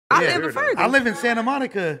live in Ferguson. I live in Santa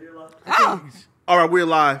Monica. Oh. All right, we're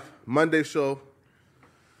live. Monday show.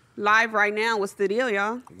 Live right now. What's the deal,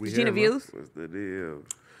 y'all? Gina Views. What's the deal?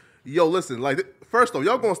 Yo, listen, like, first off,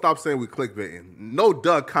 y'all gonna stop saying we clickbaiting. No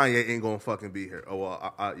duh, Kanye ain't gonna fucking be here. Oh,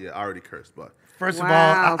 well, I already cursed, but. First of all,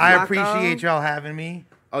 Wow, I Flacco. appreciate y'all having me.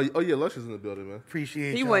 Oh yeah, Lush is in the building, man.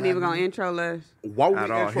 Appreciate He y'all wasn't even having going to me. intro Lush. Why would At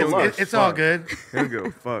we all. intro He Lush? It's all good. He don't give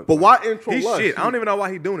a fuck. But why intro He's Lush? shit. I don't even know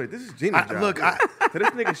why he doing it. This is Gina's job. Look, Tell this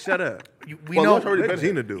nigga shut up. we Well, know. Lush already Let been here.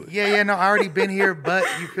 Gina do it. Yeah, no, I already been here, but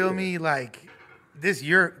you feel me? Like this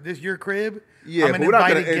your crib. Yeah, I'm but an we're not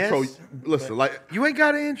gonna invited intro. guest, Listen, like, You ain't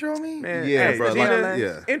gotta intro me. Man, Yeah, hey, bro, Gina, like,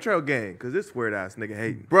 yeah. intro game, because this weird ass nigga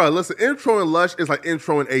hating. bro, listen, introing Lush is like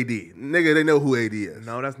introing AD. Nigga, they know who AD is.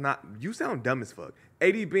 No, that's not. You sound dumb as fuck.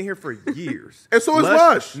 AD been here for years. And so is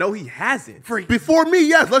Lush. No, he hasn't. Before me,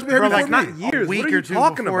 yes, Lush been here Bro, before like me. not years. a week What are you or two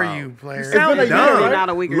talking before about? you, player. You sound been a year, dumb. right? Not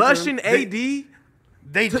a week or Lush two. and AD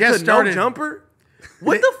They to just no started. jumper.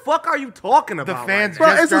 What the fuck are you talking The about? fans right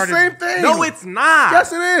Bro, just it's the started. same thing. now? No, it's not.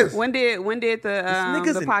 Yes, it is. When did nigga's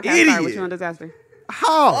the an podcast idiot. start with you on Disaster?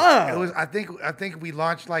 How? It was. I think we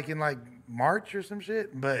launched like in March or some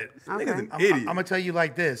shit. But Okay. Nigga's an I'm idiot. gonna tell you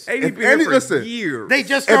like this. AD If been here any- for listen, years. They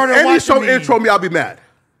just If started any watching show me. intro me, I'll be mad.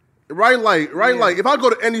 Right, like, if I go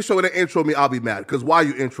to any show and they intro me, I'll be mad. Because why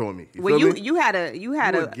you introing me? Well, feel me? you had a You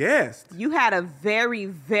a guest. very,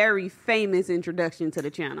 very famous introduction to the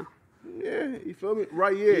channel. Yeah, you feel me?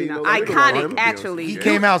 Right, yeah. You know, like, iconic, him. actually. He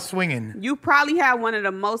came out swinging. You probably had one of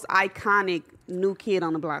the most iconic new kid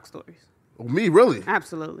on the block stories. Me, really?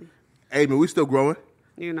 Absolutely. Hey, man, we still growing.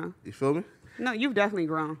 You know. You feel me? No, you've definitely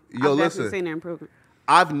grown. Yo, I've listen. definitely seen the improvement.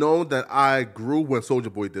 I've known that I grew when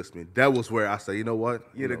Soulja Boy dissed me. That was where I say, you know what?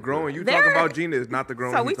 Yeah, the know, growing you There- talking about Gina is not the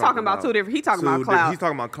growing. So we talking about two different. He talking about cloud. He's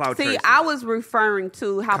talking about cloud. See, tracing. I was referring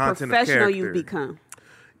to how Content of professional you've character. become.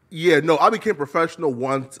 Yeah, no, I became professional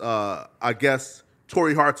once, I guess,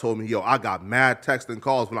 Tory Hart told me, yo, I got mad texts and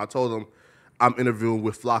calls when I told him I'm interviewing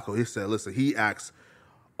with Flacco. He said, listen, he asks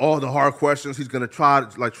all the hard questions. He's going to try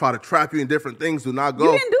to trap you in different things. Do not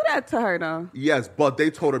go. You didn't do that to her though. Yes, but they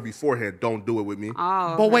told her beforehand, don't do it with me.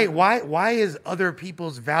 Oh, But okay. wait, why is other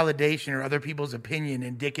people's validation or other people's opinion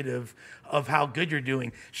indicative of how good you're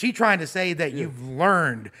doing? She trying to say that you've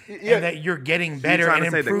learned Yeah. and that you're getting You're better trying and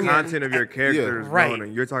to say the improving. content of your character is Right. growing,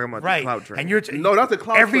 and you're talking about right. the cloud train. And you're No, not the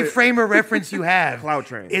cloud every train. frame of reference you have Cloud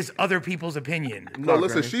train. is other people's opinion. No,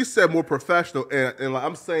 listen, train. she said more professional. And like,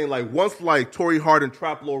 I'm saying, like, once, like, Tory Hart and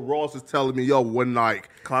Trap Lord Ross is telling me, yo, when, like,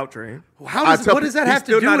 cloud train. What does that have to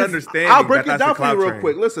still do not with understanding. I'll break that it that's down the for you cloud real train.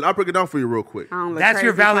 quick. Listen, I'll break it down for you real quick. I don't look That's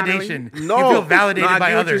your crazy, finally. validation. No. You feel validated No, I by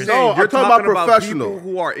get what you're others. saying. No, You're I'm talking about professional. people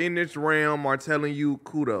who are in this realm are telling you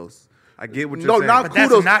kudos. I get what you're No, saying. not But that's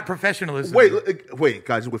kudos. not professionalism. Wait,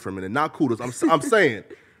 guys, just wait for a minute. Not kudos. I'm saying,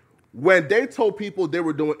 when they told people they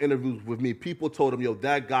were doing interviews with me, people told them, yo,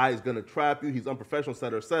 that guy is going to trap you. He's unprofessional,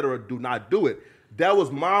 et cetera. Do not do it. That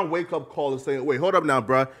was my wake-up call and saying, wait, hold up now,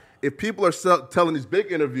 bruh. If people are telling these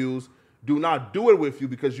big interviews, do not do it with you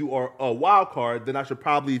because you are a wild card, then I should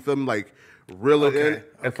probably feel me like reel it in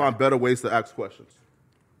and find better ways to ask questions.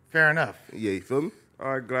 Fair enough. Yeah, you feel me?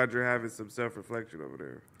 All right, glad you're having some self-reflection over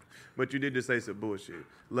there. But you did just say some bullshit.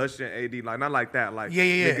 Lush and AD, like, not like that. Like, Yeah.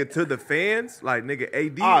 nigga, to the fans, like, nigga,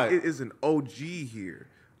 AD Alright. is an OG here.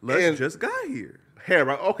 Lush And- just got here. Hair,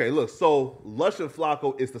 right? Okay, look, so Lush and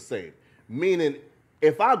Flacco is the same. Meaning,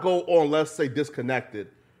 if I go on, let's say, Disconnected,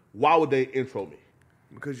 why would they intro me?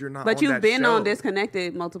 Because you're not But on you've that been show. on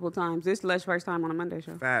Disconnected multiple times. This is Lush's first time on a Monday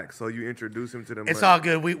show. Facts. So you introduce him to them. It's all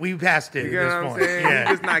good. We passed it You at get this what I'm point. saying? Yeah. You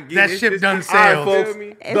just not getting That it. ship It's done just- All right, sailed. folks, Feel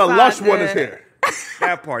me? It's the all Lush one good. is here.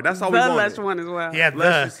 That part. That's all we The wanted. Lush one as well. Yeah,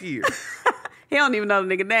 Lush is here. He don't even know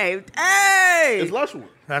the nigga name. Hey! It's Lush one.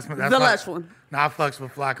 that's the my, Lush one. Nah, I fucks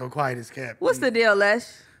with Flacco quiet as kept. What's the deal, Lush?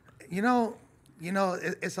 You know,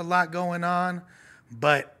 it's a lot going on,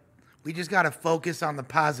 but we just got to focus on the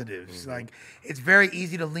positives. Like, it's very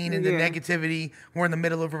easy to lean into Yeah. negativity. We're in the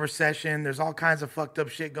middle of a recession. There's all kinds of fucked up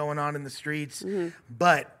shit going on in the streets.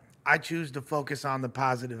 But I choose to focus on the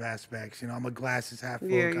positive aspects. You know, I'm a glasses half full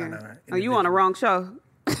kind of. Oh, you on the wrong show.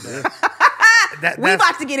 We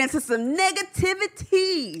about to get into some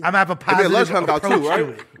negativity. I'm gonna have a And positive then Lush hung out approach too, to right?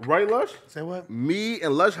 it. Right, Lush? Say what? Me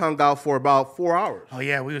and Lush hung out for about 4 hours. Oh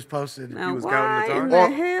yeah, we was posted. Now, was why counting the in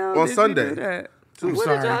time? the hell On did you Sunday. do that? I'm What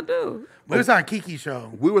sorry. did y'all do? We was on Kiki's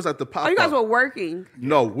show. We was at the pop-up. Oh, you guys were working.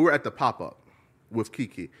 No, we were at the pop-up with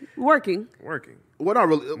Kiki. Working. Working. Well, not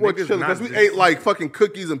really. We're Niggas chilling not because we just- ate like fucking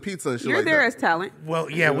cookies and pizza and shit You're like there that. as talent. Well,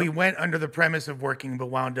 yeah, we went under the premise of working, but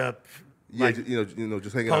wound up Yeah, like you know,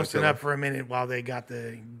 just hanging out. posting chilling. up for a minute while they got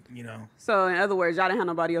the, So, in other words, y'all didn't have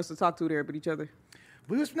nobody else to talk to there but each other.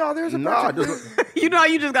 There was a Nah, bunch of You know,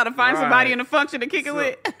 you just gotta find somebody Right. in the function to kick it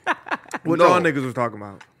with. What No. y'all niggas was talking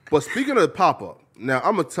about? But speaking of the pop-up, now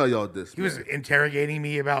I'm gonna tell y'all this. He was man. interrogating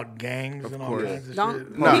me about gangs and all course. kinds of Don't.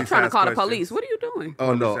 shit. Nah. He's trying to Ask call the questions. police. What are you doing?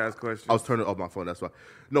 Oh no, Police ask questions. I was turning off my phone. That's why.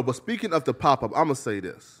 No, but speaking of the pop-up, I'm gonna say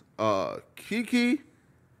this. Kiki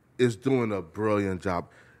is doing a brilliant job.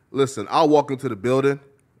 Listen, I'll walk into the building,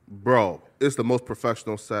 bro. It's the most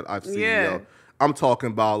professional set I've seen. Yeah. Yo. I'm talking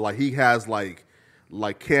about like he has like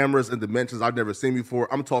cameras and dimensions I've never seen before.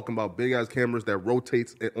 I'm talking about big ass cameras that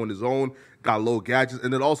rotates it on his own. Got low gadgets,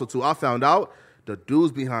 and then also too, I found out the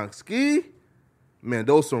dudes behind Ski, man,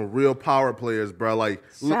 those some real power players, bro. Like,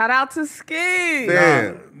 Shout out to Ski.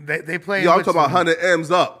 man. They play. Yo, I'm talking about 100 M's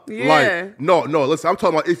up. Yeah. Like, no, listen, I'm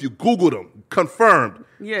talking about if you Google them, confirmed,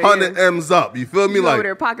 Yeah, 100 yeah. M's up. You feel me? You Like, over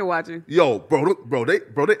there pocket watching. yo,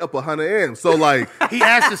 they up 100 M's. So like, He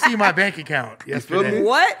asked to see my bank account yesterday. me?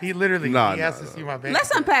 What? He literally Nah, he asked nah, to see my bank. Let's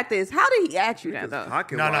account. unpack this. How did he ask you that though?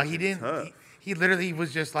 Pocket No, watch he is didn't. tough. He literally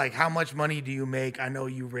was just like, "How much money do you make? I know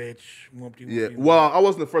you rich." yeah. Well, I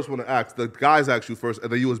wasn't the first one to ask. The guys asked you first,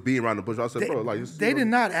 and then you was beating around the bush. I said, bro, like, They did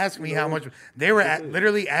not ask me how much. They were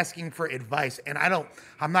literally asking for advice, and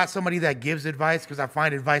I'm not somebody that gives advice because I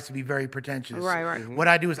find advice to be very pretentious. Right, right. What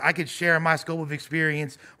I do is I could share my scope of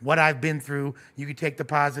experience, what I've been through. You could take the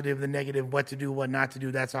positive, the negative, what to do, what not to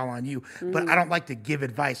do. That's all on you. But I don't like to give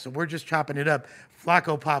advice, so we're just chopping it up.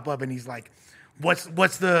 Flacco pop up, and he's like, "What's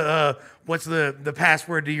the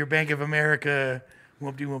password to your Bank of America?"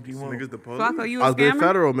 Whoopty whoopty whoop. Niggas the police. Flacco, you I a was being scammer?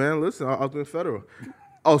 federal, man. Listen, I was being federal.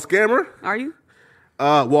 Oh, scammer? Are you?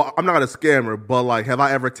 Well, I'm not a scammer, but like, have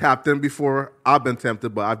I ever tapped in before? I've been tempted,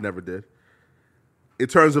 but I've never did. In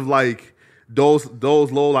terms of like those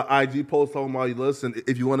low like IG posts talking about, listen,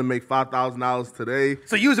 if you want to make $5,000 today,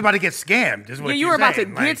 So you was about to get scammed, is what Yeah, you you're were about to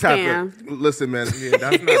saying. get tap scammed. it. Listen, man. Yeah,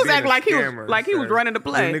 that's He not was being acting a like he was- scammer, like he was sir. running the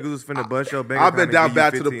play. Them niggas was finna bust your bank I've been account down and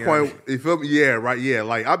bad give to you the point. 1,500. You feel me? Yeah, right. Yeah,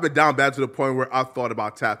 like I've been down bad to the point where I thought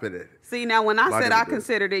about tapping it. See, now when I Why said did I you do it?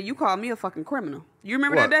 considered it, you called me a fucking criminal. You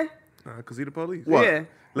remember What? that day? Cause he the police. What? Yeah.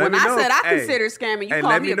 Let When me I know said if- I considered scamming, you Hey,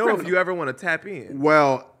 called let me me a know criminal. if you ever want to tap in.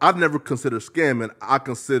 Well, I've never considered scamming. I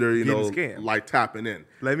consider, Getting know, scammed. like tapping in.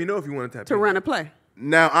 Let me know if you want to tap to in. run a play.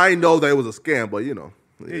 Now I know that it was a scam, but Yeah,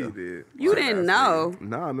 you did. You didn't know.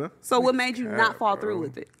 Nah, man. So what made you not fall through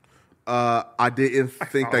with it? I didn't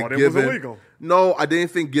think that thought it was giving. illegal. No, I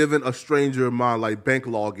didn't think giving a stranger my like bank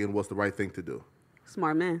login was the right thing to do.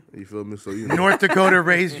 Smart man. You feel me? So you know. North Dakota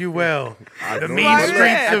raised you well. The mean Right, streets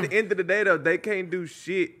yeah. of At the end of the day, though, they can't do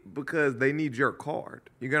shit because they need your card.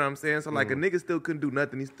 You get what I'm saying? So, like, a nigga still couldn't do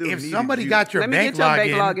nothing. He still if needed somebody you. got your Let me bank get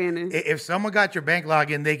your bank login, login in. if someone got your bank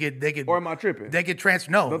login, they could. Or am I tripping? They could transfer.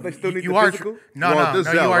 No, Don't they still need you the are physical? no, Well, no, this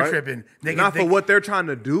no. Zelle, You are right? tripping. They Not could, for what they're trying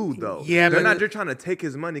to do, though. Yeah, they're but- not just trying to take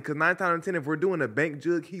his money. Because 9 times out of 10, if we're doing a bank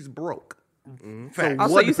jug, he's broke. Facts. Oh,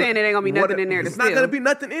 so you saying it ain't gonna be nothing in there to It's not steal? gonna be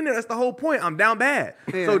nothing in there. That's the whole point. I'm down bad.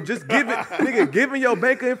 Yeah. So just give it, nigga, giving your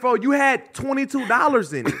bank info. You had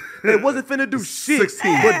 $22 in it. It wasn't finna do shit.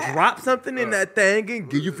 16. But drop something in that thing and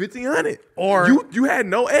give you 1,500. Or- you had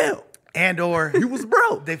no L. or You was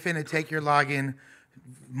broke. they finna take your login,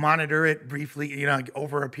 monitor it briefly,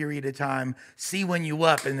 over a period of time, see when you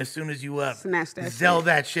up, and as soon as you up, Snatch that sell shit.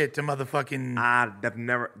 that shit to motherfucking.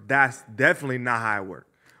 That's definitely not how it works.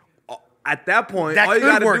 At that point, That all you could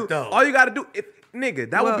gotta work, do, though. all you gotta do,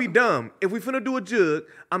 nigga, that Well- would be dumb. If we finna do a jug,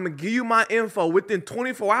 I'm gonna give you my info within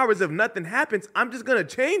 24 hours. If nothing happens, I'm just gonna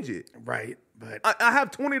change it. Right, but I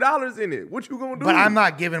have $20 in it. What you gonna do? but I'm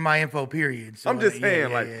not giving my info. Period. So, I'm just yeah, saying,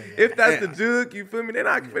 yeah, like, yeah, yeah. if that's the jug, you feel me? Then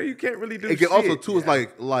you can't really do It shit. can also too is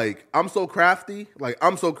like I'm so crafty. Like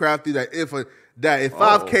I'm so crafty that if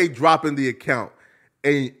 5K drop in the account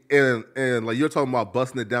and like you're talking about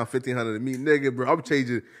busting it down 1,500 to me, nigga, bro, I'm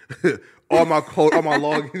changing all my code, all my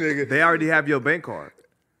login, nigga. They already have your bank card.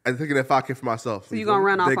 I'm taking that 5K for myself. So you gonna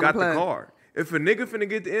run off They on got the the plug? card. If a nigga finna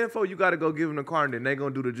get the info, you gotta go give them the card, and then they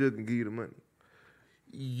gonna do the jug and give you the money.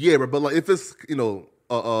 Yeah, but like if it's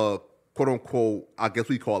quote unquote, I guess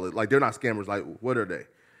we call it like they're not scammers. Like what are they?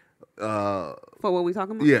 For what we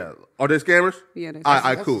talking about? Yeah, are they scammers? Yeah, they-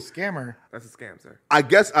 I That's cool. a scammer. That's a scam, sir. I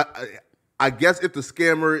guess I guess if the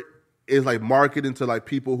scammer is like marketing to like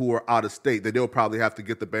people who are out of state, then they'll probably have to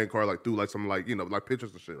get the bank card like through like some like like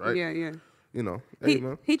pictures and shit, right? Yeah, yeah. Hey, He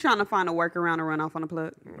man, he trying to find a workaround to run off on the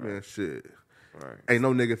plug. man, shit. Right. Ain't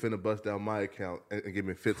no nigga finna bust down my account and give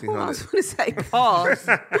me Ooh, I was 1,500. gonna say pause.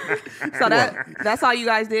 So that's all you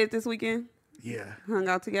guys did this weekend? Yeah, Hung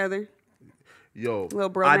out together, Yo, little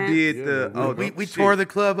bro. I did the. we tore the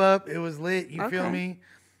club up. It was lit. You feel Okay. me?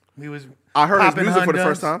 We was. I heard his popping music for the Hondas.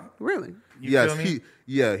 first time. Really? You Yes, feel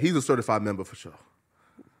me? he's a certified member for sure.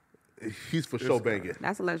 he's for sure banging.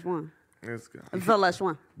 That's a lush one. This guy. The lush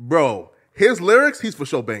one. Bro, his lyrics, he's for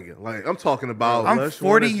sure banging. Like, I'm talking about. I'm Lush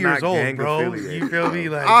 40 one is years not old, gang bro. affiliated. You feel me?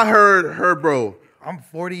 Like I heard, bro. I'm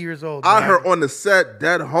 40 years old. I dog. heard on the set,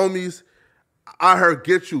 Dead Homies. I heard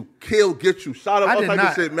Get You, Kill, Get You, Shot Up, I all did type not.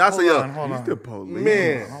 of shit. Man, I said, yo, Hold on. The police.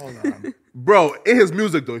 man. Hold on. Bro, in his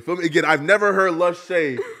music, though, you feel me? Again, I've never heard Lush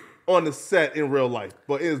Shade on the set in real life,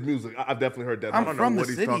 but in his music, I've definitely heard that. I'm know from the what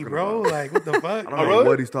he's city, talking bro. about. Like, what the fuck? I don't know really?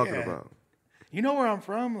 what he's talking Yeah. about. You know where I'm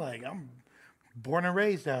from? Like, I'm born and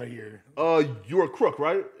raised out here. You're a Crook,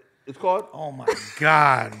 right? It's called? Oh my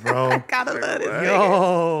God, bro. Gotta love this.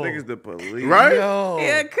 Yo. Niggas the police. Right? Yo.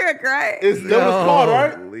 Yeah, Kirk, right? That was called,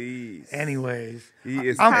 right? Police. Anyways, He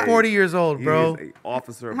is I'm 40 years old, he bro. is a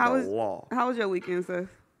officer of How the was law. How was your weekend, Seth?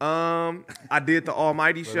 I did the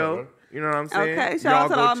Almighty show. You know what I'm saying? Okay, shout out to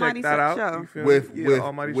the Y'all go Almighty check that out. show. You feel With me? Yeah, the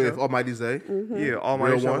Almighty show. Almighty Zay. Mm-hmm. Yeah,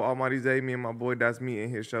 Almighty Real show. one. Almighty Zay. Me and my boy, that's me in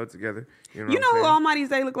his show together. You know, You what know I'm who saying? Almighty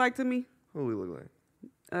Day look like to me? Who we look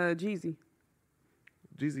like? Jeezy.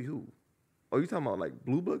 Jeezy who? Oh, you talking about like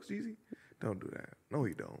Blue Bucks Jeezy? Don't do that. No,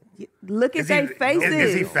 he don't. Look at their faces.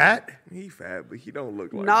 Is he fat? He fat, but he don't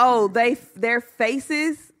look like. No, Jeezy. their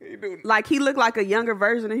faces. He do. Like he looked like a younger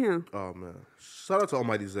version of him. Oh, man. Shout out to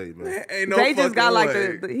Almighty Zay, man. Ain't no They just got fucking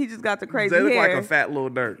like way. he just got the crazy They look hair. like a fat little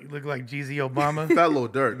dirt. You look like Jeezy Obama. Fat Lil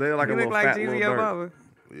Dirt. They look like He a look little like fat Jeezy little dirt. Obama.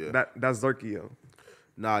 Yeah. That's Zerkio.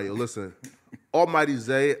 Nah, yo, listen. Almighty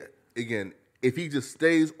Zay, again, if he just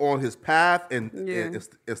stays on his path and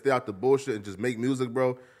stay out the bullshit and just make music,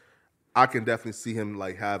 bro, I can definitely see him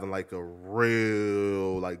like having like a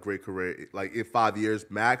real like great career. Like in 5 years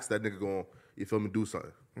max, that nigga going, you feel me, do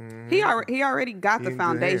something. He already got He the in good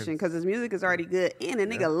foundation hands. because his music is already good, and the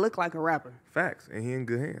nigga look like a rapper. Facts, and he in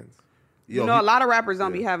good hands. Yo, You know, he- a lot of rappers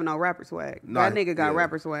don't be having no rapper swag. Nah, That nigga got yeah.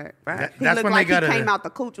 rapper swag. Facts. He That's looked when like they gotta. he came out the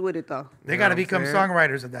cooch with it though. They got to You know become what I'm saying?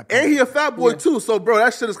 songwriters at that point. And he a fat boy too, so bro,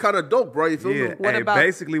 that shit is kind of dope, bro. You feel Yeah, me? What hey, about-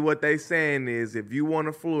 basically what they saying is if you want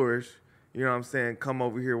to flourish, you know what I'm saying, come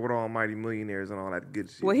over here with Almighty Millionaires and all that good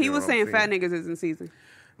shit. Well, you he know was what I'm saying fat niggas is in season.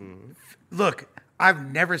 Look,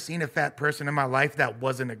 I've never seen a fat person in my life that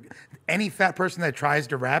wasn't any fat person that tries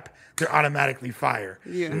to rap, they're automatically fire.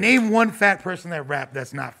 Yeah. Name one fat person that rap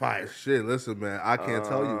that's not fire. Shit, listen, man, I can't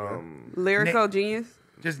tell you, man. Lyrical genius.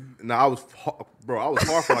 Just Nah, I was hard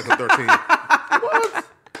for like a 13. What?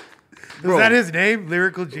 was that his name?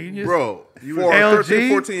 Lyrical Genius? Bro, You for was a LG?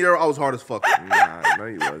 13, 14-year-old, I was hard as fuck. Nah, no,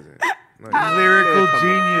 you wasn't. No, Lyrical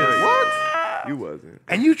Genius. What? you wasn't.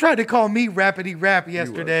 And you tried to call me Rappity Rap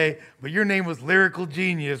yesterday, but your name was Lyrical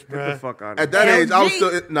Genius, Get bro. the fuck out of At that LG? age, I was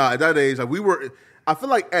still at that age, like we were. I feel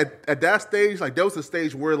like at that stage, like there was a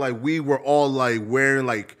stage where like we were all like wearing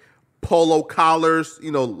like polo collars,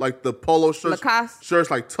 you know, like the polo shirts, Lacoste? shirts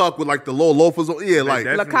like tucked with like the little loafers. Yeah, like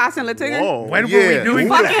Definitely- Lacoste and Latiga? Whoa. When Yeah. were we doing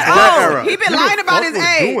Fucking that? That old. era. He been Who the lying about fuck his was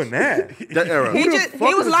age. doing that? that era. He Who the just fuck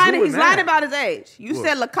he was was lying. doing He's lying that? about his age. You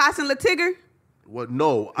said Lacoste and Latiga. What?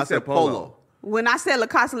 No, I said said polo. polo. When I said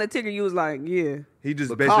Lacoste and Latiga, you was like, yeah. He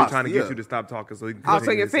just Lacoste, basically trying to yeah. get you to stop talking so he can Oh, so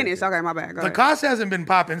continue you his finished. sentence. Okay, my bad. Go ahead. Lacoste hasn't been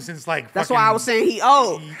popping since like That's fucking, why I was saying he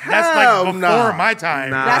old. That's Hell like before nah. my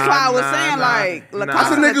time. Nah. That's why I was nah, saying nah, like nah. Lacoste I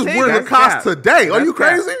said and niggas Latiga. wearing That's Lacoste cap. today. Are That's you cap.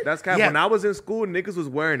 crazy? That's cap. Yeah. When I was in school, niggas was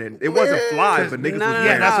wearing it. It wasn't fly, but niggas No, was no, Yeah,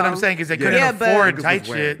 wearing that's it. what I'm saying because they couldn't Yeah, but- afford Niggas tight was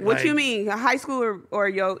wearing shit. What like- you mean, high school or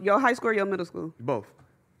your high school or your middle school? Both.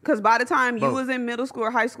 Because by the time you Both. was in middle school or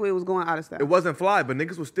high school, it was going out of style. It wasn't fly, but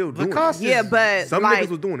niggas was still doing Lacoste it. Yeah, but Some like, niggas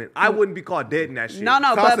was doing it. I wouldn't be caught dead in that shit. No,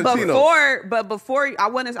 but Constantinos. before I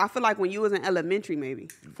wouldn't. I feel like when you was in elementary, maybe.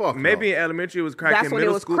 Fuck Maybe no. in elementary it was cracking. That's when it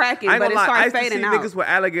middle was school, cracking, I ain't but gonna it lie, started I used to fading see out. niggas with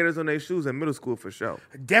alligators on their shoes in middle school for sure.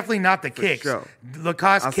 Definitely not the kicks. sure.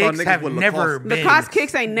 Lacoste I saw kicks niggas have with never Lacoste. been. Lacoste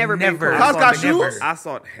kicks ain't never been cool. Lacoste got Never. shoes? I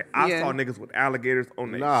saw Yeah. niggas with alligators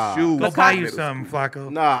on their Nah. shoes. Go Lacoste- buy in you middle some, school. Flacco.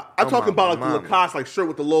 Nah, I'm Oh, talking my about like mama. the Lacoste like shirt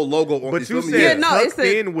with the little logo on. But you feel me? said Yeah, no, tucked it's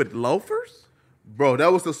the- in with loafers? Bro,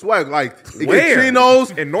 that was the swag. Like Where?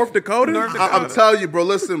 chinos. In North Dakota? I'm telling you, bro.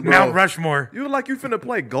 Listen, bro. Mount Rushmore. You look like you finna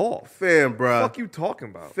play golf. Fam, bro. What the fuck you talking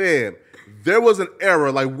about? Fam. There was an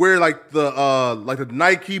era like where like the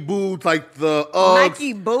Nike boots, like the Uggs.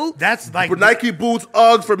 Nike boots. That's like But Nike boots,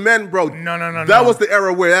 Uggs for men, bro. No. That no. was the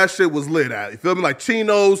era where that shit was lit at. You feel me? Like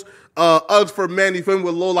chinos, Uggs for men. You feel me?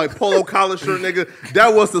 With little like polo collar shirt, nigga.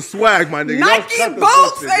 That was the swag, my nigga. Y'all Nike cut the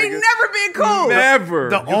boots bullshit, ain't nigga. never been cool. Never.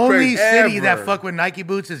 The You only crazy. city Ever. that fuck with Nike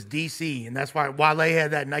boots is DC, and that's why Wale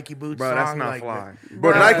had that Nike boots Bro, song. that's not like, fly.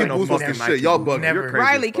 Bro, Bruh. Nike No boots was the fucking shit. Nike Y'all boots. bugging. Never. You're crazy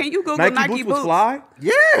Riley, as fuck. can you Google Nike, Nike boots boots? was fly?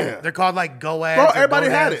 Yeah. They're called like Goads. Bro, or everybody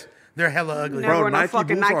had Gonads. it. They're hella ugly. Never Bro, wore no Nike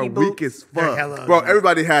fucking boots Nike are boots. weak as They're fuck. hella ugly. Bro,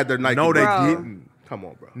 everybody had their Nike No, they boots. Bro. didn't. Come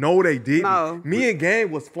on, bro. No, they didn't. No. Me and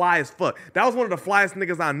Game was fly as fuck. That was one of the flyest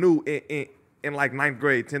niggas I knew in like 9th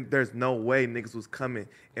grade, 10th, there's no way niggas was coming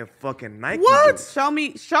in fucking Nike What? boots. Show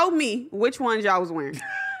me which ones y'all was wearing.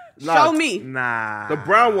 Nah, Show me. Nah. The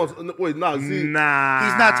brown ones. Wait, no. See, Nah.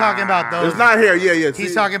 He's not talking about those. it's not here. Yeah. He's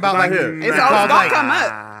See, talking about it's not like here. It's they're all called, gonna like, come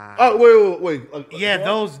up. Oh, wait. Yeah,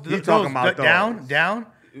 those talking about those. down,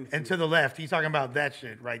 and to the left. He's talking about that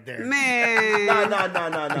shit right there. Man. Nah.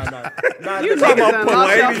 You talking niggas about done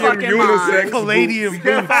lost your Palladium fucking unisex mind. Palladium We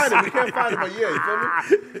can't boots. find it. But yeah, you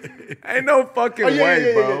feel me? Ain't no fucking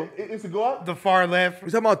way, bro. It's to go up. The far left. You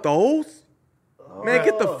talking about those? Man,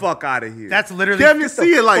 get the fuck out of here. That's literally. Can't even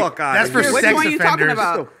see it. Like fuck out That's of for here. Which sex one you talking offenders.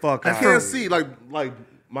 about? Get the fuck I out of can't here. see. Like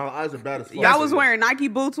my eyes are bad as fuck. Y'all was wearing Nike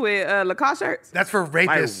boots with Lacoste shirts? That's for Like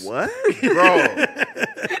rapists. what?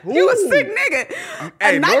 bro. You a sick nigga.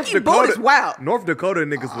 Hey, A North Nike boot Dakota- is wild. North Dakota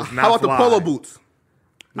niggas was not How about the fly. polo boots?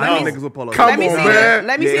 No me- niggas with polo Come Let me on, see man.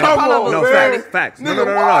 Let me see the Come polo on, boots. No, man. facts. No. Nigga,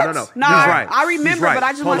 No. what? Nah, He's right. I remember, He's right. but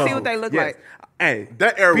I just wanna Polo see what they look boots. like. Hey,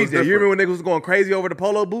 That era was PJ, you remember different. when niggas was going crazy over the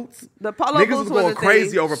polo boots? The polo niggas boots was was going a crazy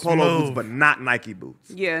thing. over polo Smooth. boots, but not Nike boots.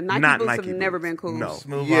 Yeah, Nike Not boots have Nike never boots. been cool. No,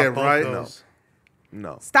 Smooth Yeah, off both right. those.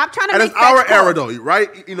 no. Stop trying to And make it's our fetch cool. era though,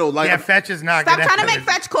 right? You know, like Yeah, fetch is not. Stop gonna trying to happen.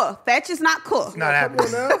 make fetch cool. Fetch is not cool. Not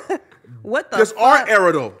happening. What the Just fuck? our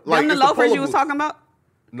era though. Like Them the it's the loafers polo you was boots. talking about?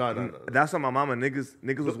 No. That's what my mama niggas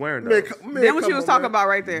was wearing Man, those. man, Then what come you was on, talking man. about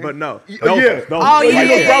right there? But no. Yeah. Those- Yeah. those- Oh, You yeah,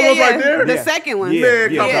 know yeah, brown yeah, ones right yeah. there? The Yeah. second one.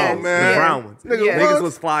 Man, come Yeah. on, man. The brown ones. Nigga, Yeah. Niggas what?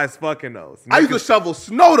 was fly as fucking those. I used to Niggas- shovel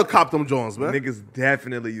snow to cop them Jones, man. Niggas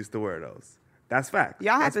definitely used to wear those. That's fact.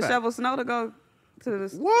 Y'all had That's to fact. shovel snow to go to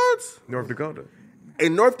this. What? North Dakota.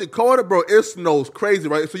 In North Dakota, bro, it snows crazy,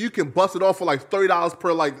 right? So you can bust it off for like $30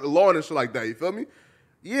 per like lawn and shit like that. You feel me?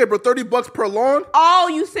 Yeah, bro, $30 per lawn. Oh,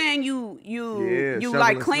 you saying you shoveling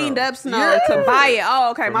like cleaned snow. up snow to buy it?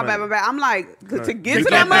 Oh, okay, my money. bad. I'm like to get To to get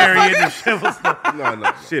that there, you motherfucker. had to shovel stuff.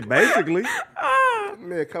 No. Shit, basically.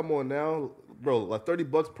 Man, come on now. Bro, like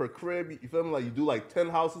 $30 per crib. You feel me? Like you do like 10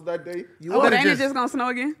 houses that day. You I But would've ain't it just- just gonna snow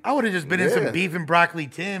again? I would have just been in Yeah. some beef and broccoli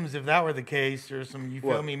Tims if that were the case, or some you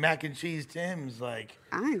feel What? me mac and cheese Tims. Like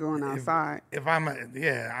I ain't going outside. if I'm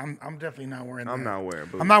I'm definitely not wearing. I'm that. not wearing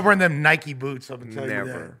boots. I'm not wearing them Nike boots. I'm gonna tell you that.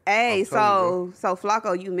 Never. Hey, I'm telling so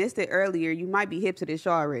Flacco, you missed it earlier. You might be hip to this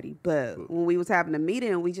show already, but when we was having a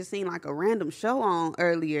meeting, we just seen like a random show on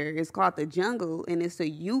earlier. It's called The Jungle, and it's a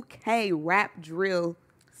UK rap drill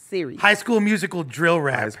series. High School Musical drill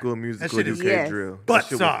rap. High School Musical That shit is UK Yes. drill. butt that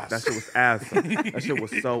shit sauce. Was, that shit was ass. That shit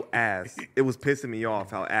was so ass. It was pissing me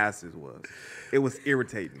off how ass it was. It was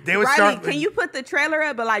irritating. They would Riley, start. can you put the trailer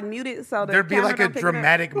up but like mute it so the There'd be camera like a don't pick it up?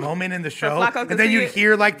 dramatic moment in the show, Flacco can and then see you'd it?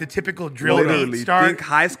 hear like the typical drill Literally, beat start. think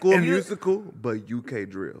High School and- Musical, but UK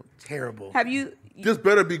drill. Terrible. Have you? This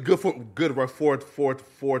better be good for the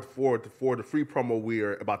free promo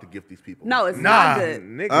we're about to give these people. No, it's Nah. not good.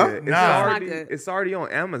 Nigga, Huh? it's, Nah. already, It's not good. it's already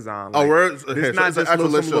on Amazon. Oh, word? It's Okay, so not it's an just actual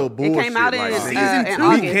little, some little show. bullshit. It came out in, like, Season in two? we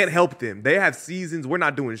August. can't help them. They have seasons. We're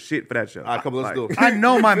not doing shit for that show. All right, come on, let's Like, go. I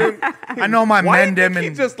know my Why men do you them think he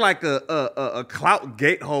and just like a clout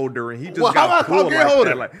gate holder and he just Well, how got about clout cool gate like holder?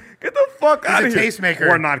 that? Like, get the fuck out a of here. tastemaker.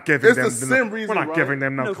 We're not giving It's them. the same reason, we're not right? giving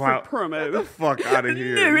them no No free clout. promo. Get the fuck out of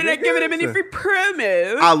here. No, we're not giving him any Nigga. free promo.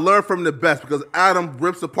 I learned from the best because Adam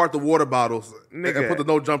rips apart the water bottles and Nigga. put the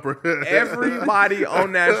no jumper. Everybody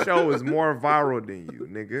on that show is more viral than you,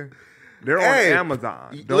 nigga. They're Hey, on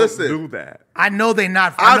Amazon. Don't listen. do that. I know they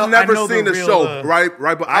not. I know, I've never I know seen the real, show, right?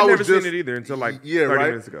 But I've I never was seen just it either until like 30 right?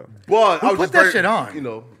 minutes ago. But Who I was put just that very, shit on? You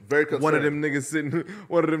know, very concerned. One of them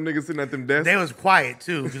niggas sitting at them desks. They was quiet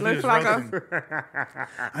too. 'Cause we Look, was Flacco.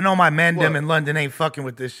 roasting. I know my man them What? in London ain't fucking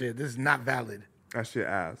with this shit. This is not valid. That shit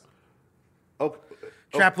ass. Okay.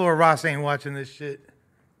 Trap Lord Ross ain't watching this shit.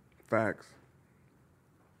 Facts.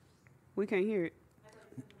 We can't hear it.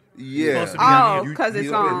 Yeah. supposed to be on Oh, mute. because it's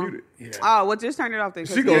You on. muted. Yeah. Oh, well, just turn it off then.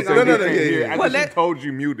 'cause She we gonna ain't say No, gonna no, get yeah, it. yeah, yeah. yeah. After Well, she let- told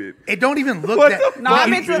you muted. It don't even look What that. the No, I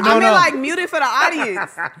meant to. no, I meant no. like muted for the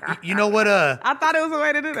audience. You know what? I thought it was a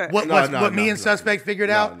way to do that. What No, what, no, what me no, and no. Suspect figured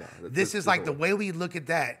out? no. This is That's like the wrong. way we look at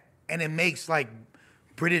that, and it makes like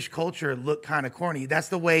British culture look kind of corny. That's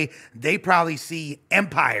the way they probably see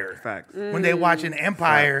Empire. Facts. When they watch an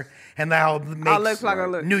Empire and how it makes look,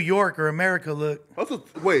 Flacco, look. New York or America look. Also,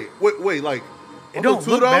 wait, like It don't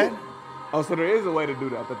also, look too, though, bad. Oh, so there is a way to do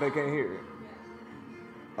that they can't hear it.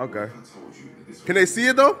 Okay. Can they see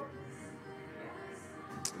it though?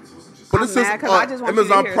 But I'm this is mad 'cause I just want you to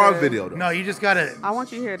Amazon hear Prime the- video though. No, you just gotta. I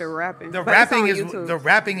want you to hear the rapping. The But it's rapping on is YouTube. the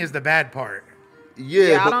rapping is the bad part.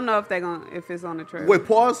 Yeah, I but don't know if it's on the trailer. wait,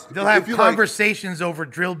 pause. They'll have If you conversations over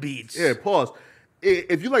drill beats. Like, yeah, pause.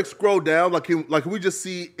 If you like scroll down, like can we just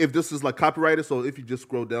see if this is like copyrighted? So if you just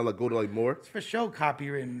scroll down, like go to like more. It's for show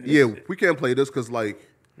copywritten. Yeah, we can't play this because like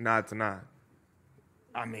Nah, it's not.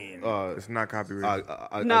 I mean, It's not copyrighted.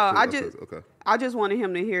 I just wanted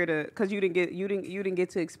him to hear because you didn't get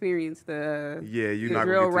to experience the you're the not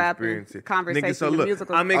drill gonna get to rapping experience it. conversation, Nigga, so the look,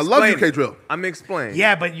 musical. I love UK drill. I'm explaining.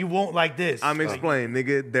 yeah, but you won't like this. I'm explaining,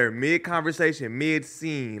 nigga. They're mid-conversation,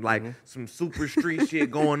 mid-scene, like some super street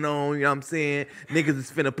shit going on, you know what I'm saying? Niggas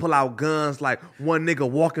is finna pull out guns, like one nigga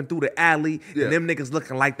walking through the alley, and them niggas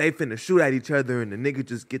looking like they finna shoot at each other, and the nigga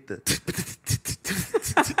just get the...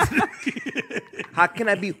 How can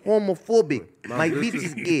I be homophobic? My bitch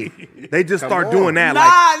is gay. They just start doing that.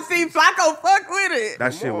 See, Flacco fuck with it.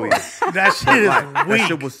 That shit weak. That shit is That weak.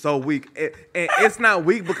 shit was so weak. And it's not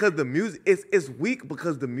weak because the music. It's weak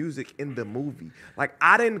because the music in the movie. Like,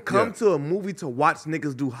 I didn't come to a movie to watch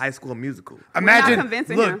niggas do High School Musical. Imagine,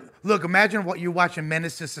 convincing him. look. Imagine what you're watching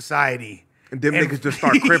Menace to Society. And them niggas just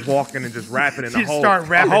start crip walking and just rapping, and the Just start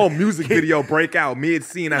rapping. whole music video break out mid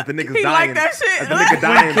scene as the niggas He dying. like that shit. As the nigga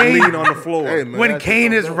dying, bleeding on the floor. Hey, man, When that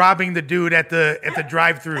Kane shit is so dope. robbing the dude at the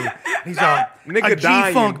drive-through, he's on Nigga a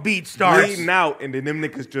dying, G-funk beat starts. bleeding out, and then them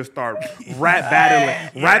niggas just start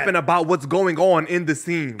rapping about what's going on in the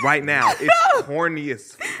scene right now. It's corny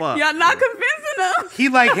as fuck. Y'all not convincing them. He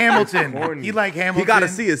like Hamilton. Corny. He like Hamilton. He gotta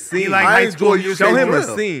see a scene. He like I High School enjoy Musical. UK Show him a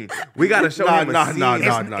drill. scene. We gotta show him a scene. It's He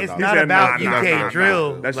not said, about nah, UK nah, nah,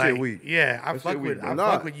 drill. nah. That shit weak. Yeah, I That fuck shit with weak, I bro.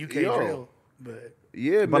 fuck with UK drill, but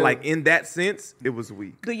Yeah, But man. like in that sense, it was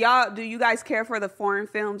weak. Do you guys care for the foreign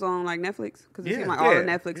films on like Netflix? Because it Yeah. seems like all of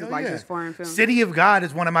Yeah. Netflix is hell like yeah. just foreign films. City of God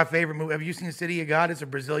is one of my favorite movies. Have you seen City of God? It's a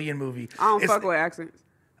Brazilian movie. I don't It's- fuck with accents.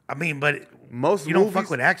 I mean, but Most you don't movies, fuck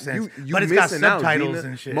with accents, you but it's got missing out, subtitles Gina.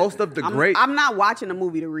 and shit. Most of the great, I'm not watching a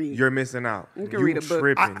movie to read. you're missing out. You can read a book.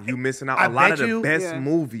 Tripping. You missing out. I A lot bet of the you- best Yeah.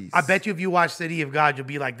 movies. I bet you if you watch City of God, you'll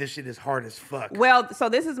be like, this shit is hard as fuck. Well, so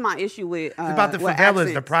this is my issue with It's about the with favelas, the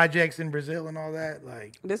accents. projects in Brazil and all that.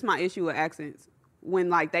 Like, This is my issue with accents. When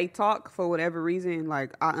like they talk for whatever reason,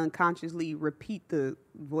 like I unconsciously repeat the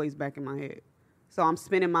voice back in my head. So I'm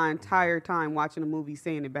spending my entire time watching a movie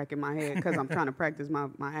saying it back in my head because I'm trying to practice my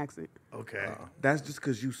accent. okay. That's just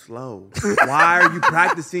because you slow. Why are you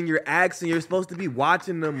practicing your accent? You're supposed to be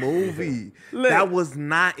watching the movie. Look. That was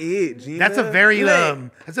not it, Gina. That's a very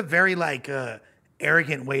Look. like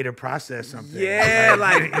arrogant way to process something. Yeah,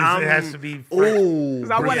 like it has to be. Ooh,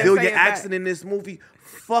 'Cause I wanna say Brazilian it back. accent in this movie.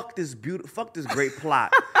 Fuck this great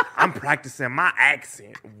plot. I'm practicing my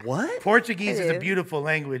accent. What? Portuguese is a Hello. beautiful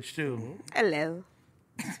language too. Hello.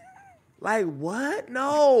 Like what?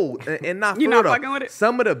 No, and not You for not real, though. fucking with it?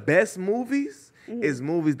 Some of the best movies is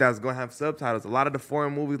movies that's gonna have subtitles. A lot of the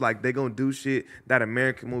foreign movies, like they gonna do shit that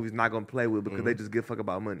American movies not gonna play with because they just give a fuck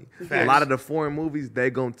about money. A lot of the foreign movies, they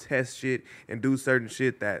gonna test shit and do certain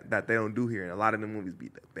shit that they don't do here. And a lot of the movies be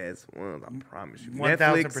the best ones. I promise you. 1000%.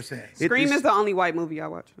 Netflix, hit Scream this- is the only white movie I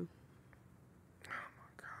watch.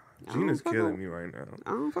 Gina's fuck killing with- me right now.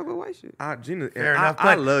 I don't fuck with white shit. Gina, Fair and enough,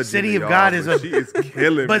 I but love City Gina, of God y'all, is but a- she is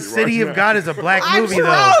killing But me City right of God is a black I'm movie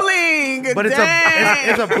though. trolling. But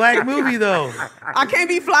it's a black movie though. I can't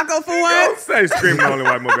be Flacco for Don't once. say Scream the only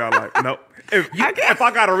white movie I like. Nope. If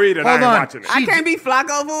I gotta read it, I Hold ain't on. watching it. I can't be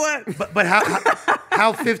Flacco for once. But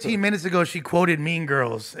how 15 minutes ago she quoted Mean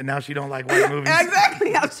Girls and now she don't like white movies.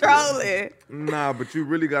 Exactly. I'm trolling. Nah, but you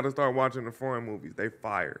really gotta start watching the foreign movies. They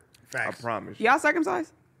fire. Facts. I promise you. Y'all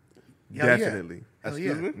circumcised? Hell yeah. Definitely. Hell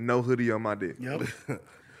Excuse yeah. me? No hoodie on my dick. Yep.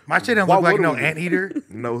 My shit don't Why look like would no we? anteater.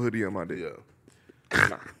 No hoodie on my dick.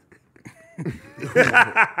 Yeah.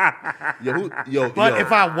 Yo, But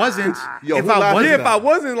if I wasn't, Yo, if who I laughed wasn't, at If I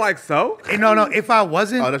wasn't like so, no, if I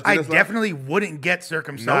wasn't, Oh, that's I Gina's laugh? definitely wouldn't get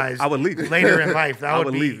circumcised. Nope, I would leave it. later in life. That I would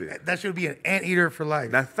would be, leave it. That should be an anteater for life.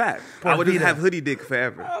 that's fact. Por I would just vida. have hoodie dick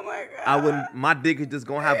forever. Oh my God. I wouldn't. My dick is just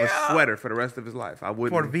gonna have a sweater for the rest of his life. I Por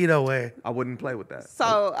wouldn't. vida way. I wouldn't play with that.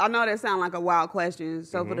 So I know that sounds like a wild question.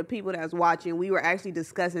 So for the people that's watching, we were actually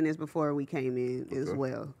discussing this before we came in as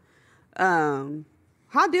well.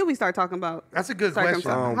 How did we start talking about? That's a good question.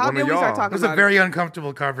 circumcision? How one did of we start y'all. talking It was about a very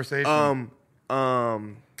uncomfortable conversation. I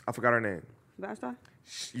forgot her name. Vashti?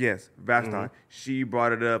 Yes, Vashti. She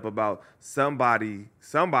brought it up about somebody,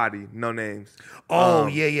 no names.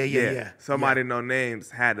 Yeah. Somebody, no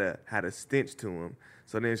names, had a stench to him.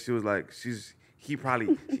 So then she was like, he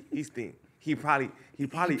probably stink. He probably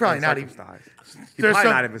not even- uncircumcised. He There's probably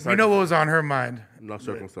some- not even you know what circumcised. was on her mind. not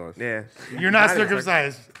circumcised. Yeah. You're not even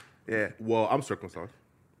circumcised. Yeah. Well, I'm circumcised.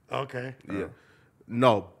 Okay. Yeah.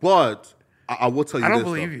 No, but I will tell you I don't this,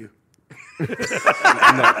 believe though. you.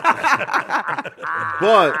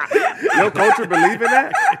 But Your culture believe in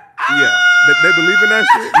that? yeah, They believe in that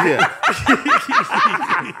shit? yeah,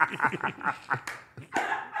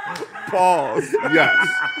 Pause. yes.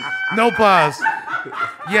 No pause.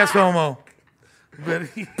 Yes, homo.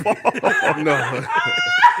 But No.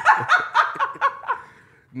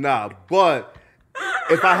 Nah, but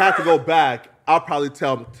if I had to go back, I'll probably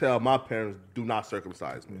tell my parents, do not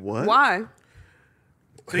circumcise me. What? Why?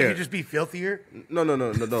 so you could just be filthier. No,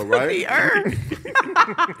 right?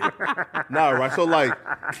 Nah, right? So, like,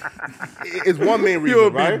 it's one main reason,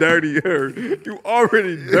 You'll right? be dirtier. You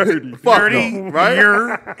already dirty. Fuck Dirty, no, right?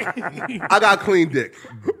 I got clean dick.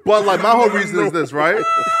 But, like, my whole reason is this, right?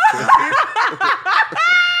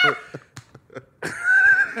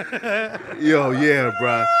 Yo, yeah,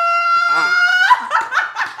 bruh.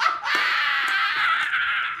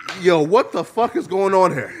 Yo, what the fuck is going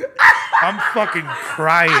on here? I'm fucking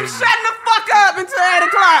crying. I'm shutting the fuck up until 8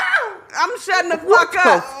 o'clock. I'm shutting the fuck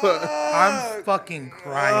up. I'm fucking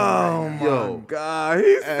crying. Oh my Yo. God.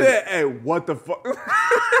 He said, hey, what the fuck?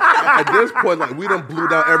 At this point, like, we done blew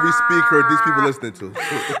down every speaker these people listening to.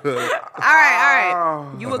 All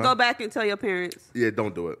right. You will go back and tell your parents. Yeah,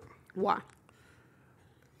 don't do it. Why?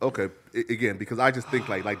 Okay, again, because I just think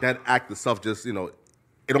like that act itself just, it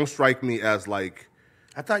don't strike me as like,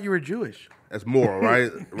 I thought you were Jewish. as moral,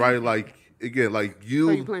 right? Right? Like, again, like Are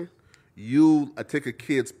you playing? I take a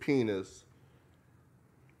kid's penis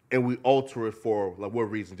and we alter it for like what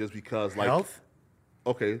reason? Just because like Health?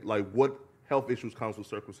 Okay, like what health issues comes with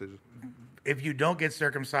circumcision? If you don't get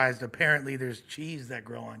circumcised, apparently there's cheese that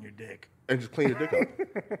grow on your dick. And just clean your dick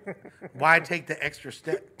up. Why take the extra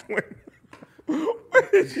step? Wait,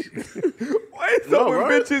 so when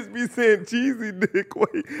right? bitches be saying cheesy dick,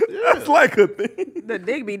 that's like a thing. The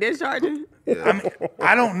dick be discharging?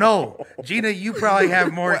 I don't know. Gina, you probably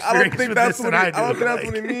have more I don't experience think with that's this what than I I do. don't think that's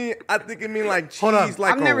what it mean. I think it mean like Hold on. cheese,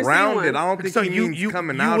 like I've never seen around one. it. I don't think So it means you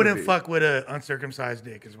coming out wouldn't of it. fuck with an uncircumcised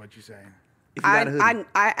dick, is what you're saying. If you got a hoodie.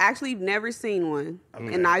 I actually never seen one,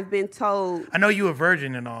 and I've been told. I know you a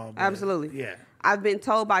virgin and all. But Absolutely. Yeah. I've been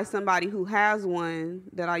told by somebody who has one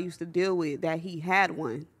that I used to deal with that he had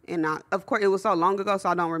one, and of course it was so long ago, so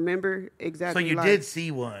I don't remember So exactly. you did see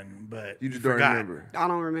one, but You just don't forgot. remember. I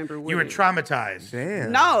don't remember. What You were it- traumatized.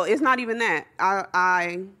 Damn. No, it's not even that.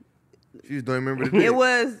 I You just don't remember the dick. it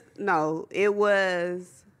was no, it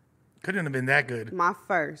was Couldn't have been that good. my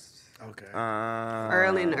first Okay.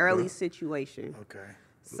 early situation. Okay.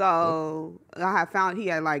 So I had found he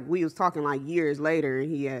had like we was talking like years later, and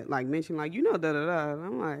he had like mentioned like da da da. And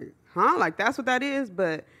I'm like, huh? Like that's what that is.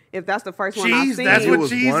 But if that's the first one I've Cheese, seen, that's He what was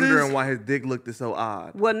cheese is? wondering why his dick looked so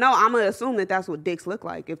odd. well, no, I'm gonna assume that that's what dicks look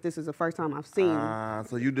like. If this is the first time I've seen,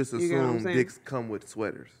 So you just You get what I'm assume saying? dicks come with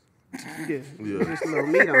sweaters. yeah, just a little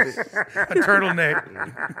meat on it. A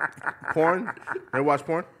turtleneck. Porn? Ever watch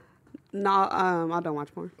porn? No, I don't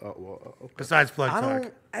watch porn. Okay. Besides plug I talk.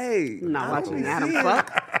 don't. Hey, Not I watching don't Adam see it.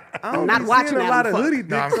 fuck. I don't Not be watching seeing a lot Adam of fuck. hoodie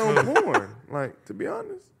No, I'm dicks on cool. porn. Like, to be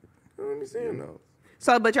honest, I don't be seeing those.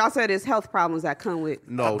 So, but y'all said it's health problems that come with.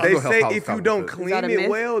 No, They there's no say health if you problems don't with it. clean that a it myth?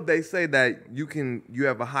 well, they say that you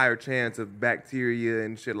have a higher chance of bacteria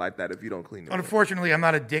and shit like that if you don't clean it well. Unfortunately, I'm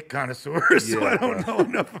not a dick connoisseur, so Yeah, I don't know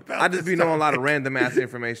enough about I just be this knowing a lot of topic. random ass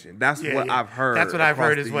information. That's Yeah, what yeah. I've heard. That's what I've across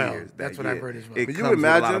heard as the well. years, That's that, what I've heard as well. It Can you comes with a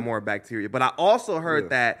lot of imagine? more bacteria. But I also heard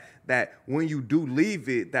that when you do leave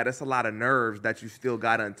it, that it's a lot of nerves that you still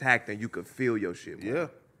got intact and you could feel your shit more. Yeah.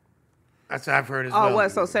 That's what I've heard as Oh, well.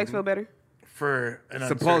 what? So sex feel better? For an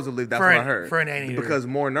Supposedly, that's for what an, I heard. For an anteater. Because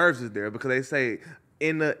more nerves is there. Because they say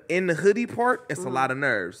in the hoodie part, it's a lot of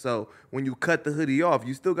nerves. So when you cut the hoodie off,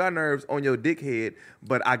 you still got nerves on your dick head.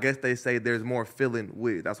 But I guess they say there's more feeling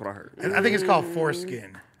with it. That's what I heard. And I think it's called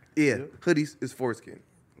foreskin. Yeah, hoodies is foreskin.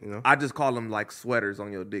 You know? I just call them like sweaters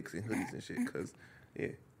on your dicks and hoodies and shit. Cause yeah,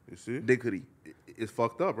 You see? dick hoodie. It's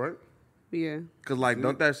fucked up, right? Yeah. Cause like,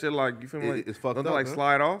 don't that shit like you feel me? Like, It's fucked don't they up, like man.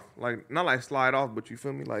 slide off? Like not like slide off, but you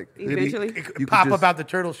feel me? Like Eventually. It could You could pop just- up out the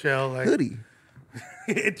turtle shell. Like, hoodie.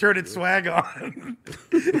 it turned its swag on.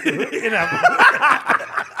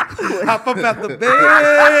 Hop up out the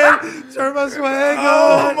bed, turn my swag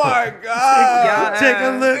Oh on. my god! Take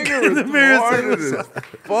a look in the mirror. say Retarded what's as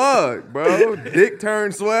fuck, bro. Dick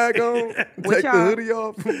turn swag on. Take the y'all- hoodie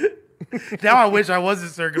off. up. Now I wish I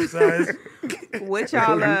wasn't circumcised. What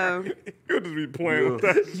y'all You'll just be playing with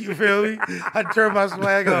that. You feel me? I turn my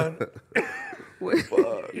swag on.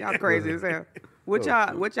 y'all crazy as hell. What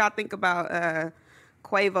y'all think about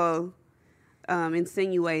Quavo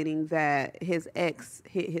insinuating that his ex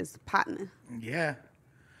hit his partner? Yeah.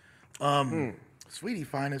 Sweetie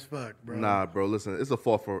fine as fuck, bro. Nah, bro. Listen, it's a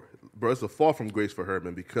fall from grace for her,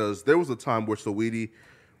 man. Because there was a time where Saweetie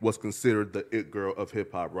was considered the it girl of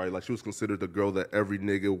hip hop, right? Like she was considered the girl that every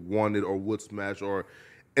nigga wanted or would smash, and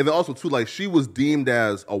then also too, like she was deemed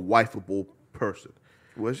as a wifeable person.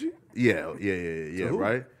 Was she? Yeah, who?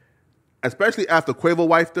 right. especially after Quavo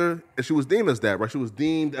wifed her, and she was deemed as that, right? She was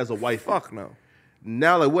deemed as a wife. Fuck no.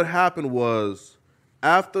 Now, like, what happened was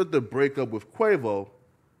after the breakup with Quavo,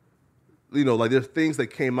 you know, like, there's things that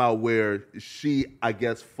came out where she, I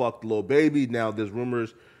guess, fucked Lil Baby. Now, there's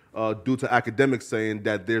rumors due to academics saying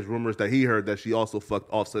that there's rumors that he heard that she also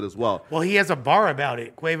fucked Offset as well. Well, he has a bar about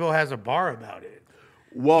it. Quavo has a bar about it.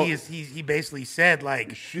 Well, he basically said,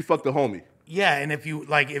 like, she fucked the homie. yeah, and if you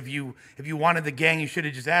wanted the gang, you should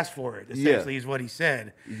have just asked for it. Essentially, is what he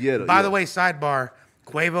said. Yeah. By the way, sidebar: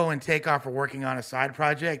 Quavo and Takeoff are working on a side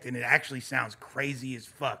project, and it actually sounds crazy as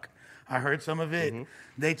fuck. I heard some of it.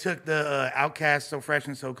 They took the Outkast So Fresh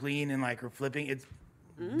and So Clean and like are flipping it.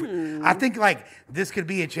 I think like this could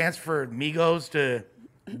be a chance for Migos to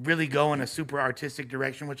really go in a super artistic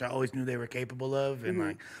direction, which I always knew they were capable of, and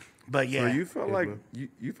like. But yeah, So you felt like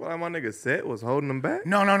you felt like my nigga Set was holding them back?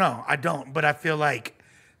 no, I don't. But I feel like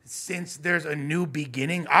since there's a new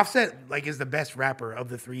beginning, Offset like is the best rapper of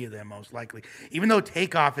the three of them, most likely. Even though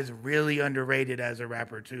Takeoff is really underrated as a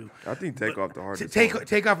rapper too. I think Takeoff the hardest.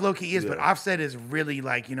 Takeoff low key is, but Offset is really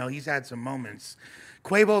like, you know, he's had some moments.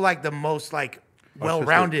 Quavo like the most like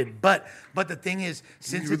well-rounded, but the thing is,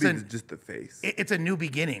 since really it's just the face. it's a new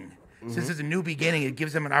beginning. Since it's a new beginning, it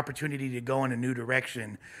gives them an opportunity to go in a new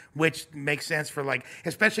direction, which makes sense for like,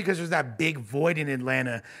 especially because there's that big void in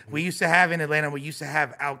Atlanta. We used to have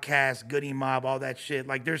Outkast, Goody Mob, all that shit.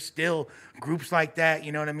 Like there's still groups like that,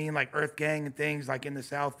 you know what I mean? Like Earth Gang and things like in the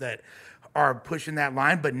South that are pushing that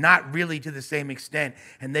line, but not really to the same extent.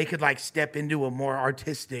 And they could like step into a more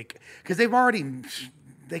artistic, because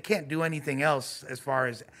they can't do anything else as far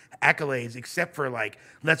as accolades except for like,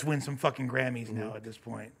 let's win some fucking Grammys now at this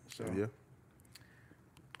point. So Yeah.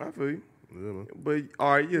 I feel you. Yeah, man. But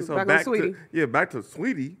all right, yeah. So Back on back Saweetie. to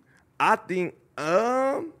Saweetie.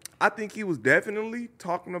 I think he was definitely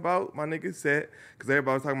talking about my nigga Set, because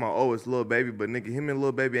everybody was talking about, oh, it's Lil Baby, but nigga, him and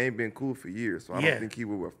Lil Baby ain't been cool for years, so I don't think he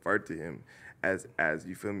would refer to him as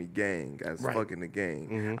you feel me, gang, as fucking the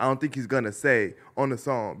gang. I don't think he's gonna say on the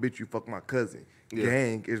song, bitch, you fuck my cousin.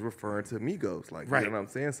 Gang is referring to Migos, like you know what I'm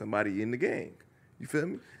saying, somebody in the gang. You feel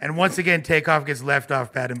me? And once again, Takeoff gets left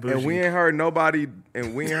off Bad and Bougie. And we ain't heard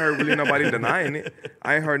really nobody denying it.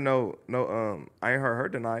 I ain't heard I ain't heard her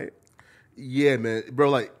deny it. Yeah, man,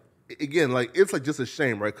 bro. Like again, like it's like just a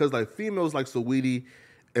shame, right? Because like females like Saweetie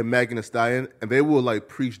and Megan Thee Stallion, and they will like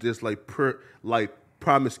preach this like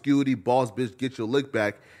promiscuity, boss bitch, get your lick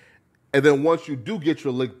back. And then once you do get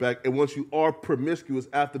your lick back, and once you are promiscuous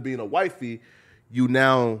after being a wifey, you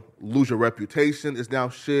now lose your reputation. It's now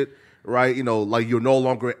shit, right? You know, like you're no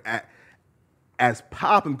longer as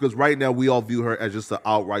popping, because right now we all view her as just an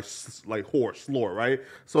outright like whore, slore, right?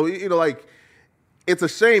 So, you know, like it's a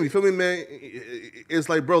shame. You feel me, man? It's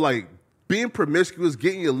like, bro, like being promiscuous,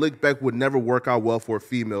 getting your lick back would never work out well for a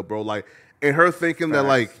female, bro. Like, and her thinking that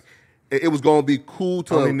like it was gonna be cool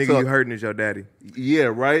to only nigga you hurting is your daddy. Yeah,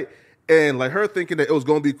 right. And like her thinking that it was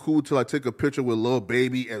gonna be cool to like take a picture with Lil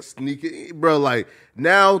Baby and sneak it, bro. Like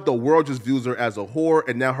now the world just views her as a whore,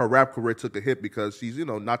 and now her rap career took a hit because she's, you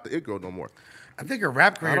know, not the it girl no more. I think her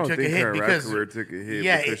rap career took a hit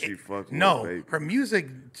because she fucked no, Baby. her music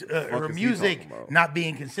not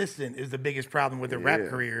being consistent is the biggest problem with her rap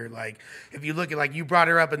career. Like if you look at, like, you brought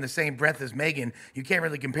her up in the same breath as Megan, you can't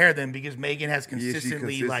really compare them because Megan has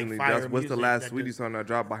consistently like fire what's the music last Saweetie song that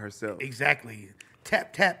dropped by herself? Exactly.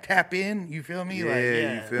 Tap, tap, tap in. You feel me?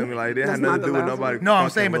 You feel me? Like, it had nothing to do with nobody. No,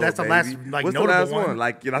 I'm saying, but that's the last, like, what's the last one?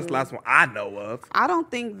 Like, that's the last one I know of. I don't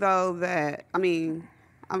think, though, that, I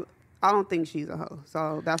don't think she's a hoe.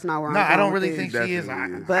 So that's not where I'm going. No, I don't really think she is. But I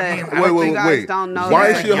mean, wait, you guys don't know. Why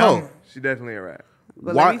is she a hoe? She definitely a rat.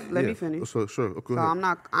 But let me finish. Sure. Okay, so I'm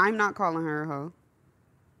not calling her a hoe.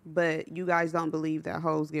 But you guys don't believe that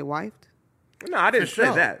hoes get wifed? No, I didn't say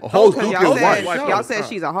that. Hoes do get wifed. Y'all said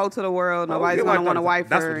she's a hoe to the world. Nobody's going to want to wife her.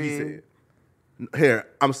 That's what he said. Here,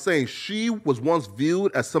 I'm saying she was once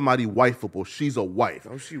viewed as somebody wifeable. She's a wife.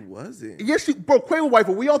 No, she wasn't. Yes, Quavo wife,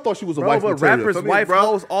 but we all thought she was a wife. But rappers wife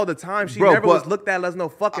hoes all the time. She never was looked at as no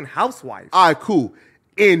fucking housewife. All right, cool.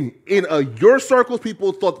 In your circles,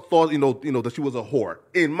 people thought you know that she was a whore.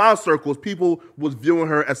 In my circles, people was viewing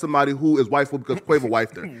her as somebody who is wifeable because Quavo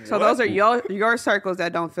wifed her. So those are your circles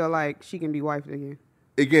that don't feel like she can be wifed again.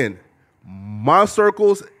 Again, my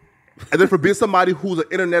circles, and then for being somebody who's an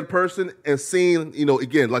internet person and seeing,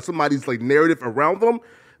 again, like somebody's like narrative around them,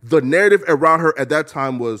 the narrative around her at that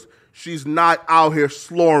time was she's not out here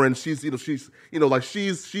sloring. She's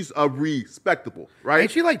respectable, right?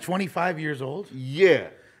 Ain't she like 25 years old? Yeah.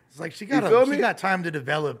 It's like she got time to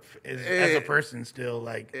develop as a person still,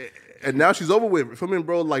 like. And now she's over with. Feel me,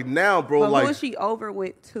 bro? Like now, bro. But like who is she over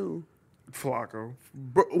with too? Flacco.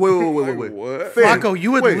 Bro, wait. What? Fam, Flacco,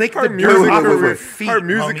 you would wait. lick Her the music dirt off of her career, feet. her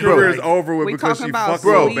music homie. career is Like, over with We because talking she about fucked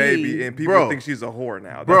Lil Saweetie. Baby, and people Bro. think she's a whore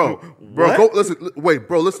now. Bro, What? go listen.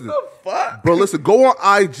 Bro, listen. fuck? Bro, listen. Go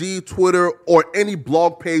on IG, Twitter, or any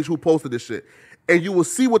blog page who posted this shit, and you will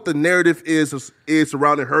see what the narrative is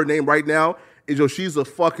surrounding her name right now. Is she's a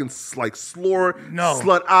fucking like slur,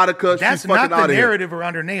 slut Attica. That's she's fucking not the out of here. narrative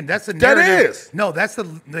around her name. That's the That narrative. is. No, that's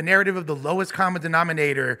the narrative of the lowest common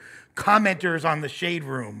denominator commenters on the Shade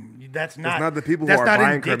Room. That's not. It's not the people who that's are not buying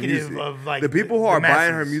her indicative music. of like the people who the are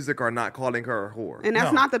buying her masses. music are not calling her a whore. And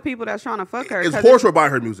that's No. not the people that's trying to fuck her. It's 'cause horse for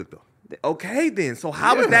buying her music though. Okay, then. So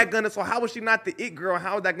how is that gonna? So how is she not the it girl?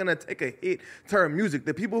 How is that gonna take a hit to her music?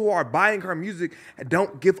 The people who are buying her music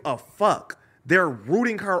don't give a fuck. They're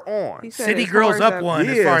rooting her on. He said City it's Girls whores up that- one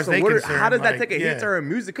as far as so they concerned. how does that like, take a hit to her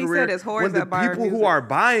music He career said it's whores when the that buy her people who music. are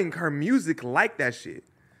buying her music like that shit?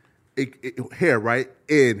 Here, right?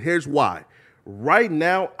 And here's why. Right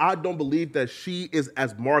now, I don't believe that she is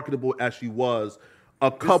as marketable as she was a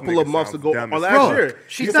couple nigga of months sounds ago dumb or as last Bro, year.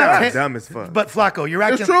 she's You not sound dumb as fuck. But Flacco, you're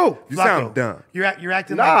acting. It's true. You Flacco, sound dumb. You're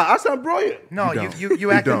acting Nah, like. I sound brilliant. No, You you don't. you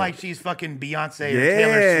You acting don't. like she's fucking Beyonce or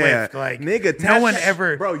Taylor Swift. Like nigga, no one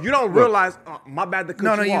ever. Bro, you don't realize. My bad to cut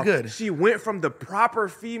No, you you off. good. She went from the proper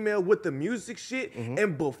female with the music shit,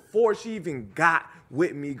 and before she even got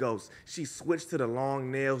with Migos, she switched to the long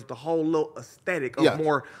nails, the whole little aesthetic of Yeah.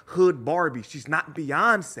 more hood Barbie. She's not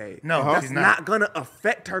Beyonce. No, that's she's not not. gonna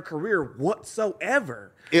affect her career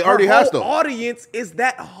whatsoever. It already her has, whole though. audience is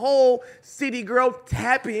that whole city girl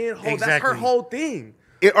tap in. That's her Exactly. whole thing.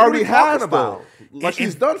 It What are already we has talking though. Like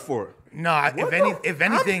she's done for it. No,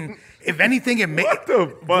 if anything, it made What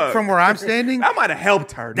the fuck? from where I'm standing. That might have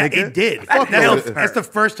helped her, That nigga. it did. That helped her. That's the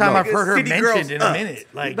first time No. I've heard her City Girls mentioned in a up. minute.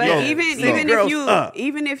 Like, But yo,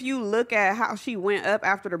 even if you look at how she went up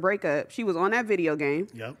after the breakup, she was on that video game.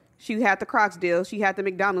 Yep. She had the Crocs deal. She had the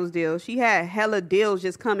McDonald's deal. She had hella deals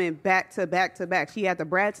just coming back to back to back. She had the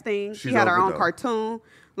Bratz thing. She She's had her over, own though. cartoon.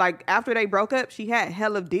 Like after they broke up, she had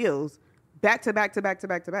hella deals back to back to back to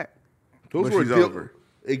back to back. Those But were she's deals. over.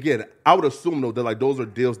 Again, I would assume though that like those are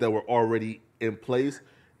deals that were already in place.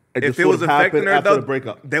 And If just it sort was of affecting happened her, after though, the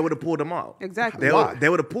breakup. they would have pulled them out. Exactly. Why? They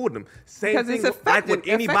would have pulled them. Same Because thing it's like with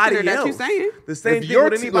affecting anybody her, that else. you saying. The same If thing your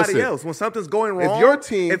with te- anybody listen, else. When something's going wrong, your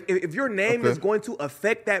team- if your name Okay. is going to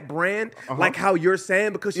affect that brand, like how you're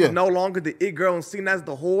saying, because she's Yeah. no longer the it girl and seen as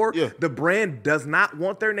the whore, Yeah. the brand does not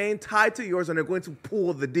want their name tied to yours, and they're going to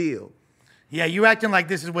pull the deal. yeah, you acting like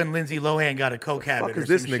this is when Lindsay Lohan got a coke habit. Fuck or is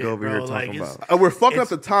this some nigga shit, over bro. here Like, talking it's- about? We're fucking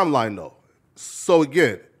up It's- the timeline though. So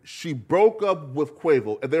again, she broke up with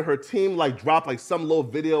Quavo, and then her team like dropped like some little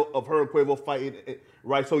video of her and Quavo fighting.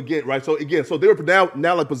 Right. So again, so they were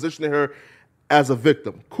now like positioning her as a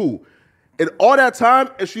victim. Cool. And all that time,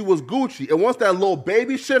 and she was Gucci. And once that little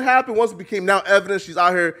baby shit happened, once it became now evident she's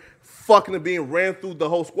out here fucking and being ran through the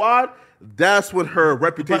whole squad, that's when her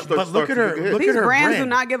reputation But started look to at her. take a hit. Look These at her brands brand. do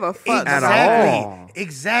not give a fuck At Exactly. all.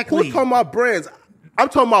 Exactly. Who's talking about brands? I'm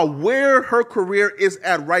talking about where her career is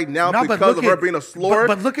at right now No, but because look of her at- being a slur.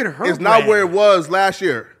 but look at her It's not brand. where it was last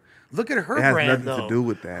year. Look at her It has brand, nothing though. to do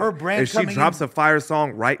with that. Her brand If she coming drops in, a fire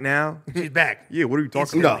song right now, she's back. yeah, what are you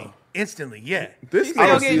talking Instantly. about? Instantly, yeah. This She's I still,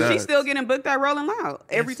 don't getting, see she's that. still getting booked at Rolling Loud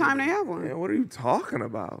every time they have one. Man, what are you talking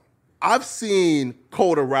about? I've seen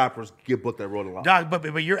colder rappers get booked at Rolling Loud. Dog,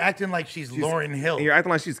 but you're acting like she's Lauryn Hill. And you're acting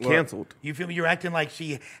like she's canceled. You feel me? You're acting like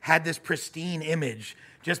she had this pristine image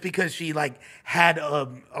just because she like had a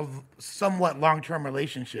somewhat long-term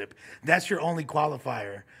relationship. That's your only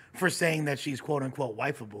qualifier for saying that she's quote unquote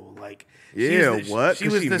wifeable. Like, Yeah, what? She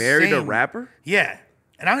 'Cause was she the married a same- rapper? Yeah,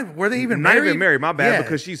 and I don't. Were they even Not married? even married, my bad, Yeah.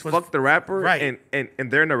 because she's Was- fucked the rapper right. and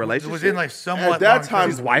they're in a It relationship. was in like somewhat At that long-term- time-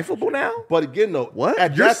 She's wifeable now? But again, though, What?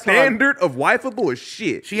 At Your that time- standard of wifeable is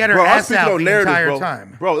shit. She had her Bro, I'm ass speaking out on the narratives, entire bro.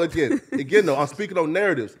 time. Bro, again, though, I'm speaking on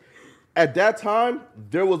narratives. At that time,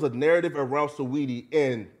 there was a narrative around Saweetie,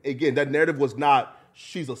 and again, that narrative was not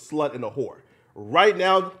she's a slut and a whore. Right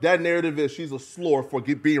now, that narrative is she's a slur for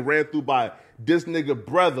being ran through by this nigga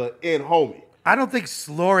brother and homie. I don't think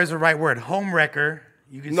slur is the right word. Homewrecker.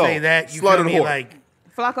 You can No, say that. You slut feel and me? whore. Like,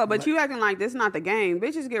 Flacco, but you acting like this not the game.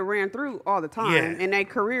 Bitches get ran through all the time, Yeah. and their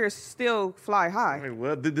careers still fly high. Hey,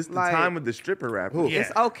 well, this the Like- time with the stripper rapper. Yeah.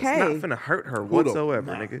 It's okay. It's not finna hurt her though?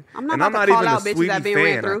 whatsoever, nigga. I'm not and about I'm to not call even out a bitches Sweetie that been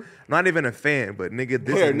ran fan. through. I'm not even a fan, but nigga,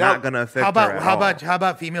 this Here, is now- not gonna affect how about her at how all.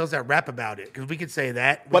 about females that rap about it? Because we could say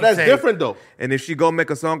that. We But could that's say- different, though. And if she go make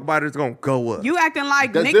a song about it, it's gonna go up. You acting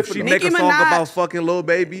like That's Nick, different. she Nicki make a song about Minaj. fucking Lil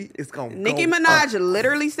Baby, it's gonna Nicki go Minaj up.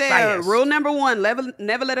 literally said, Fast. rule number one,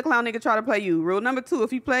 never let a clown nigga try to play you. Rule number two, if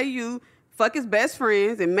he play you, fuck his best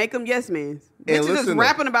friends and make them yes men. And Bitches is listen,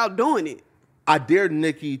 rapping about doing it. I dare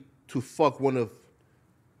Nicki to fuck one of,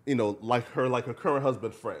 like her current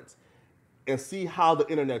husband's friends, and see how the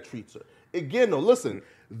internet treats her. Again, though, listen,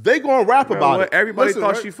 they gonna rap about it. Everybody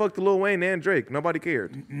thought she fucked Lil Wayne and Drake. Nobody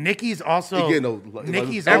cared. Nicki's also. Again, though,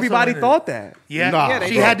 Everybody thought that. Yeah, Nah.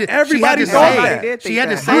 she had to. Everybody thought that. She had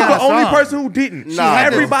to say You're on the a only song. person who didn't. Nah,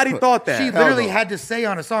 Everybody thought that. She literally had to say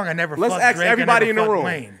on a song, "I never." Let's fucked ask Drake, everybody I in never the fucked room.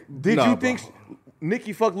 Wayne. Did Nah, you think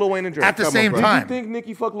Nicki fucked Lil Wayne and Drake? At the same Did time? you think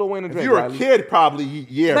Nicki fucked Lil Wayne and Drake? If you're a Riley? kid, probably,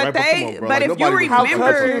 yeah. But right? they- come on, bro. but if you nobody- How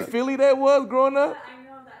remember- touching in Philly that was growing up?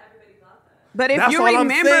 But if That's you all I'm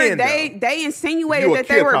remember, saying, they insinuated You a that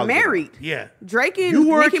they kid were probably. married. Yeah. Drake and You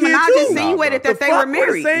were a Nicki kid Minaj too. insinuated Nah, that they were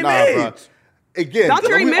married. Same Nah, age. bro. Again, Don't you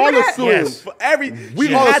we remember all that? assume- Yes. We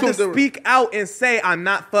You all had assumed to they were- speak out and say, I'm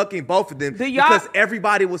not fucking both of them Do y'all- because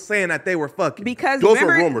everybody was saying that they were fucking. Because Those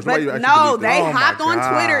remember, were rumors. but Nobody actually no, believed they that. Oh my hopped on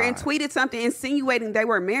Twitter God. and tweeted something insinuating they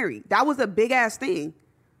were married. That was a big ass thing.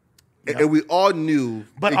 And we all knew,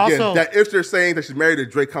 But again, also- that if they're saying that she's married to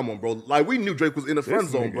Drake, come on, bro. Like, we knew Drake was in the friend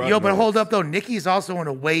zone, bro. Yo, but hold up though. Nicki's also in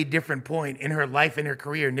a way different point in her life and her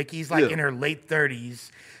career. Nicki's like Yeah. in her late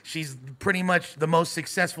 30s. She's pretty much the most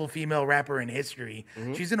successful female rapper in history.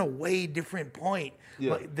 She's in a way different point.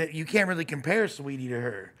 Yeah. Like, that you can't really compare Saweetie to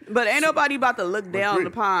her. But ain't nobody about to look down Agreed.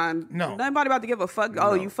 upon. No. Nobody about to give a fuck.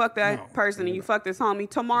 Oh, you fuck that No. person and you fuck this homie.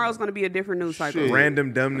 Tomorrow's gonna be a different news cycle. Shit.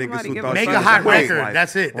 Random dumb niggas Somebody who give thought a Make she a was hot housewife. record.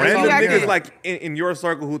 That's it. That's Random all you Exactly. niggas need. like in your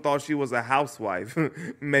circle who thought she was a housewife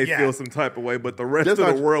may Yeah. feel some type of way, but the rest That's of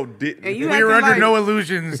the not- world didn't. And you We were acting under like- no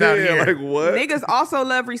illusions out yeah, here. like what? Niggas also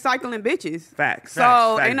love recycling bitches. Facts. So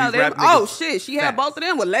Facts. you know These they. rap Oh niggas- shit, she had Facts. both of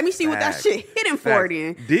them. Well, let me see what that Facts. shit hitting for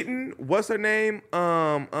then. Didn't what's her name?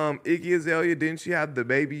 Iggy Azalea. Didn't she have the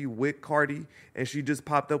baby with Cardi, and she just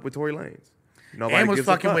popped up with Tory Lanez? Nobody and was gives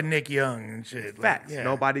a fucking fuck. with Nick Young and shit. Like, Facts. yeah.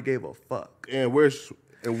 Nobody gave a fuck. And we're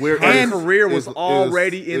Her And- career was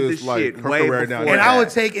already in the is like shit her way career before now. And that. I would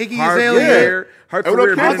take Iggy her Azalea. career, her And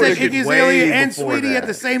career I'll I'll take been Iggy way Azalea and before Sweetie that. at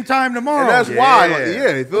the same time tomorrow. And that's why, like,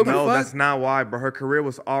 yeah, you feel me? No, Fuck? that's not why, bro. Her career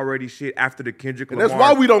was already shit after the Kendrick And Lamar. that's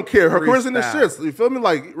why we don't care. Her career's in the freestyle. shits. You feel me?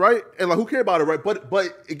 Like, right? And like, who care about it, right? But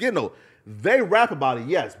again, though, they rap about it,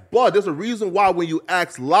 yes. But there's a reason why when you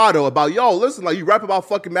ask Lotto about, yo, listen, like, you rap about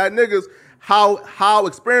fucking mad niggas, how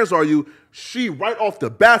experienced are you? She right off the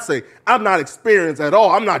bat say, I'm not experienced at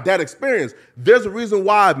all. I'm not that experienced. There's a reason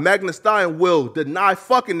why Magna Stein will deny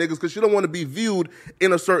fucking niggas because she don't want to be viewed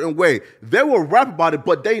in a certain way. They will rap about it,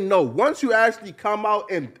 but they know once you actually come out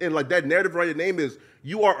and like that narrative around your name is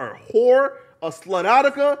you are a whore, a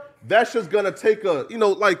slutotica, that's just gonna take a,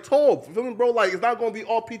 like toll. You feel me, bro? Like, it's not gonna be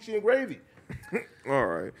all peachy and gravy. All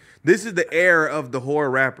right. This is the era of the horror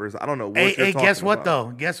rappers. I don't know what Hey, you're talking guess what about.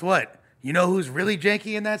 though? Guess what? You know who's really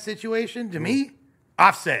janky in that situation? To me,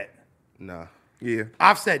 Offset. Nah. Yeah.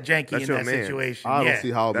 Offset janky That's in your that man. situation. I don't yeah.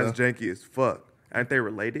 see how, man. That's janky as fuck. Aren't they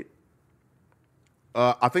related?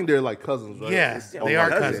 I think they're like cousins, right? Yeah, It's- they oh, are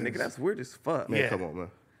my cousins. Nigga, that's weird as fuck. Man, Yeah. come on,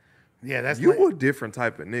 man. Yeah, that's You like- a different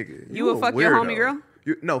type of nigga. You would a fuck your weirdo. homie girl?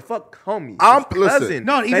 No, fuck homie. I'm- His listen. cousin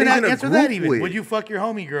No, that even he's in a answer that group even. with. Would you fuck your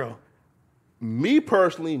homie girl? Me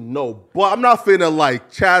personally, no. But I'm not finna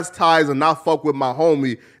like chastise and not fuck with my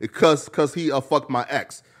homie because he fucked my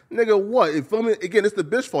ex. Nigga, what? You feel me? Again, it's the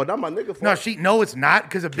bitch fault, not my nigga fault. No, it's not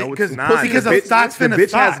because of No, because it's not. because The of thoughts the finna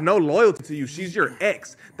bitch thought. has no loyalty to you. She's your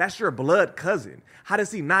ex. That's your blood cousin. How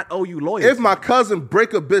does he not owe you loyalty? If my cousin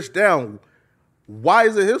break a bitch down, why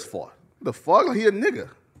is it his fault? The fuck? Like, he a nigga.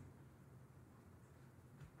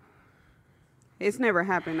 It's never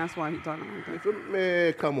happened. That's why he's talking like that. You feel me?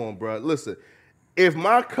 Man, come on, bro. Listen, if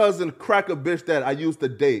my cousin crack a bitch that I used to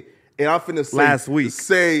date, and I'm finna say Last week.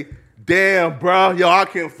 say, damn, bro, yo, I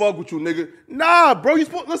can't fuck with you, nigga. Nah, bro, you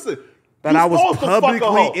supposed listen. that you I was supposed to fuck a hoe.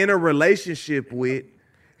 publicly in a relationship with.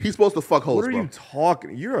 He's supposed to fuck hoes, What are bro. you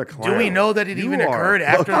talking? You're a clown. Do we know that it You even are occurred a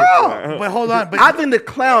after? clown. But hold on, but I think the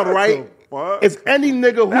clown, right, fuck? is any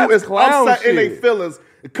nigga who That's is clown upset in their shit. feelings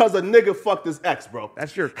because a nigga fucked his ex, bro.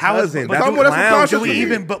 That's your How is- cousin. but That's some- that's some clown conscious do shit. we shit.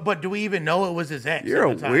 even? But do we even know it was his ex? You're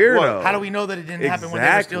at a the time? weirdo. How do we know that it didn't happen when they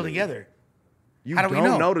were still Exactly. together? You How do we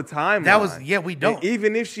don't know? the timeline. That was- yeah, we don't. And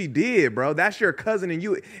even if she did, bro, that's your cousin. And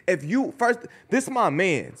if you first, this my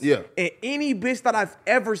man's. Yeah. And any bitch that I've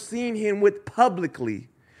ever seen him with publicly,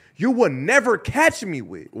 you will never catch me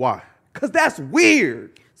with. Why? Cause that's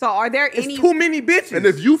weird. So are there It's any? too many bitches. And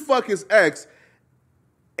if you fuck his ex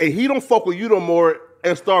and he don't fuck with you no more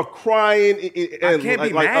and start crying and can't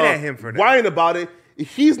be mad at him for that. whining about it,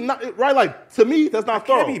 he's not right. Like, to me, that's not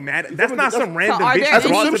thorough. can't be mad. You That's feel me? not some random are bitch there that's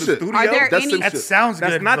any- brought to That's the some studio. Are there That's any? some That shit. sounds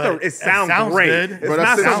That's good. not but it sounds sounds great. good. It's Bro,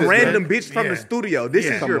 not that's some shit, random man. bitch from Yeah. the studio. This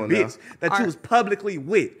Yeah. is Come your on now. bitch that you was publicly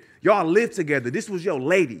with. Y'all live together. This was your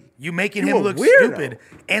lady. You making You him a look weirdo. stupid.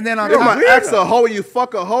 And then on You top, my ex a hoe, you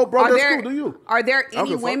fuck a hoe, bro. That's cool to you. Are there I don't any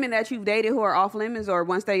give a fuck. women that you've dated who are off limits, or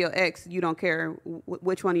once they're your ex, you don't care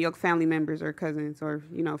which one of your family members or cousins or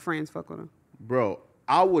friends fuck with them? Bro,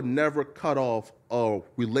 I would never cut off a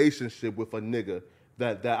relationship with a nigga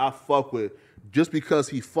that I fuck with just because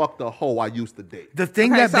he fucked a hoe I used to date. the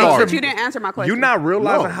thing Okay, that so makes but her, you didn't answer my question. You're not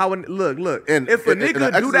realizing No. how look. And- if a and- nigga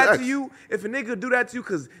and an do ex that is to ex. you,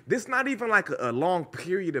 because this not even like a long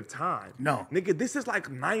period of time. No. Nigga, this is like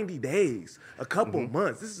 90 days, a couple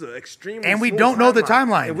months. This is an extremely And we smooth don't know the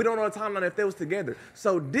timeline. And we don't know the timeline if they was together.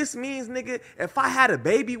 So this means, nigga, if I had a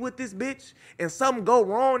baby with this bitch and something go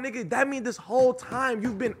wrong, nigga, that means this whole time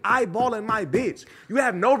you've been eyeballing my bitch. You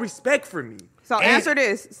have no respect for me. So answer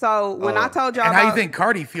this. So when I told y'all and about, how you think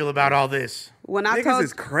Cardi feel about all this? when I Niggas told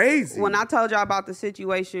is crazy. when I told y'all about the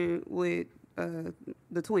situation with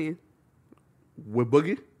the twin. With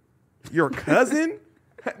Boogie? Your cousin?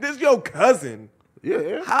 This your cousin.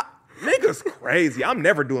 Yeah. How, niggas crazy. I'm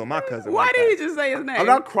never doing my cousin. Why like did that. he just say his name? I'm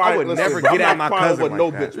not crying. I would Listen, never bro, get I'm at not my crying cousin with like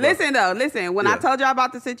no that. bitch, bro. Listen. When I Yeah. told y'all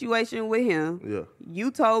about the situation with him, Yeah.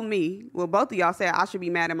 you told me, well, both of y'all said I should be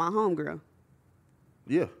mad at my homegirl.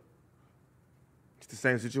 Yeah. It's the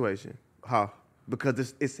same situation. How?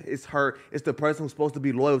 Because it's her. It's the person who's supposed to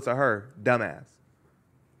be loyal to her. Dumbass.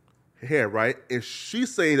 Here, right? And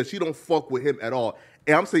she's saying that she don't fuck with him at all.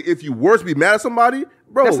 And I'm saying if you were to be mad at somebody,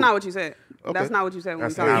 bro. That's not what you said. Okay. That's not what you said when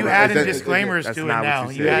That's we talked not You what- about it. added that- disclaimers that's to it not what now. you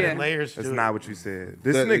You said. added Yeah. layers to That's it. not what you said.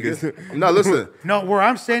 This that- nigga's. No, listen. No, where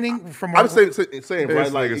I'm standing from. I'm saying right, This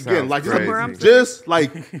like nigga again, sounds like crazy. just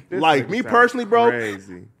like This like nigga me sounds personally, bro.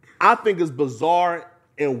 Crazy. I think it's bizarre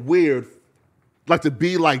and weird, like to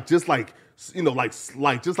be like just like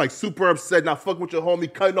just like super upset, not fucking with your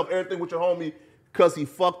homie, cutting off everything with your homie because he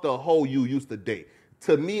fucked a hoe you used to date.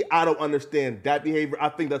 To me, I don't understand that behavior. I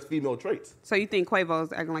think that's female traits. So you think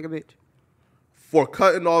Quavo's acting like a bitch? For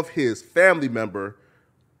cutting off his family member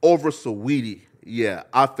over Saweetie, yeah,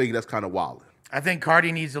 I think that's kind of wild. I think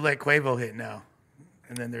Cardi needs to let Quavo hit now,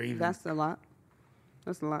 and then they're even. That's a lot.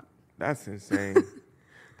 That's a lot. That's insane.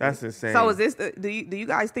 That's insane. So is this? Do you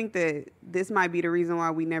guys think that this might be the reason why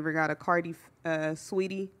we never got a Cardi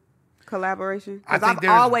Sweetie collaboration? I Because think I've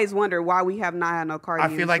there's- always wondered why we have not had no Cardi. I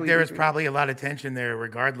feel and like there Saweetie was together. probably a lot of tension there,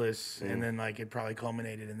 regardless, and then like it probably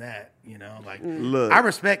culminated in that. Like Look, I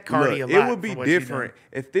respect Cardi look, a lot. It would be for what she different done.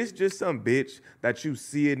 if this just some bitch that you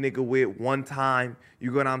see a nigga with one time. You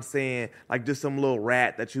know what I'm saying? Like just some little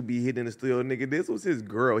rat that you be hitting in the studio. Nigga, this was his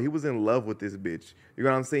girl. He was in love with this bitch. You know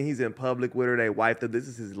what I'm saying? He's in public with her. They wifed her. This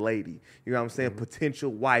is his lady. You know what I'm saying? Potential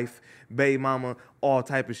wife, baby mama, all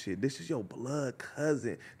type of shit. This is your blood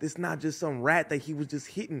cousin. This not just some rat that he was just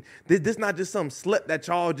hitting. This not just some slut that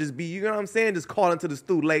y'all just be, you know what I'm saying? Just calling to the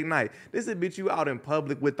stew late night. This is a bitch you out in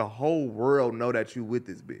public with the whole world know that you with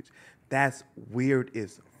this bitch. That's weird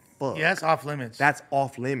as fuck. Yeah, that's off limits. That's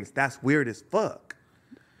off limits. That's weird as fuck.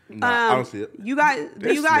 Nah, I don't see it. You guys, do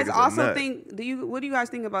This you guys nigga's a also nut. think? What do you guys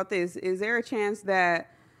think about this? Is there a chance that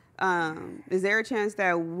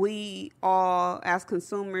we all, as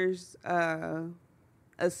consumers,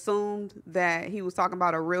 assumed that he was talking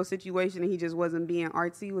about a real situation and he just wasn't being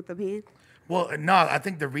artsy with the pen? Well, no, I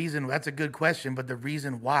think the reason, that's a good question, but the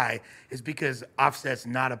reason why is because Offset's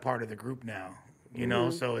not a part of the group now, you know?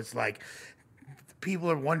 So it's like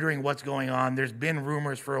people are wondering what's going on. There's been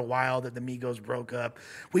rumors for a while that the Migos broke up.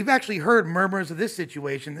 We've actually heard murmurs of this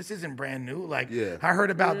situation. This isn't brand new. Like, Yeah. I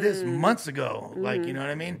heard about this months ago. Like, you know what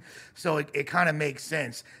I mean? So it kind of makes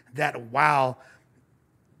sense that while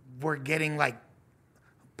we're getting like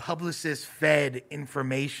publicist fed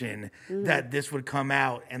information that this would come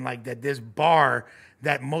out and like that this bar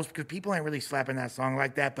that because people ain't really slapping that song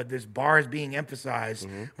like that, but this bar is being emphasized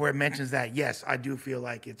where it mentions that, yes, I do feel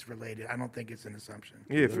like it's related. I don't think it's an assumption.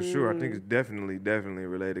 Yeah, for sure. I think it's definitely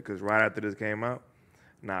related because right after this came out,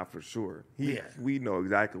 nah, for sure. We know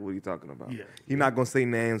exactly what he's talking about. Yeah. He's not going to say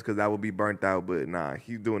names because that would be burnt out, but nah,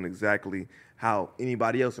 he's doing exactly how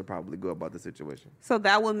anybody else would probably go about the situation. So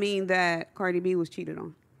that would mean that Cardi B was cheated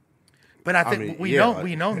on. But I think mean, we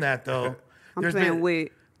yeah. know that though. I'm saying with.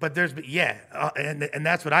 But and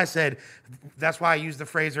that's what I said. That's why I used the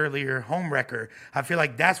phrase earlier, home wrecker. I feel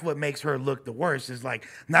like that's what makes her look the worst. Is like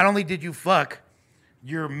not only did you fuck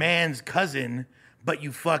your man's cousin, but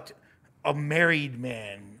you fucked a married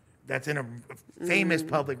man that's in a famous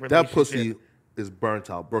public relationship. That pussy is burnt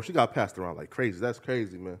out, bro. She got passed around like crazy. That's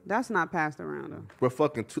crazy, man. That's not passed around though.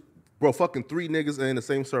 Fucking three niggas in the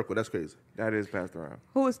same circle. That's crazy. That is passed around.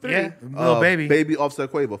 Who is three? Yeah, little baby. Baby,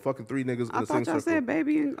 Offset, Quavo. Fucking three niggas in I the same thought y'all circle. said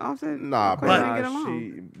Baby and Offset. Nah, Quavo bro. didn't get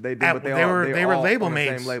along. They did, At- but they all- were all label on the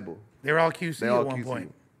mates. same label. They were all QC They all at one QC.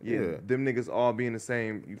 point. Yeah. them niggas all being the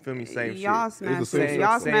same. You feel me? Same Y'all shit. smashing, same-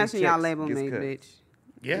 y'all same smashing y'all checks label gets mate, cut. bitch.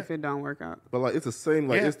 Yeah. If it don't work out. But like it's the same.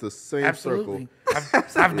 Like Yeah. it's the same Absolutely.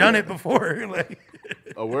 circle. I've done it before. Like,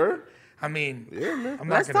 A word? I mean, Yeah, man. I'm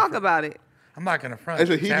not Let's gonna talk front. about it. I'm not gonna front.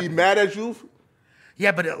 Actually, It's he be happening. mad at you.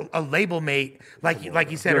 Yeah, but a label mate, like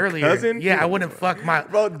you said Your earlier. cousin? Yeah, I wouldn't fuck my.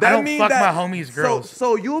 Bro, I that don't mean fuck that, my homies' girls.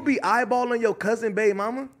 So you'll be eyeballing your cousin baby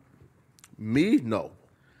mama? Me? No.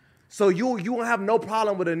 So you won't have no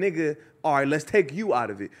problem with a nigga. All right, let's take you out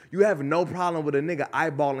of it. You have no problem with a nigga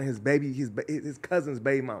eyeballing his cousin's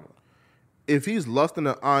baby mama. If he's lusting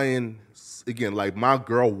and eyeing, again, like my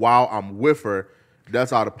girl while I'm with her,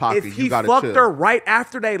 that's out of pocket. If you he gotta fucked chill. her right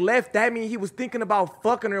after they left, that means he was thinking about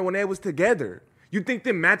fucking her when they was together. You think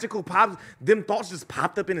them magical them thoughts just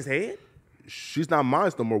popped up in his head? She's not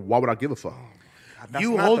mine no more. Why would I give a fuck? That's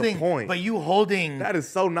you not holding, the point. but you holding, That is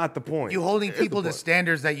so not the point. you holding people to point.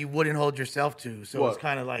 standards that you wouldn't hold yourself to. So What? it's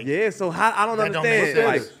kind of like Yeah, so how, I don't That don't make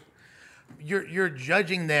understand. sense. Like, you're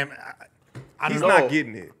judging them. I don't he's know. not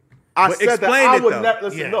getting it. I But said that explain I it, would though. never.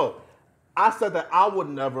 Listen, Yeah. no. I said that I would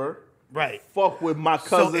never Right. fuck with my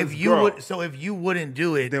So cousin's if you girl. would, so if you wouldn't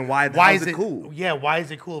do it, Then why is is it cool? Yeah, why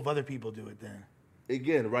is it cool if other people do it then?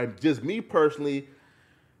 Again, right? Just me personally.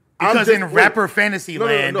 Because just- in wait. rapper fantasy No,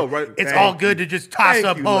 no, no, land, no, right. it's Thank all good to just toss Thank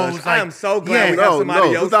up you, hoes. Lush. Like, I am so glad yeah, we No, have somebody no,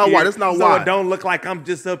 else that's not here, why, that's not so why. it don't look like I'm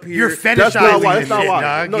just up here. You're That's not fetishizing why. this That's not shit, why.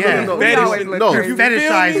 dog. No, no, yeah. no, no. We always look No. You're crazy.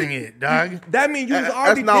 fetishizing it, dog. That means you was That's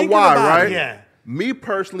already not thinking why, about right? it. Yeah. Me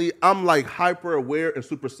personally, I'm like hyper aware and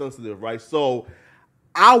super sensitive, right? So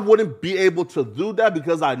I wouldn't be able to do that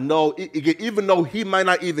because I know, even though he might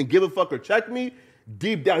not even give a fuck or check me,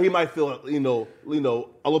 deep down he might feel, a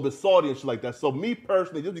little bit salty and shit like that. So me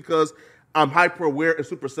personally, just because I'm hyper aware and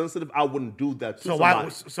super sensitive, I wouldn't do that to somebody.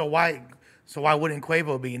 So why wouldn't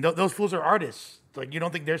Quavo be? And those fools are artists. Like, you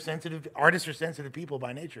don't think they're sensitive? Artists are sensitive people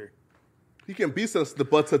by nature. He can be sensitive,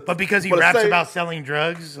 But because he but to raps say- about selling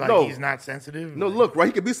drugs, like No. he's not sensitive. No, look, right?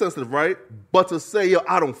 He can be sensitive, right? But to say, yo,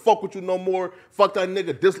 I don't fuck with you no more, fuck that nigga.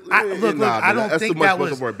 I don't think that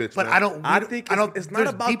was. Word, bitch, but man. I think it's not there's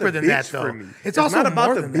about deeper the than bitch that, though. for me. It's also not about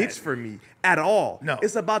more the than bitch that. for me at all. No.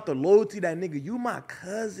 It's about the loyalty that nigga. You my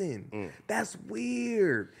cousin. That's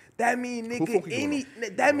weird. That mean fuck you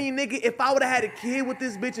nigga, if I would have had a kid with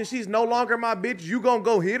this bitch and she's no longer my bitch, you gonna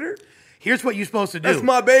go hit her? Here's what you're supposed to do. That's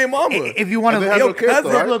my baby mama. If you want to And they have live, no kids,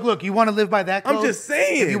 though, right? look, you want to live by that code? I'm just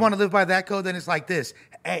saying. If you want to live by that code, then it's like this.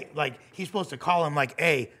 Hey, like, he's supposed to call him like,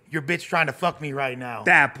 hey, your bitch trying to fuck me right now.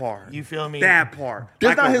 That part. You feel me? That part. This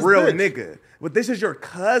like not a his real bitch. nigga. But this is your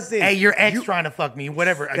cousin. Hey, your ex You- trying to fuck me,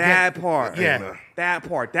 whatever. That Again, part. Yeah. That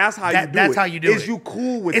part. That's how That- you do that's it. how you do Is it. you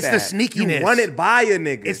cool with It's that. the sneakiness. You run it by a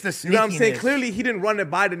nigga. It's the You know what I'm saying? sneakiness. Clearly, he didn't run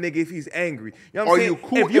it by the nigga if he's angry. You know what I'm Are saying? you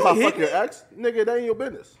cool if I fuck your ex? Nigga, that ain't your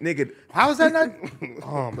business. Nigga, How is that not?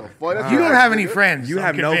 The fuck? That's You your don't ex, have any nigga. friends. you I'm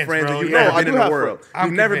have no convinced, friends bro. and you've Yeah. never I been do in the have world. friends. I'm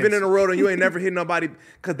You've never been in convinced. the world and you ain't never hit nobody.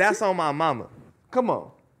 Because that's on my mama. Come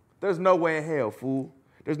on. There's no way in hell, fool.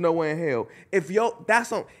 There's no way in hell. If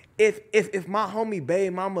my homie baby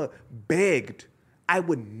mama begged, I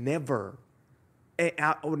would never. And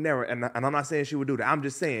I would never, and I'm not saying she would do that. I'm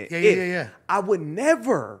just saying, Yeah. I would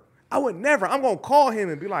never. I'm gonna call him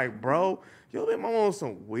and be like, bro, yo, man, I'm on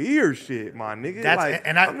some weird shit, my nigga.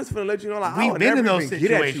 I'm just gonna let you know, like, we've I would been in never those even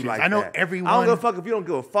get at you situations. like I know that. everyone- I don't give a fuck if you don't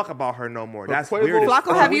give a fuck about her no more. But That's Quavo- weird. as Flacco,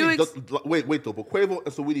 fuck. have you Wait though. But Quavo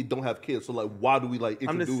and Saweetie don't have kids, so like, why do we like I'm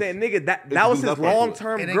introduce? just saying, nigga, that introduce was his that part to it?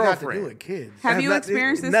 long-term It ain't got to do girlfriend. with kids. Have That's you not-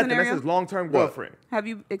 experienced this nothing. scenario? That's his long-term What? girlfriend. Have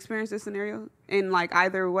you experienced this scenario in like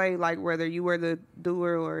either way, like whether you were the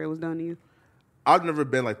doer or it was done to you? I've never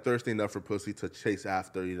been like thirsty enough for pussy to chase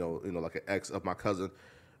after, like an ex of my cousin.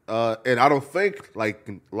 And I don't think like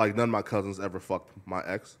none of my cousins ever fucked my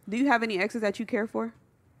ex. Do you have any exes that you care for?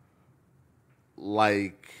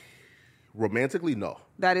 Like romantically, no.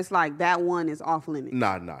 That is like that one is off limits.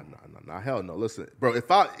 Nah. Hell no. Listen, bro,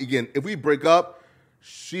 if we break up,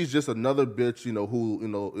 she's just another bitch,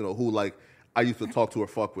 who like I used to talk to or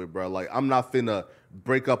fuck with, bro. Like I'm not finna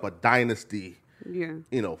break up a dynasty, Yeah.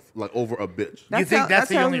 like over a bitch. That You think tell- that's that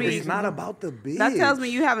the tells only me- reason? It's not about the bitch. That tells me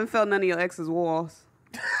you haven't felt none of your ex's walls.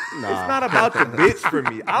 Nah. It's not about the bitch for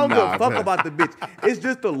me. I don't give Nah, a fuck man. about the bitch. It's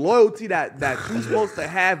just the loyalty that you're supposed to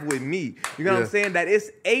have with me. You know what I'm Yeah. saying? That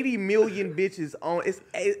it's 80 million bitches on.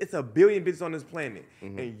 It's a billion bitches on this planet,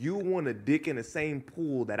 Mm-hmm. and you want to dick in the same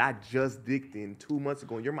pool that I just dicked in 2 months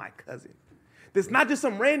ago. And you're my cousin. It's not just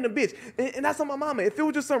some random bitch, and that's on my mama. If it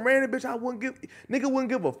was just some random bitch, nigga wouldn't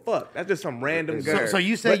give a fuck. That's just some random girl. So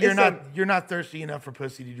you say But you're not thirsty enough for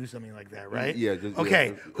pussy to do something like that, right? Yeah,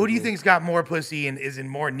 Okay. yeah. Who do you think's got more pussy and is in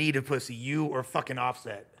more need of pussy, you or fucking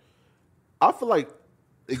Offset? I feel like,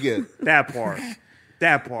 again, that part.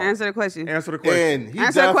 That part. Answer the question. Answer the question. And he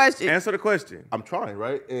Answer the question. Answer the question. I'm trying,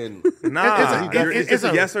 right? And Nah, it's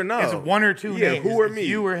a yes or no. It's one or two Yeah, names. who or It's me?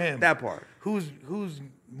 you or him. That part. Who's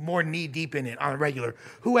more knee deep in it on a regular?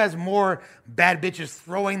 Who has more bad bitches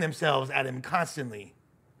throwing themselves at him constantly?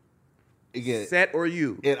 again, Set or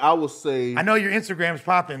you? and I will say, I know your Instagram's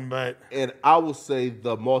popping, but and I will say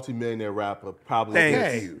the multimillionaire rapper probably Thank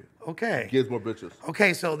okay, you. okay, gives more bitches.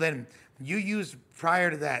 okay. So then you use prior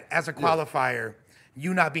to that as a qualifier,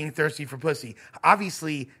 you not being thirsty for pussy.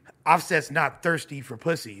 Obviously, Offset's not thirsty for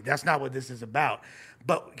pussy. That's not what this is about.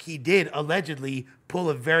 But he did allegedly pull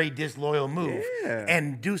a very disloyal move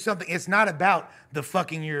and do something. It's not about the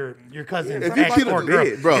fucking your cousin's If you ex cheat or on girl.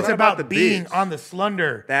 the bitch, bro. It's It's not about about the being bitch. on the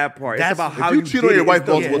slunder. That part. That's- It's about if how you you cheat did on your it. wife It's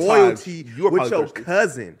the multiple times, loyalty you are with probably your thirsty.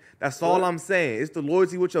 cousin. That's all I'm saying. It's the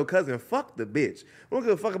loyalty with your cousin. Fuck the bitch. We don't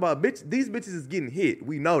give a fuck about bitch. These bitches is getting hit.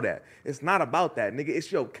 We know that. It's not about that, nigga.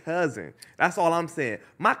 It's your cousin. That's all I'm saying.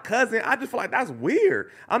 My cousin, I just feel like that's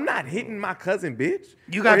weird. I'm not hitting my cousin, bitch.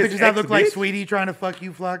 You got Or his bitches that look like ex-bitch. Sweetie trying to fuck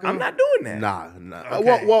you, Flacco? I'm not doing that. Nah.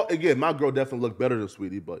 Okay. Well, again, my girl definitely looked better than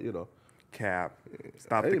Sweetie, but you know. Cap.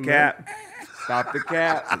 Stop Hey, the man. cap. Stop the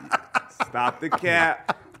cap. Stop the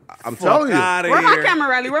cap. I'm Fuck telling you. out of Where my here. camera,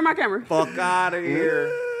 Riley? Where my camera? Fuck out of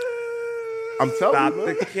here. I'm telling Stop you,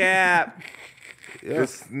 man. the cap. Yeah.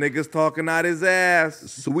 This nigga's talking out his ass.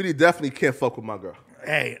 Sweetie definitely can't fuck with my girl.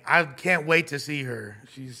 Hey, I can't wait to see her.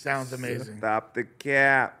 She sounds amazing. Stop the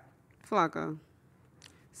cap. Flacco.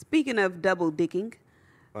 Speaking of double dicking,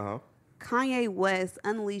 Uh-huh. Kanye West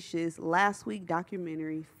unleashes last week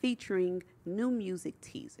documentary featuring new music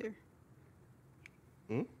teaser.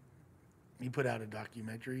 He put out a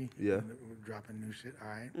documentary. Yeah. We're dropping new shit. All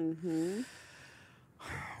right. Mm-hmm.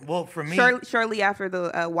 Well, for me, Shortly after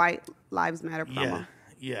the White Lives Matter promo.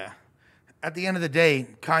 yeah. At the end of the day,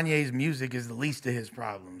 Kanye's music is the least of his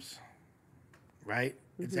problems, right?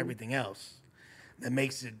 It's everything else that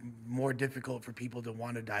makes it more difficult for people to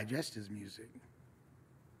want to digest his music.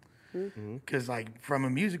 Because, like, from a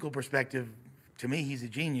musical perspective, to me, he's a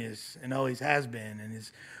genius and always has been, and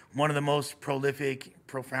is one of the most prolific,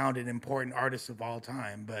 profound, and important artists of all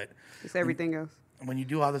time. But It's everything else. when you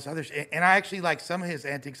do all this other shit, and I actually like some of his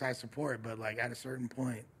antics I support, but like at a certain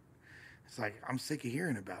point, it's like I'm sick of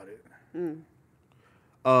hearing about it.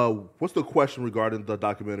 What's the question regarding the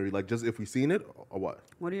documentary? Like, just if we seen it or what?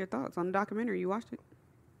 What are your thoughts on the documentary? You watched it?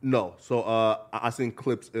 No. So I seen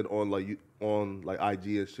clips on IG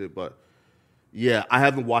and shit, but yeah, I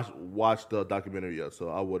haven't watched the documentary yet, so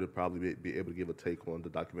I wouldn't probably be able to give a take on the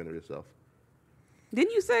documentary itself.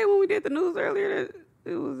 Didn't you say when we did the news earlier that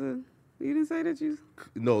it was a... You didn't say that you...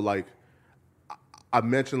 No, like I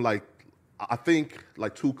mentioned, like I think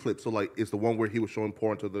like two clips. So like it's the one where he was showing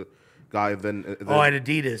porn to the guy, and then At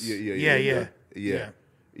Adidas.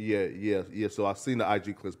 Yeah. So I've seen the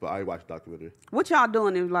IG clips, but I ain't watched the documentary. What y'all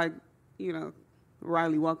doing if, like, you know,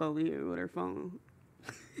 Riley walk over here with her phone?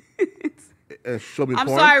 And show me I'm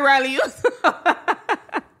porn. sorry, Riley.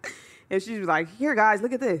 And she was like, here, guys,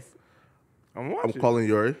 look at this. I'm I'm watching. calling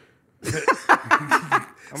Yuri.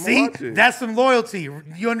 See, watching. that's some loyalty.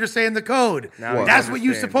 You understand the code. Now he's That's what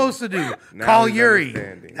you're understanding. supposed to do. Now Call he's Yuri.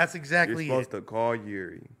 understanding. That's exactly You're it. supposed to call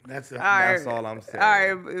Yuri. That's All That's right. all I'm saying. All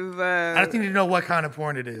right. If, I just need to know what kind of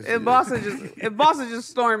porn it is. if boss is just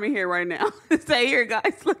storming here right now, say, here,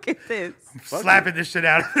 guys, look at this. Slapping this shit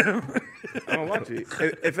out of him. I don't watch it.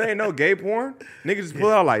 If it ain't no gay porn, niggas just pull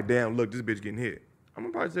out like, damn, look, this bitch getting hit. I'm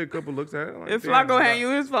gonna probably take a couple looks at it. Like, If damn, Flacco hand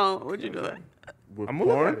you his phone, what you doing? With I'm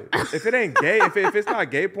gonna look at it. If it ain't gay, if it's not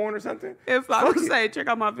gay porn or something. If Flacco say, check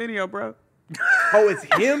out my video, bro. Oh, it's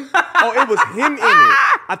him? Oh, it was him in it.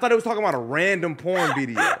 I thought it was talking about a random porn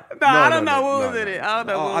video. I don't know no, what no, was in no. it. I don't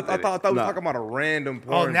know Oh, what I was in thought it. we were Nah. talking about a random Oh,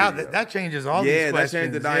 porn now video. that changes all Yeah, these that questions.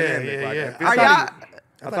 changed the dynamic. Yeah, Like, yeah. if it's Are not y'all... even-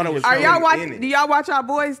 I thought it was Are y'all showing watching? in Do it. y'all watch our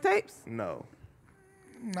boys' tapes? No.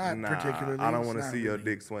 Not Nah, particularly. I don't want to It's see not your really.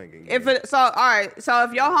 dick swinging. If it so, all right. So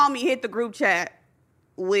if your homie hit the group chat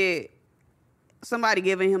with somebody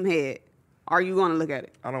giving him head, are you gonna look at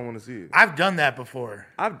it? I don't want to see it. I've done that before.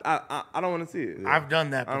 I don't want to see it. I've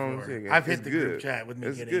done that I before. don't want to see it. I've It's hit the good. group chat with me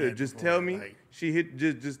It's getting good. it Just before, tell me like- she hit.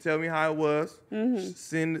 Just tell me how it was.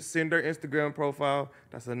 Send her Instagram profile.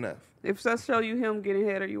 That's enough. If Seth show you him getting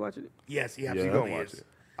head, are you watching it? Yes, he You absolutely gonna watch is. it.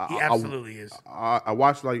 He absolutely is. I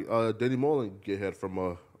watched like Danny Mullen get head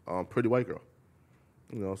from a pretty white girl.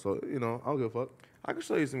 You know, so I don't give a fuck. I can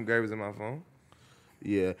show you some graves in my phone.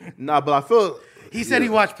 Yeah, nah, but I feel He said yeah. he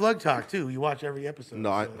watched Plug Talk too. He watched every episode. No,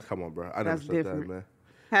 so. come on, bro. I never That's said different. that, man.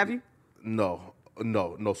 Have you? No.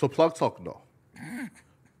 So Plug Talk, no.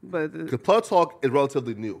 But Because Plug Talk is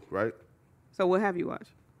relatively new, right? so what have you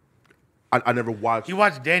watched? I never watched. You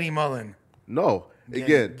watched Danny Mullen. No,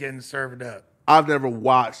 getting served up. I've never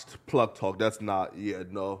watched Plug Talk. That's not,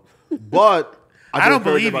 no. But I don't just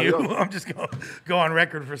heard believe about you. it. I'm just going to go on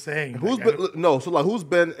record for saying. Who's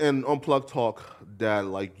been in Unplugged Talk that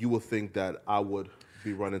like you would think that I would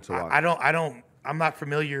be running to watch? I'm not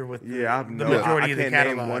familiar with the I majority of the can't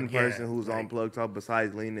catalog. name one person who's on Plug Talk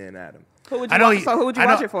besides Lena and Adam. Who would you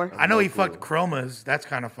watch it for? I know he fucked Chromas. That's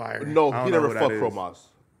kind of fire. No, he never fucked that is. Chromas.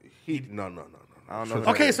 No. I don't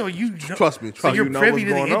know. Okay, so you Trust me. So you're know privy what's to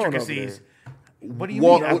the going on over intricacies. there. What do you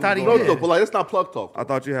mean? I thought he did. No, but like it's not Plug Talk. I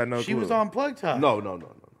thought you had no clue. She was on Plug Talk.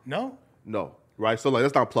 No. Right, so like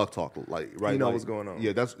that's not Plug Talk, like right. You know like, what's going on.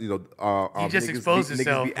 Yeah, that's You just exposed niggas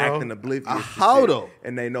yourself, be bro. acting oblivious. to How shit, though?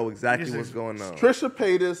 And they know exactly what's going on. Trisha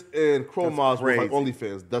Paytas and Chromas were like crazy.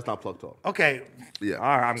 OnlyFans. That's not Plug Talk. Okay. Yeah. All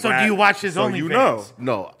right, I'm So glad. do you watch his so OnlyFans? You know.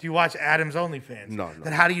 No. Do you watch Adam's OnlyFans? No.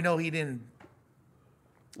 Then how do you know he didn't?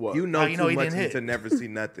 What? You know How you know too he much didn't hit? to never see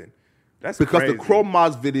nothing. That's Because crazy. the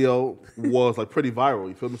Chromas video was like pretty viral.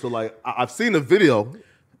 You feel me? So like I've seen the video,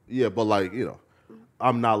 but like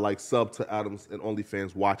I'm not like sub to Adams and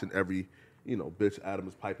OnlyFans watching every bitch Adam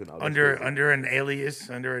is piping out Under an alias,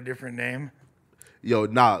 under a different name.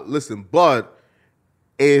 Listen, but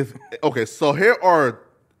so here are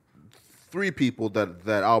 3 people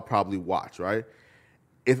that I'll probably watch, right?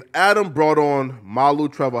 If Adam brought on Malu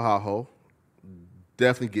Trevahaho,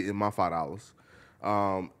 definitely getting my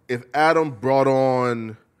 $5. If Adam brought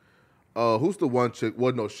on who's the one chick?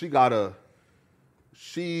 Well, no,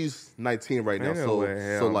 she's 19 right now, Ain't no way in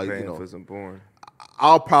hell so I'm like paying for some porn.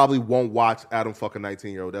 I'll probably won't watch Adam fuck a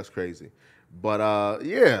 19-year-old. That's crazy. But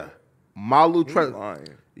Malu lying.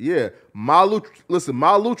 Malu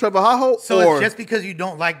Trevahaho. So it's just because you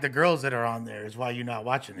don't like the girls that are on there is why you're not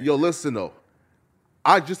watching it. Yo, listen though.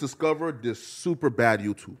 I just discovered this super bad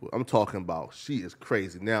YouTuber. I'm talking about. She is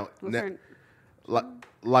crazy. Now, and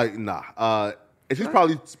she's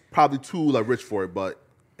probably too like rich for it. But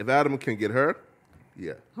if Adam can get her,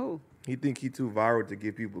 yeah. Who? He think he too viral to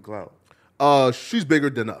give people clout. She's bigger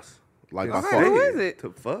than us. Like by far. Who is it?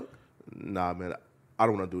 To fuck? Nah, man. I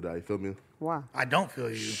don't want to do that. You feel me? Wow. I don't feel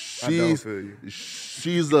you. I don't feel you.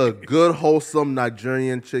 She's a good, wholesome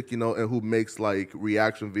Nigerian chick, and who makes like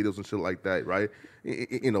reaction videos and shit like that, right?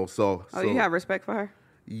 So. Oh, you have respect for her?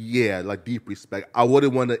 Yeah, like deep respect. I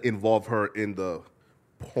wouldn't want to involve her in the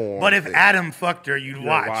porn. But if thing. Adam fucked her, you'd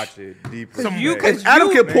watch. Watch it. Deep Some- respect.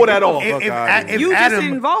 Adam can pull that off. If You just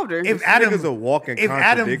Adam involved her. If This Adam nigga's a walking if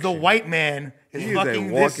Adam the contradiction. white man is He is a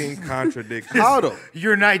fucking walking this, contradiction. How though?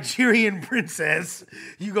 your Nigerian princess,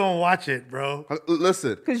 you gonna watch it, bro.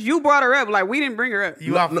 Listen. Because you brought her up. Like, we didn't bring her up.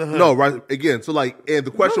 You off the hook. No, right. Again, so like, and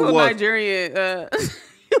the question Google was, Nigerian.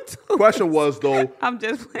 question was though, I'm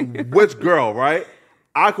just playing. which girl, right?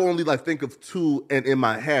 I can only like think of 2 and in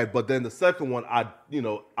my head, but then the second one, I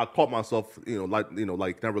caught myself, like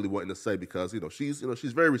not really wanting to say because she's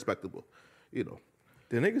very respectable, The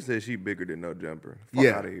nigga said she bigger than No Jumper. Fuck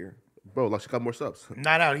Yeah. out of here. bro. Like she got more subs.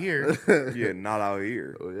 Not out here. Yeah, not out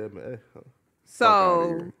here. Oh yeah, man. outta So,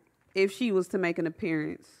 here. if she was to make an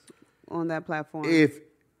appearance on that platform,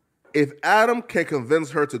 If Adam can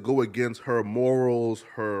convince her to go against her morals,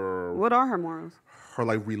 her what are her morals?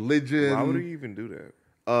 like religion. Why would he even do that?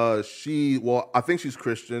 I think she's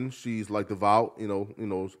Christian. She's like devout. She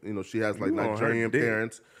has like You on her Nigerian dick.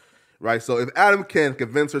 parents, right? So if Adam can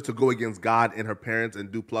convince her to go against God and her parents and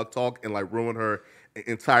do Plug Talk and like ruin her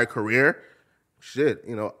entire career, shit,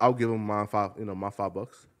 I'll give him my $5.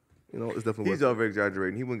 It's definitely He's worth over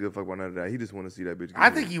exaggerating. He wouldn't give a fuck about none of that. He just want to see that bitch. I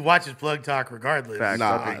think he watches Plug Talk regardless. Facts. it.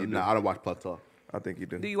 I think he do. I don't watch Plug Talk. I think he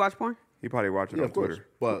do. Do you watch porn? He probably watch it Yeah, on of course. Twitter.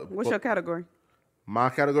 But What's your category? my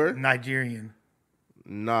category? Nigerian.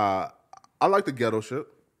 Nah, I like the ghetto shit.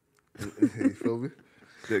 You feel me?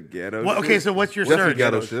 The ghetto. Well, shit? okay, so what's your What's the search?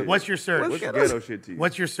 ghetto shit? What's your search? What's ghetto shit to you?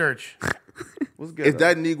 What's your search? What's ghetto? If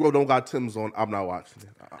that Negro don't got Tim's on, I'm not watching it.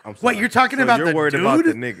 I'm sorry. What, you're talking So about you're the worried dude? about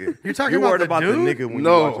the nigga. You're talking You're about worried the about dude? the nigga when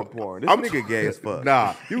No. you watching porn. This I'm nigga gay as fuck.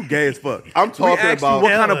 Nah. You gay as fuck. I'm We talking asked about you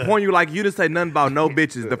what kind Hella. of porn you like. You didn't say nothing about no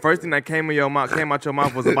bitches. The first thing that came out your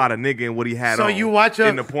mouth was about a nigga and what he had So on you watch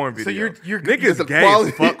in the porn so video. you're niggas the gay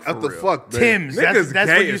quality as fuck for of the real. fuck, man. Tim's. Niggas That's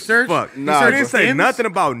gay what you as search? fuck. You Nah, You search didn't say Tim's? nothing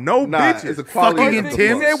about no Nah, bitches. it's a quality Fucking of in the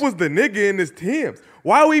Tim's? fuck. It was the nigga in his Timbs.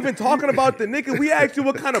 Why are we even talking about the nigga? We asked you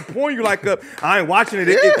what kind of porn you like. I ain't watching it.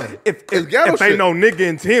 Yeah. If It's ghetto ain't shit. no nigga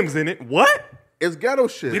in Timbs in it, what? It's ghetto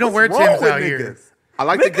shit. We don't wear What's wrong Tim's with out niggas? here. I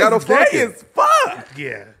like the ghetto Niggas gay fucking. as fuck.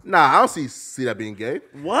 Yeah. Nah, I don't see that being gay.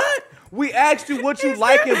 What? We asked you what you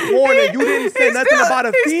like in porn, and you didn't say nothing about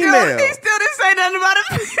a female. He still didn't say nothing about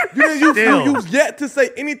a female. You Still. yet to say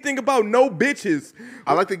anything about no bitches.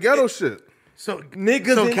 I like the ghetto shit. So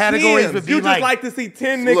Niggas so and categories Tims. would be You just like to see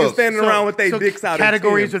 10 niggas Look, standing around with their dicks out.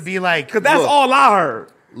 Categories would be like, Because that's Look. all I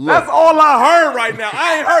heard. Look. That's all I heard right now.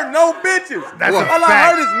 I ain't heard no bitches. That's Look. a all fact.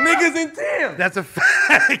 I heard is niggas and Tims. That's a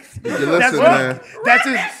fact. listen, that's man. That's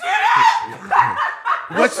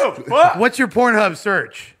What the fuck? what's your Pornhub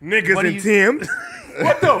search? Niggas What do and you- Tims.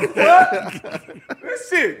 What the fuck? This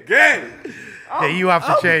shit gay. Yeah, you off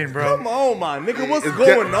the chain, bro. Come on, my nigga. What's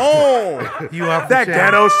going on? You off the That chain.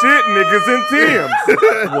 ghetto shit, niggas and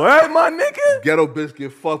Tims. What, my nigga? Ghetto bitch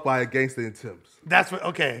get fucked by a gangster in Tim's. That's what.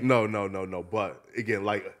 Okay. No. But again,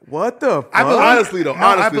 like, What the fuck? honestly though,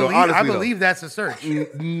 I honestly believe that's a search.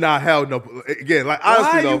 nah, hell no. Again, like,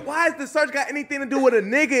 honestly though, Why has the search got anything to do with a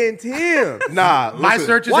nigga and Tims? nah. My listen,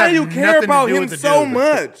 searches Why have do you care nothing about to do him with the so dude.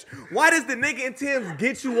 much? Why does the nigga and Tims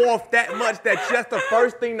get you off that much that that's the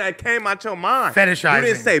first thing that came out your mind? Fetishizing. You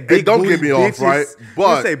didn't say big don't booty get me off, bitches. right? You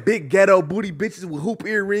But- didn't say big ghetto booty bitches with hoop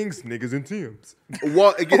earrings, niggas and Tims.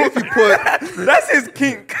 Well, again, if you put That's his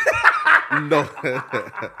kink. no.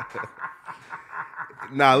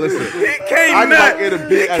 Nah, listen. He can't I nut. like it a He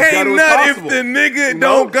bit as can't ghetto as nut if possible. the nigga No.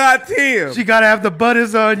 don't got Tims. She gotta have the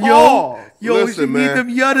butters on, yo. Oh, Yo, listen, she need man. them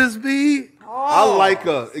yutters, B. I like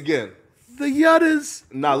again. The yutters.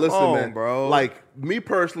 Nah, listen, on, man, bro. Like me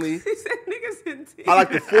personally, He said niggas in Tims. I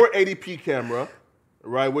like the 480p camera,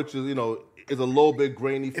 right? Which is is a little bit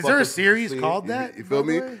grainy. Is there a series called that, You feel by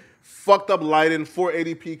the me? way? Fucked up lighting,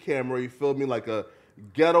 480p camera. You feel me? Like a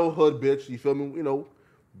ghetto hood bitch. You feel me?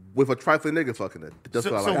 With a trifling nigga fucking it. That's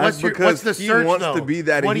what I like. what's because what's the he search, wants though? to be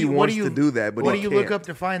that and What do he you- wants what do to you- do that, but what he do you look can't. up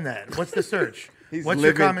to find that? What's the search? He's What's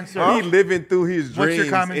living, your common search? He living through his What's your dreams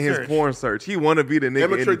common in his search? porn search. He want to be the nigga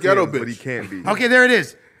Amateur in the ghetto Tims, but he bitch. can't be. Okay, there it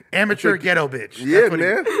is. Amateur ghetto bitch. Yeah, That's what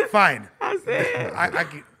man. Fine. I said, I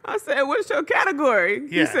I said, what's your category?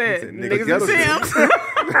 Yeah. He said, He said, niggas ghetto in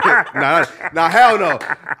shit. Tims. Nah, hell no.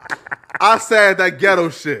 I said that ghetto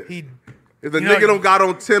shit. he If the You know- nigga don't got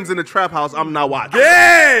on Tim's in the trap house, I'm not watching.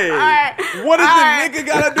 Hey! Alright, What does alright, the nigga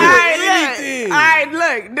gotta do alright, with look, anything? Alright,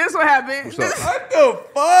 look, this what happened. What's up? What the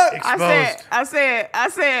fuck? I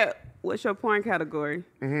said, what's your porn category?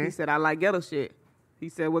 He said, I like ghetto shit. He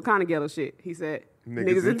said, what kind of ghetto shit? He said,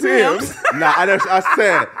 niggas in Tims. Nah,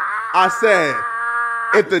 I said,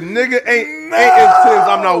 if the nigga ain't in Tim's,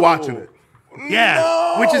 I'm not watching it.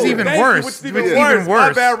 yeah, which is even Thank you, worse. Which is Which is even even worse. My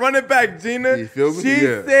worse. bad, run it back, Gina. You feel me? She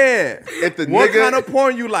Yeah. said, If the what nigga- kind of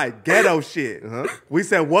porn you like? Ghetto shit. We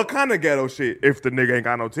said, what kind of ghetto shit? If the nigga ain't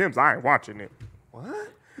got no Tims, I ain't watching it. What?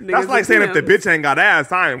 That's Niggas like in saying if the Tims. bitch ain't got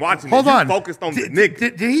ass, I ain't watching Hold it. You on. focused on the did,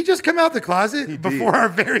 nigga. Did he just come out the closet before our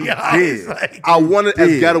very eyes? did. Like, I want it as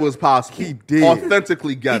did. ghetto as possible. He did.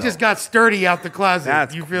 Authentically ghetto. he just got sturdy out the closet.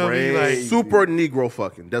 That's you feel crazy. me? Like, super Negro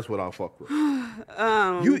fucking. That's what I'll fuck with.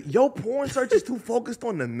 Your porn search is too focused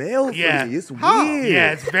on the male Yeah. for me. It's How? weird.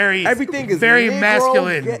 yeah, it's very Everything is very Negro,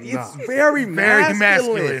 masculine. It's very Very masculine.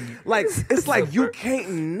 masculine. Like it's like you can't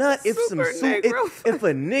nut if Super Negro. if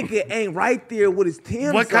a nigga ain't right there with his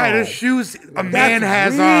Tim's What kind on. of shoes a man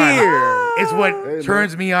has weird. on is what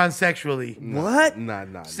turns me on sexually. What?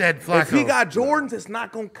 Nah. Said If Flacco. he got Jordans, it's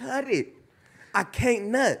not gonna cut it. I can't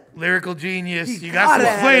nut. Lyrical genius. He You got gotta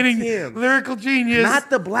some have flaming Tim's. lyrical genius. Not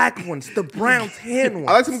the black ones, the brown tan ones.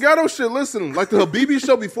 I like some ghetto shit. Listen, like the Habibi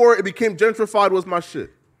show before it became gentrified was my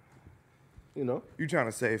shit. You trying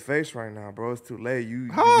to save face right now, bro. It's too late. You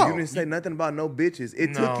How? didn't say nothing about no bitches.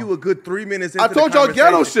 It No. took you a good 3 minutes into I told the y'all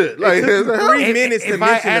ghetto conversation. shit. Like, It took you 3 If- minutes to if I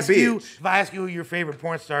mention a ask you, bitch. if I ask you who your favorite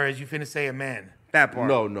porn star is, you finna say a man. That part.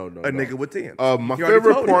 No. A nigga with 10. My You already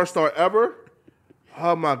favorite told porn us. star ever.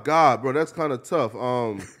 Oh my god, bro, that's kind of tough.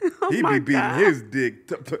 He be beating his dick.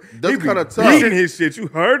 That's He be kinda tough. beating his shit. You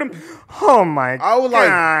heard him? Oh my I was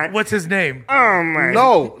like, What's his name? oh my.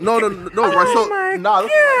 no, right? So my nah,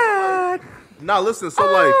 God. listen. So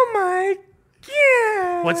my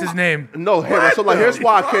God. What's his name? no, so like, here's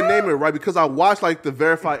why I can't name it, right? Because I watch like the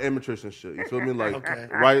verified amateurs and shit. You feel me? Like,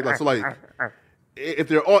 right? Like, so like, if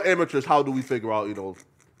they're all amateurs, how do we figure out,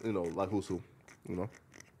 like who's who?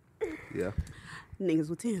 Yeah.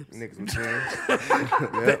 Niggas with Tims. Niggas with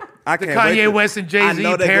 10. Yep. I The can't wait Kanye to- West and Jay-Z I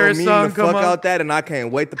know they Paris gonna song meme the come fuck up. out that, and I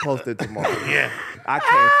can't wait to post it tomorrow. Yeah. I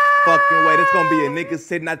can't fucking wait. It's gonna be a nigga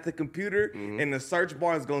sitting at the computer, and the search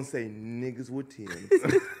bar is gonna say niggas with Tims.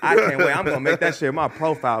 I can't wait. I'm gonna make that shit my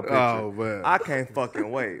profile picture. Oh, man. I can't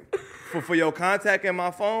fucking wait. For your contact in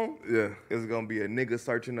my phone, Yeah. it's gonna be a nigga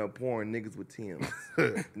searching up porn niggas with Tims.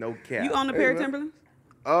 No cap. You own a pair of Timberlands?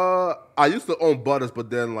 I used to own Butters,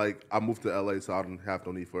 but then like I moved to LA, so I don't have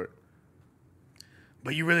no need for it.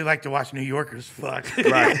 But you really like to watch New Yorkers fuck.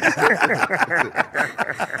 Right.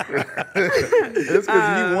 It's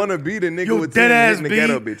because you want to be the nigga Yo, with dead 10 ass hitting the B.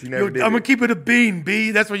 ghetto bitch. You never did I'm gonna it. keep it a bean,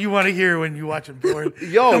 B. That's what you want to hear when you watching porn.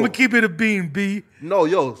 Yo. I'm gonna keep it a bean, B. No,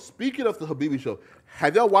 yo, speaking of the Habibi show,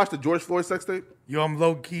 have y'all watched the George Floyd sex tape? Yo, I'm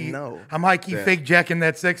low key. No. I'm high key Yeah. fake jacking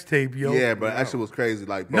that sex tape, yo. Yeah, bro, that shit was crazy.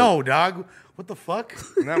 Like, bro, No, dog. What the fuck?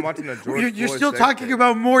 Now I'm watching the George You're Floyd still sex talking tape.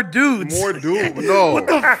 about more dudes. More dudes. no.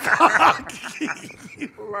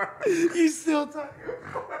 You still talking?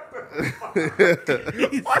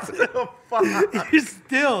 What the fuck? You're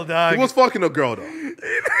still, dog. He was fucking a girl though. Timbs.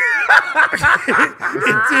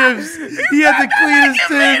 He had the cleanest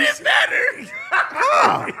Timbs.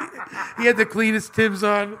 He had the cleanest Timbs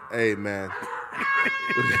on. Hey man.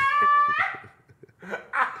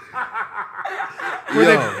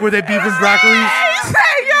 Were they beefing broccolis?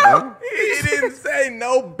 He didn't say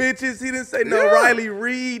no bitches. He didn't say no Riley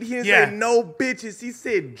Reid. He didn't Yeah. say no bitches. He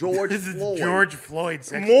said George This is Floyd. George Floyd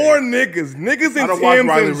sex More tape. niggas. Niggas I and don't watch Tim's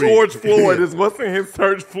Riley and Reid. George Floyd is what's in his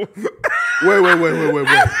search for.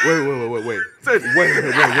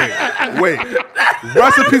 Wait.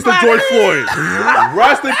 Rest in peace to George Floyd.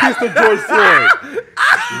 Rest in peace to George Floyd.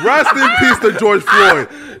 Rest in peace to George Floyd.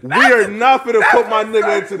 We are not finna put my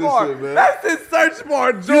nigga into this shit, man. That's his search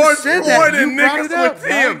bar. George said that. Floyd You and brought it niggas up, with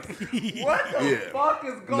Tim. dog. What the Yeah. fuck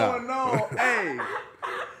is going on? Hey.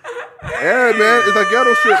 Yeah, man. It's like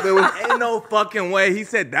ghetto shit, man. Ain't no fucking way. He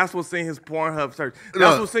said that's what's in his Pornhub search.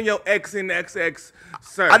 That's what's in your X in XX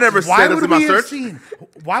search. I never Why said this would in my we have search. seen?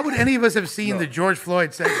 Why would any of us have seen the George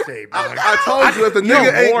Floyd sex tape? dog? I told you if the Yo,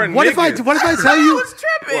 nigga more ain't... what if I tell you? was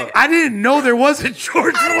tripping. I didn't know there was a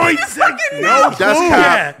George Floyd sex tape. No, that's Yeah.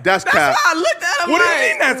 cap. That's cap. I looked at him What do you like,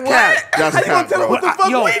 mean that's what? cap? That's How you gonna cap, tell bro. him what the fuck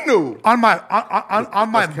Yo, we knew? on my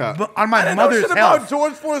That's cap. on my I didn't know mother's shit about health.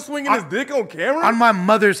 George Floyd swinging his dick on camera. On my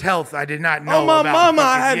mother's health, I did not know. On my about mama, I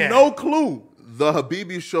fucking- had yeah. no clue. The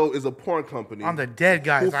Habibi show is a porn company. On the dead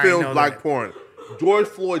guys, who I films know black that. porn. George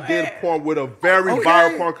Floyd did porn with a very Okay.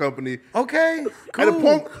 viral porn company. Okay, cool. And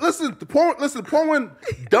the porn went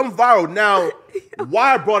dumb viral. Now,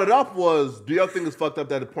 why I brought it up was, do y'all think it's fucked up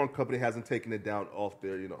that the porn company hasn't taken it down off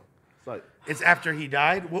their, site? It's after he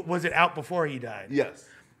died. Was it out before he died? Yes.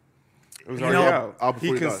 It was You already know, out. out before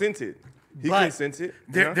He he died. consented. He But consented.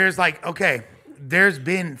 There's like, okay, there's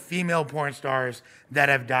been female porn stars that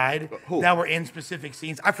have died Who? that were in specific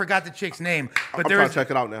scenes. I forgot the chick's name, but I'm there trying is to check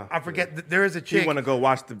it out now. I forget. There is a chick. He want to go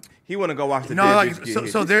watch the. He want to go watch the. No, dead like bitch get so.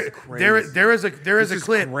 hit. So This there is is a This is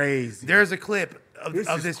clip. crazy. There is a clip of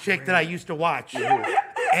this chick that I used to watch,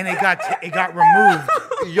 and it got removed.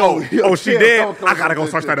 Yo, Oh, she did? come I gotta go on,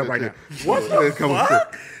 search that up right now. What?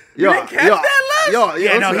 Yo, didn't catch that, Les? Yo,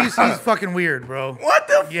 Yeah, no, listen. he's fucking weird, bro. What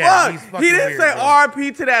the Yeah, he's fuck? fucking He didn't weird, say bro.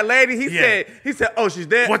 R.P. to that lady. Yeah. He said, oh, she's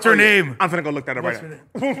dead. What's Oh, her yeah. name? I'm finna go look that up What's right her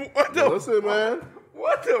now. name? What the? Listen, man.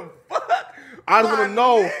 What the fuck? I just want My to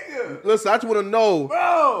know. nigga. Listen, I just want to know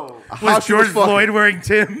Bro. how Was she was George fucking. Floyd wearing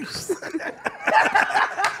Tim's?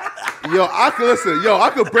 Yo,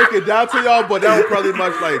 I could break it down to y'all, but that was probably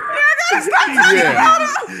much like. Yeah,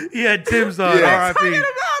 He had Tim's on. Yeah. R.I.P.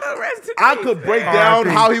 I could break down R.I.P.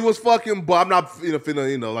 how he was fucking, but I'm not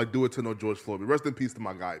finna like do it to no George Floyd. But rest in peace to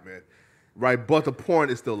my guy, man. Right, but the porn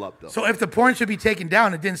is still up though. So if the porn should be taken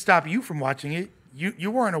down, it didn't stop you from watching it.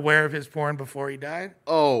 You weren't aware of his porn before he died.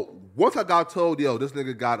 Oh, once I got told, yo, this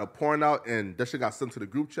nigga got a porn out and that shit got sent to the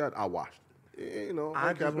group chat, I watched it.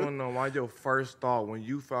 I just want to know why your first thought when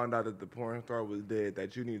you found out that the porn star was dead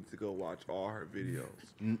that you needed to go watch all her videos.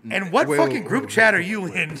 And what Wait, fucking wait, group wait, chat are you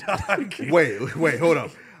in, dog? Wait, hold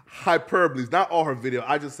up. Hyperboles, not all her video.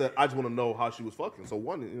 I just said I just want to know how she was fucking. So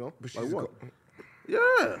one, like what?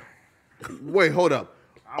 Yeah. Wait, hold up.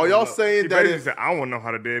 Are y'all saying He that basically if said, I want to know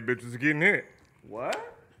how the dead bitch was getting hit. What?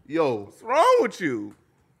 yo, What's wrong with you?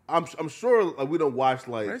 I'm sure like, we don't watch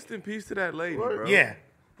like Rest in peace to that lady, bro. Yeah.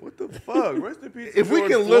 What the fuck? Rest in peace to if we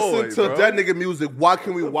George can Floyd, listen to bro. that nigga music, why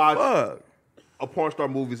can we watch Fuck. a porn star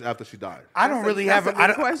movies after she died? I don't really that's have. a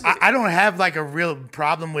good question. I don't have like a real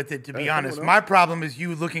problem with it, to be honest. My problem is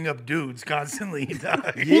you looking up dudes constantly,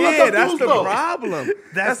 dog. Yeah, that's the though? problem.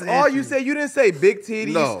 That's That's the all you issue. said. You didn't say big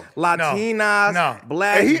titties, No. Latinas, No.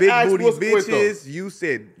 black And he big asked booty what's with bitches. You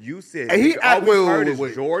said. And he all asked- we wait, heard wait, is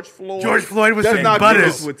wait. George Floyd. George Floyd was That's some not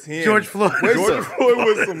butters. true. With him. George Floyd. Wait, George Floyd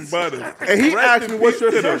with some butters. And he Rest asked in me, "What's peace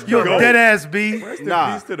your to search?" Yo, term?" dead ass B. Rest Nah.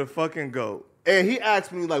 in peace to the fucking goat. And he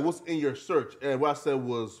asked me like, "What's in your search?" And what I said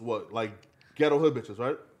was, "What like ghetto hood bitches,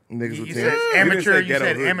 right?" Niggas You with said tits. amateur. You ghetto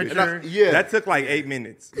said hood bitch. amateur. Yeah, That took like 8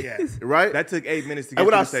 minutes. Yeah. right. That took 8 minutes to get And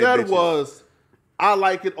what you I to say said bitches. was, I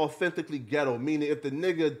like it authentically ghetto, meaning if the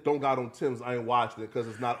nigga don't got on Tim's, I ain't watching it because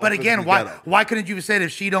it's not. But again, authentically why couldn't you have said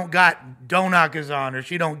if she don't got donuts on or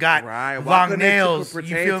she don't got Right. Why long couldn't it nails? You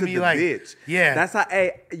pertain feel to me? the Like, bitch? yeah, That's how.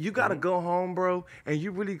 Hey, you gotta go home, bro, and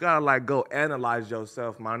you really gotta like go analyze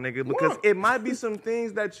yourself, my nigga, because it might be some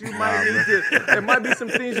things that you might need to. It might be some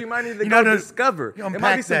things you might need to go discover. you It might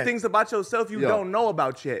unpack be some that. things about yourself you Yo. don't know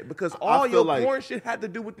about yet, because I all feel your like- porn shit had to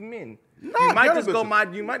do with the men. Nah, you might ghetto just go.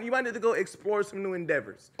 bitches. You might need to go explore some new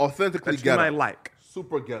endeavors Authentically that you ghetto. might like.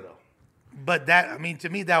 Super ghetto. but that, I mean, to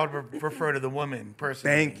me, that would refer to the woman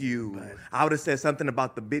personally. Thank you. But- I would have said something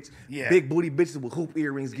about the bitch. Yeah. Big booty bitches with hoop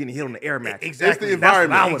earrings getting hit on the air mattress. Exactly. It's the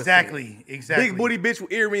environment. That's what I would've Exactly. Exactly. Big booty bitch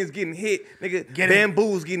with earrings getting hit, nigga. Getting-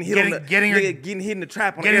 Bamboos getting hit getting- on the getting her- getting hit in the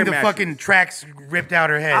trap on Getting the the air fucking mattress. tracks ripped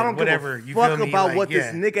out her head. I don't whatever. give a You fuck feel me? about Like, what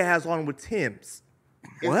this yeah. nigga has on with Tim's.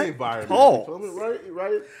 It's What? the environment. Paul. You feel me?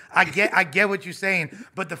 Right? I get what you're saying,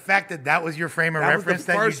 but the fact that was your frame of That was the reference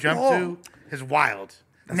that you first jumped law. to is wild.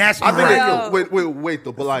 Nasty I think work. that, wait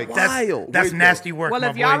though, but like Wild. That's Wait, nasty work. Well,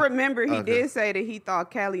 my if y'all boy. remember, he did say that he thought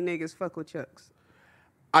Cali niggas fuck with Chucks.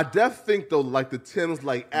 I def think though, like the Tims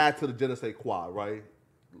like add to the je ne sais quoi, right?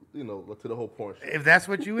 You know, to the whole porn shit. If that's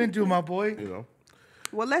what you into, my boy. You know,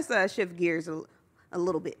 Well, let's shift gears a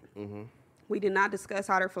little bit. We did not discuss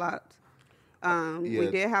Hotter Flops. We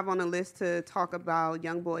Yeah. did have on the list to talk about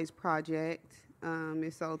Young Boy's project.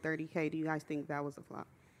 It sold 30K. Do you guys think that was a flop?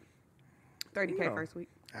 30K No. first week.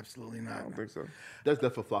 Absolutely I not. don't think so. that's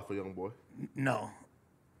definitely a flop for Young Boy. No.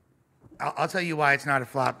 I'll tell you why it's not a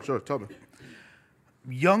flop. Sure, tell me.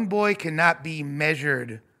 Young Boy cannot be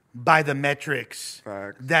measured by the metrics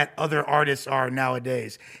Facts. that other artists are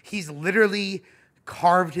nowadays. He's literally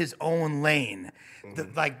carved his own lane.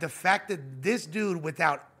 The fact that this dude,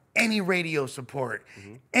 without any radio support,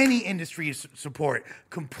 any industry support,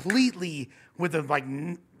 completely with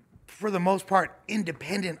a for the most part,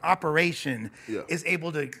 independent operation, Yeah. is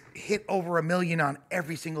able to hit over 1 million on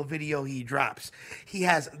every single video he drops. He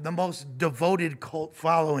has the most devoted cult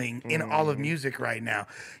following in all of music right now.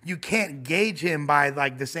 You can't gauge him by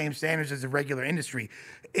the same standards as the regular industry.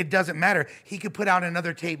 It doesn't matter. He could put out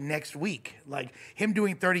another tape next week. Like him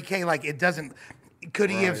doing 30K, it doesn't. Could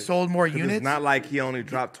he have sold more 'Cause units? It's not like he only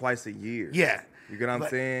dropped twice a year. Yeah. You get what I'm But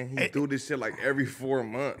saying? He do this shit every 4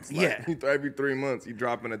 months. Yeah. Every 3 months, he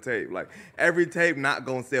dropping a tape. Every tape not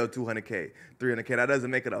gonna sell 200K, 300K. That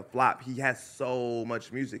doesn't make it a flop. He has so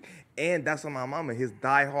much music. And that's on my mama. His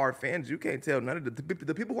diehard fans, you can't tell none of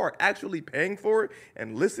the people who are actually paying for it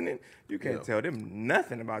and listening, you can't tell them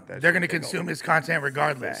nothing about that They're shit. going to They consume his content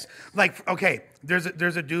regardless. Okay, there's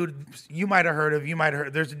a dude you might have heard of.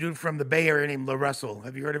 There's a dude from the Bay Area named La Russell.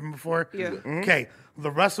 Have you heard of him before? Yeah. Okay, La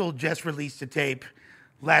Russell just released a tape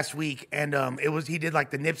last week, and he did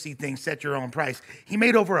the Nipsey thing, set your own price. He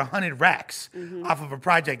made over 100 racks off of a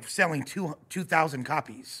project, selling 2,000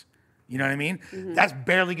 copies. You know what I mean? That's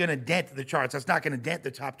barely going to dent the charts. That's not going to dent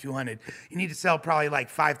the top 200. You need to sell probably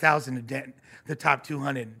 5,000 to dent the top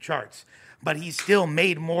 200 charts. But he still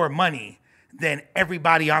made more money than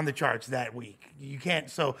everybody on the charts that week. You can't.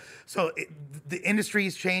 The industry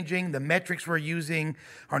is changing. The metrics we're using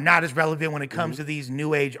are not as relevant when it comes to these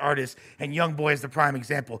new age artists. And Young Boy is the prime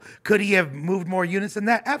example. Could he have moved more units than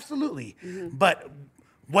that? Absolutely. But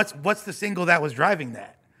what's the single that was driving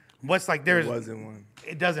that? There's wasn't one.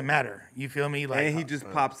 It doesn't matter. You feel me? And he just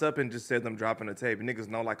pops up and just says I'm dropping a tape. Niggas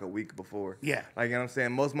know a week before. Yeah. You know what I'm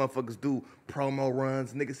saying? Most motherfuckers do promo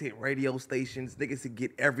runs. Niggas hit radio stations. Niggas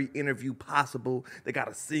get every interview possible. They got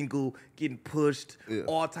a single getting pushed. Yeah.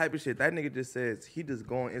 All type of shit. That nigga just says he just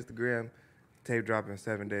go on Instagram, tape drop in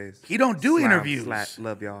 7 days. He don't do Slam, interviews. slap,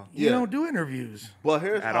 love y'all. You Yeah. don't do interviews. But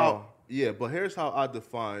here's At how. all. Yeah, but here's how I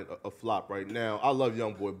define a flop right now. I love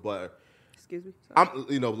Young Boy, but Excuse me. I'm I'm of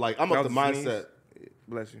That the was a sneeze. mindset.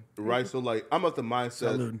 Bless you. Right, so I'm of the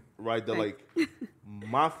mindset, Salud. right, that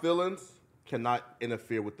my feelings cannot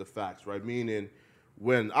interfere with the facts, right? Meaning,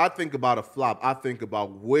 when I think about a flop, I think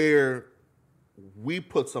about where we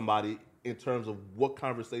put somebody in terms of what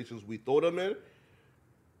conversations we throw them in,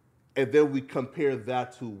 and then we compare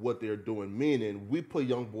that to what they're doing. Meaning, we put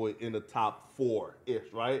Young Boy in the top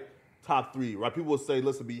 4-ish, right? Top 3, right? People will say,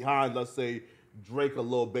 listen, behind, let's say, Drake or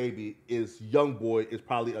Lil Baby, is Young Boy is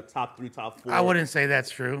probably a top 3, top 4. I wouldn't say that's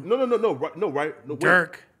true. No, right? No, wait.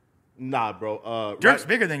 Dirk. Nah, bro. Dirk's right.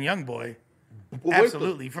 bigger than Young Boy. But wait,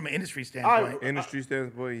 Absolutely. From an industry standpoint. Industry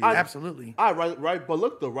standpoint, I- yeah. Absolutely. All right. But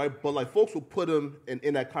look, though, right? But folks will put him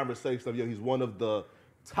in that conversation of, he's one of the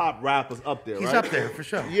top rappers up there, He's right? up there for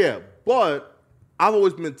sure. Yeah, but I've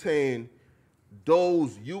always maintained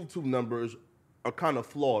those YouTube numbers are kind of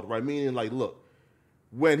flawed, right? Meaning, look,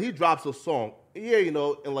 when he drops a song,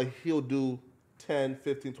 and he'll do 10,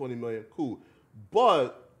 15, 20 million, cool.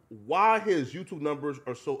 But why his YouTube numbers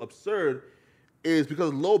are so absurd is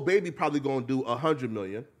because Lil Baby probably gonna do 100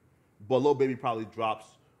 million, but Lil Baby probably drops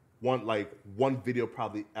one video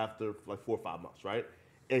probably after like 4 or 5 months, right?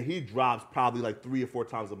 And he drops probably like 3 or 4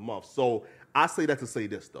 times a month. So I say that to say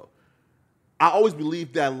this though. I always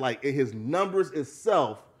believe that like in his numbers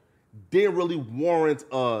itself didn't really warrant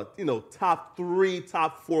top 3,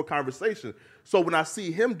 top 4 conversation. So when I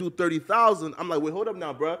see him do 30,000, I'm like, wait, hold up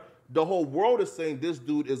now, bro. The whole world is saying this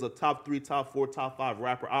dude is a top 3, top 4, top 5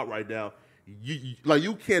 rapper out right now.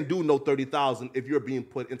 You can't do no 30,000 if you're being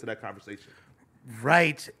put into that conversation.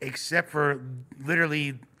 Right, except for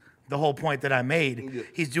literally the whole point that I made. Yeah.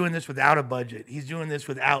 He's doing this without a budget. He's doing this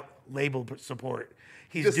without label support.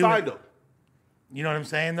 He's just doing signed him. You know what I'm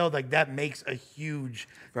saying, though? Like, that makes a huge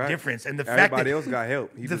difference. And the Everybody fact that else got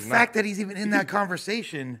help. The fact that he's even in that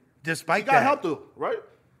conversation, despite that. He got help, though, right?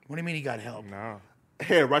 What do you mean he got help? No.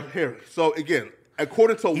 Right here. So, again,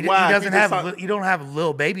 according to he WAC, doesn't have. You don't have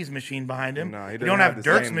Lil Baby's machine behind him. No, you don't have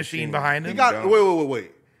Dirk's machine behind him. He got,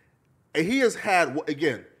 wait. And he has had,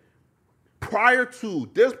 again, prior to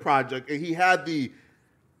this project, and he had the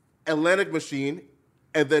Atlantic machine,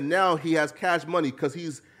 and then now he has Cash Money because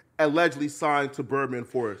he's allegedly signed to Birdman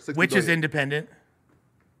for $60 Which billion. is independent.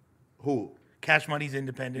 Who? Cash Money's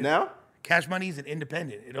independent. Now? Cash Money's an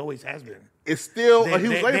independent. It always has been. It's still a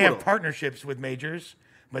huge label. They have partnerships with majors,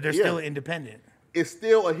 but they're still independent. It's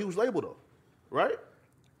still a huge label, though, right?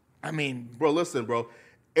 I mean... Bro, listen, bro.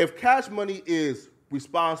 If Cash Money is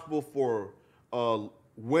responsible for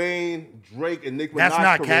Wayne, Drake, and Nicki Minaj That's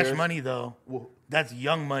not careers, Cash Money, though. Well, that's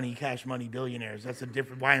Young Money, Cash Money, Billionaires. That's a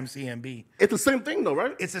different YMCMB. It's the same thing, though,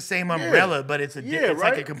 right? It's the same umbrella, but it's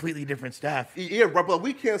like a completely different staff. Yeah, right. But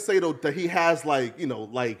we can't say though that he has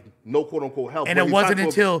no quote unquote help. And it wasn't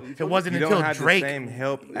until Drake. The same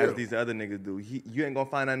help as these other niggas do. You ain't gonna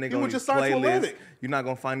find that nigga on these playlists. You're not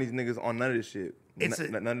gonna find these niggas on none of this shit.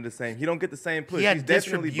 None of the same. He don't get the same push. He had He's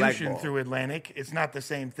definitely distribution blackballed. through Atlantic. It's not the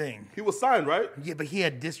same thing. He was signed, right? Yeah, but he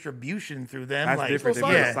had distribution through them. That's like, different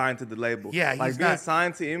than being signed to the label. Yeah, like he's being not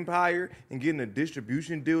signed to Empire and getting a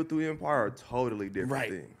distribution deal through Empire are totally different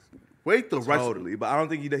things. Wait, totally. But I don't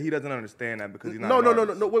think he doesn't understand that because he's not.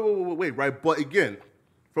 No. Wait. Right, but again,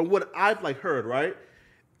 from what I've heard, right,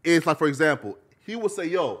 is for example, he will say,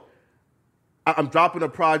 "Yo, I'm dropping a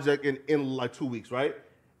project in 2 weeks," right?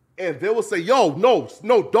 And they will say, "Yo, no,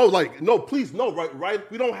 don't please, no,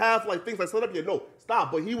 right? We don't have things set up yet. No,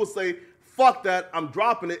 stop." But he will say, "Fuck that, I'm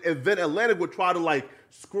dropping it," and then Atlantic would try to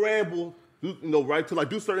scramble, right, to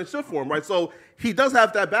do certain shit for him, right? So he does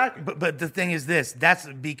have that back. But the thing is this: that's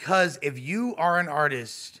because if you are an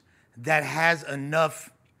artist that has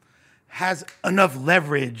enough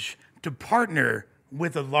leverage to partner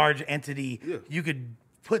with a large entity, you could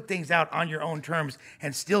put things out on your own terms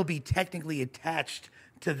and still be technically attached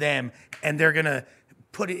to them, and they're gonna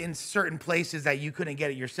put it in certain places that you couldn't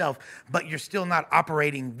get it yourself, but you're still not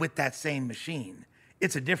operating with that same machine.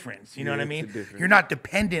 It's a difference, you know what I mean? You're not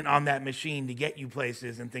dependent on that machine to get you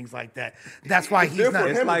places and things like that. That's why he's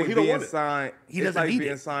not. It's like being signed. It's like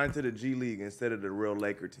being signed to the G League instead of the real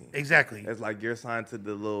Laker team. Exactly. It's like you're signed to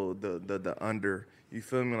the under. You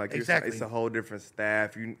feel me? Like exactly. It's a whole different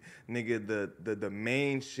staff. The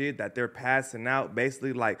main shit that they're passing out,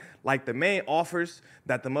 basically like the main offers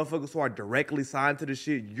that the motherfuckers who are directly signed to the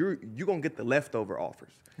shit, you're gonna get the leftover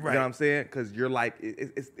offers. Right. You know what I'm saying? Because you're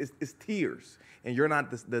it's tiers. And you're not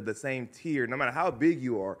the same tier, no matter how big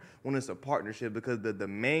you are, when it's a partnership, because the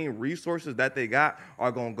main resources that they got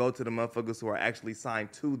are going to go to the motherfuckers who are actually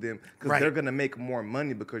signed to them, because they're going to make more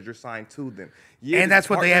money because you're signed to them. Yeah, and that's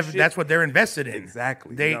what they have. That's what they're invested in.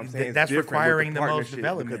 Exactly. They, you know what I'm saying? that's requiring the most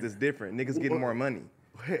development. Because it's different. Niggas getting more money.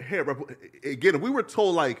 Here, again, we were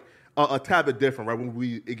told a tad bit different, right? When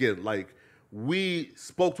we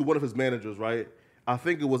spoke to one of his managers, right? I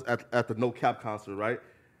think it was at the No Cap concert, right?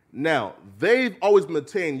 Now, they've always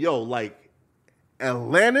maintained,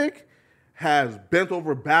 Atlantic has bent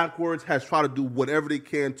over backwards, has tried to do whatever they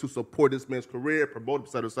can to support this man's career, promote him,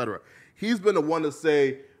 et cetera, et cetera. He's been the one to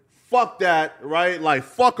say, fuck that, right?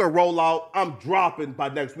 Fuck a rollout, I'm dropping by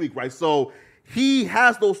next week, right? So he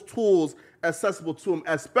has those tools accessible to him,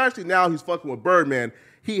 especially now he's fucking with Birdman.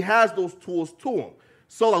 He has those tools to him.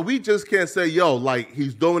 So, we just can't say,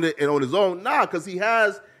 he's doing it and on his own. Nah, because he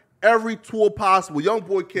has every tool possible. Young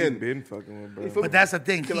boy can. He's been fucking with Birdman. But that's the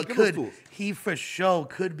thing. He for sure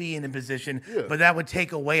could be in a position, but that would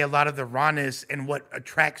take away a lot of the rawness and what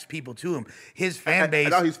attracts people to him. His fan base.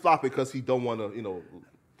 And now he's flopping because he don't want to,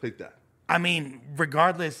 take that. I mean,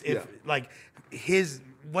 regardless if his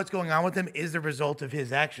what's going on with him is the result of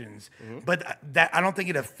his actions. But that I don't think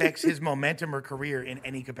it affects his momentum or career in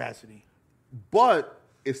any capacity. But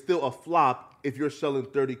it's still a flop if you're selling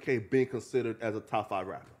 30K being considered as a top 5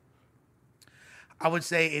 rapper. I would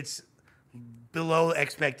say it's below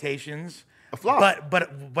expectations. A flop. But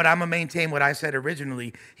I'm gonna maintain what I said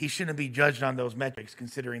originally. He shouldn't be judged on those metrics,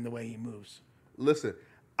 considering the way he moves. Listen,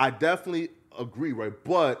 I definitely agree, right?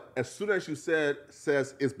 But as soon as you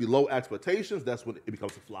says it's below expectations, that's when it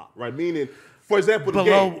becomes a flop, right? Meaning, for example, the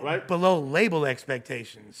game, right? Below label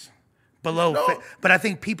expectations. But I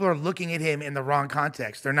think people are looking at him in the wrong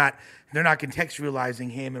context. They're not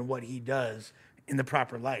contextualizing him and what he does in the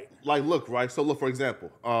proper light. Like, look, right? So, look, for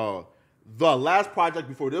example, the last project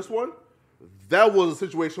before this one, that was a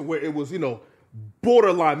situation where it was,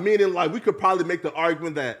 borderline, meaning like we could probably make the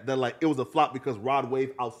argument that like it was a flop because Rod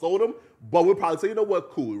Wave outsold him, but we'll probably say, you know what,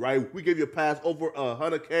 cool, right? We give you a pass over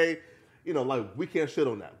 100K, like we can't shit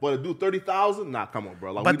on that. But to do 30,000, nah, come on,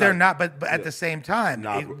 bro. Like, But they're not. But at the same time,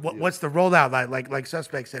 what's the rollout like? Like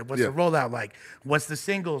Suspect said, what's the rollout like? What's the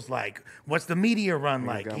singles like? What's the media run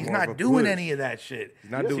like? He's not doing any of that shit.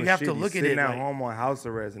 He's not doing you have shit. to look He's at it. sitting at Like, home on house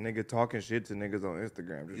arrest, and nigga talking shit to niggas on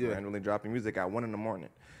Instagram, just randomly dropping music at 1 a.m.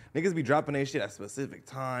 Niggas be dropping their shit at specific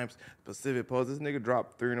times, specific posts. This nigga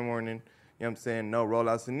dropped 3 a.m. You know what I'm saying? No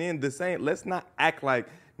rollouts. And then let's not act like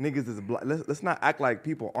niggas is let's not act like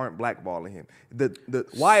people aren't blackballing him.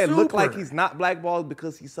 Why it look like he's not blackballed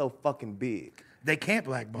because he's so fucking big. they can't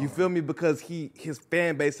blackball. You feel me? Because his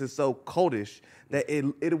fan base is so cultish that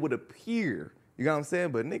it would appear. You know what I'm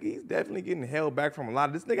saying? But nigga, he's definitely getting held back from a lot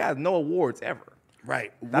of this. Nigga has no awards ever.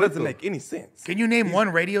 Right. That doesn't make any sense. Can you name one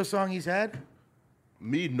radio song he's had?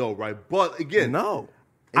 Me, no, right? But again, No.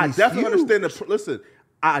 I And definitely he's huge. understand listen,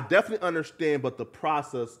 I definitely understand, but the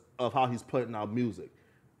process of how he's putting out music,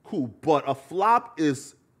 cool. But a flop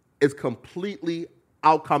is completely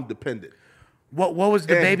outcome dependent. What was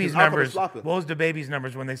the And baby's his outcome numbers? is flopping. What was the baby's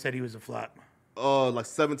numbers when they said he was a flop? Like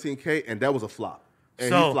 17K, and that was a flop. And he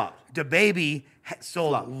So flopped. the baby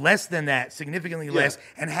sold Flopped. less than that, significantly less,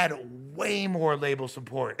 and had way more label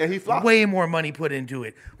support. And he flopped. Way more money put into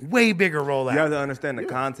it. Way bigger rollout. You have to understand the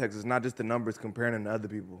context. It's not just the numbers comparing him to other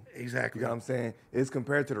people. Exactly. You know what I'm saying? It's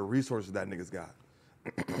compared to the resources that niggas got.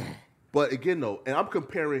 But again, though, and I'm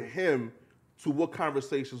comparing him to what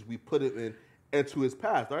conversations we put him in and to his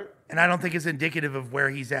past, right? And I don't think it's indicative of where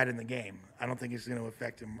he's at in the game. I don't think it's going to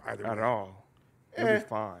affect him either At way. all. It'll be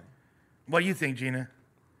fine. What do you think, Gina?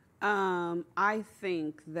 I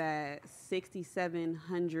think that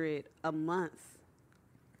 6,700 a month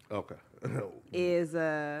Okay. is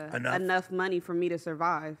enough money for me to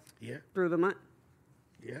survive Yeah. through the month.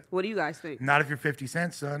 Yeah. What do you guys think? Not if you're 50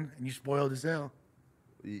 cents, son, and you spoiled as hell.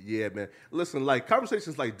 Yeah, man. Listen, like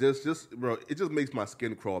conversations like this, bro, it just makes my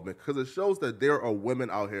skin crawl, man, because it shows that there are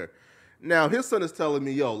women out here. Now, his son is telling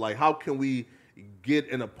me, yo, like, how can we get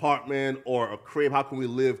an apartment or a crib? How can we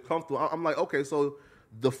live comfortable? I'm like, okay, so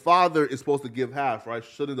the father is supposed to give half, right?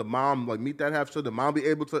 Shouldn't the mom like meet that half? Should the mom be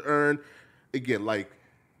able to earn, again, like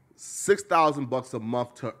 $6,000 a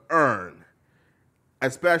month to earn,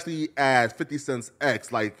 especially at 50 cents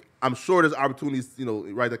X? Like, I'm sure there's opportunities,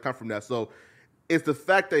 right, that come from that. So it's the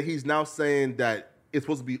fact that he's now saying that it's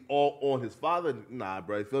supposed to be all on his father. Nah,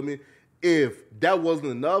 bro, you feel me? If that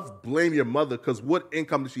wasn't enough, blame your mother, because what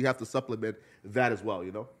income does she have to supplement that as well,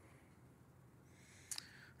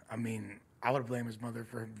 I mean, I would blame his mother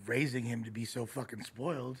for raising him to be so fucking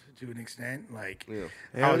spoiled to an extent. Like,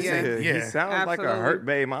 I would say, He sounds like a Absolutely. hurt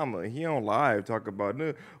baby mama. He on live talk about,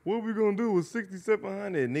 "Nah, what we gonna do with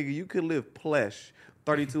 6,700? Nigga, you could live plush,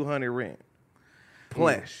 3,200 rent.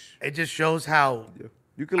 Plush. it just shows how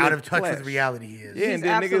You could out live of touch plush. with reality he is. Yeah, He's and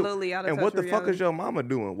then absolutely out of and touch what the with fuck is reality. your mama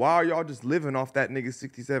doing? Why are y'all just living off that nigga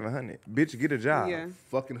 6,700? Bitch, get a job. Yeah.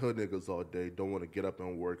 Fucking hood niggas all day, don't want to get up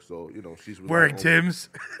and work, so, she's Wearing relying Tim's.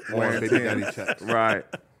 on Wearing baby daddy Tim's. checks. Right.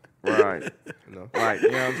 Right. You know what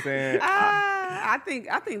I'm saying? I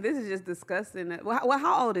think this is just disgusting. Well,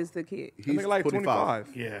 how old is the kid? He's Nigga like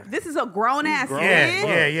 25. Yeah. This is a grown ass grown.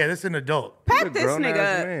 kid. Yeah. This is an adult. He's Pack a this grown-ass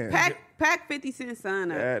nigga man. up. Pack 50 Cent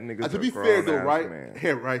son up. That nigga's To a be fair, though, grown-ass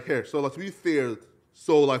man. right here. So, like, to be fair,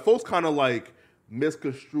 so, like, folks kind of, like,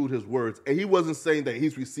 misconstrued his words. And he wasn't saying that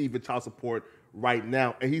he's receiving child support right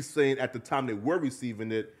now. And he's saying at the time they were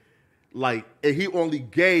receiving it, like, and he only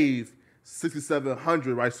gave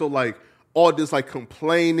 6,700, right? So, like, all this, like,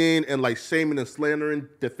 complaining and, like, shaming and slandering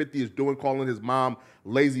that 50 is doing, calling his mom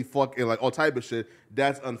lazy fuck and, like, all type of shit,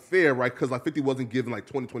 that's unfair, right? Because, like, 50 wasn't giving, like,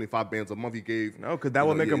 20, 25 bands a month. He gave... No, because that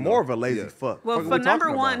would make him more of a lazy fuck. Well, Fuck for we talking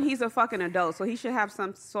number one, about? he's a fucking adult, so he should have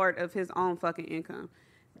some sort of his own fucking income.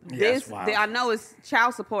 wild. I know it's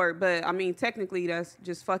child support, but I mean, technically, that's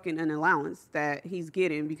just fucking an allowance that he's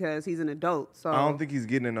getting because he's an adult. So I don't think he's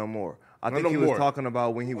getting it no more. I Not think no he more. was talking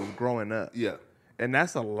about when he was growing up. Yeah. And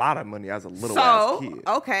that's a lot of money as a little ass kid.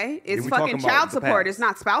 Okay, it's we fucking talking about child the support. past. It's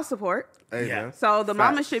not spouse support. Hey, Yeah. man. So the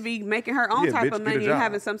mama Facts. should be making her own Yeah, type bitch, of get a money and job.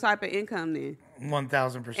 having some type of income then.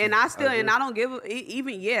 1,000%. And I don't give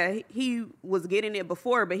he was getting it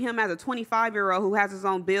before, but him as a 25-year-old who has his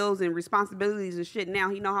own bills and responsibilities and shit now,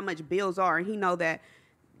 he know how much bills are and he know that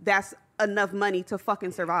that's enough money to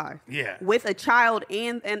fucking survive. Yeah. With a child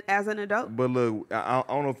and as an adult. But look, I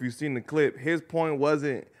don't know if you've seen the clip. His point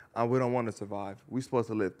wasn't, we don't want to survive. We supposed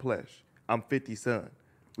to live plush. I'm 50 son.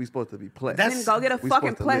 We supposed to be plush. Then go get a We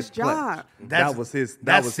fucking supposed to plush live plush. job. That was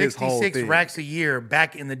his whole 66 thing. racks a year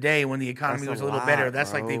back in the day when the economy That's was a a little lot, better.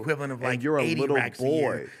 That's like the bro. equivalent of And like you're a 80 little racks a boy.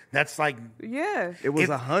 year. That's like Yeah. It was If-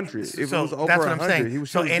 100. It so was over that's what I'm 100. saying. He was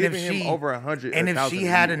so and if giving she him over 100. and if 1,000 she a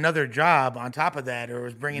had year. another job on top of that, or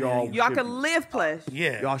was bringing Y'all- in, Y'all should could be- live plush.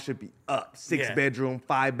 yeah, Y'all should be up. 6 Yeah. bedroom,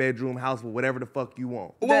 5 bedroom house with whatever the fuck you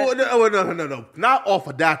want. Whoa, no. Not off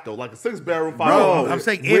of that, though. Like a 6-bedroom, 5 Bro, I'm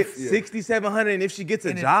saying with if 6,700 and if she gets a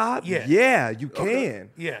And it- job, yeah. you can.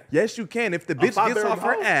 Yeah. Yes, you can. If the bitch gets 5-bedroom off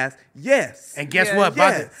her house? ass, yes. and guess Yeah, what?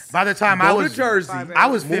 yes. By the time Go I was to Jersey. I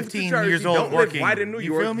was Move to 15 Jersey. years old Don't working. live right in New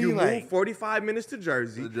You York. feel me? You Like- move 45 minutes to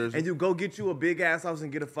Jersey, Jersey. and you go get you a big ass house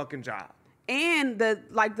and get a fucking job. And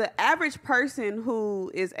the average person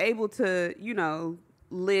who is able to,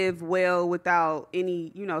 live well without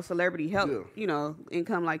any, celebrity help, Yeah.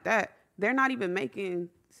 income like that, they're not even making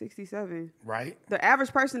 67. right, The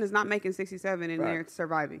average person is not making 67 and they're Facts.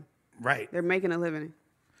 surviving. right. They're making a living.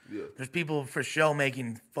 There's people for show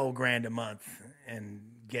making $4,000 a month and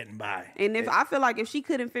getting by. And I feel like if she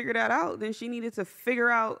couldn't figure that out, then she needed to figure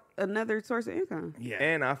out another source of income. Yeah,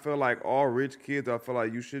 And I feel like all rich kids, I feel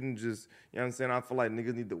like you shouldn't just, you know what I'm saying? I feel like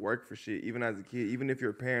niggas need to work for shit. Even as a kid, even if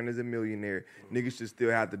your parent is a millionaire, niggas should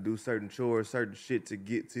still have to do certain chores, certain shit to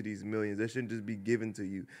get to these millions. They shouldn't just be given to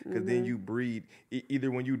you. Because then you breed,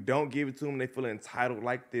 either when you don't give it to them, they feel entitled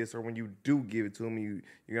like this, or when you do give it to them, you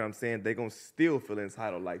know what I'm saying? They gonna still feel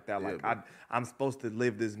entitled like that. Like, bro. I'm supposed to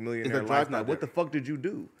live this millionaire drive life. not Like, what there. the fuck did you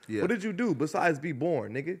do? Yeah. What did you do besides be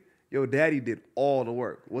born, nigga? Your daddy did all the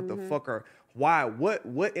work. What the fuck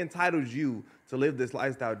what entitles you to live this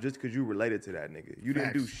lifestyle just because you related to that nigga? You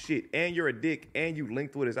didn't do Facts. shit, and you're a dick, and you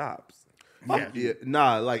linked with his ops. Yeah,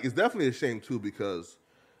 nah, like it's definitely a shame too because,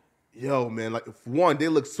 yo, man, like one, they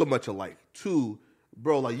look so much alike. Two,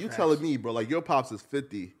 bro, like you telling me, bro, like your pops is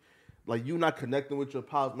 50, like you not connecting with your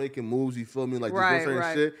pops, making moves. You feel me? Like just doing Right, certain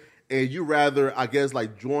right. shit, and you rather, I guess,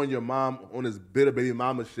 like join your mom on this bitter baby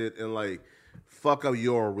mama shit and like fuck up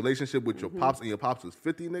your relationship with your pops, and your pops is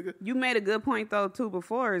 50, nigga. You made a good point though too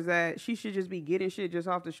before is that she should just be getting shit just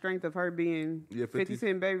off the strength of her being Yeah, 50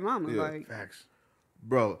 Cent baby mama. Yeah. Like facts.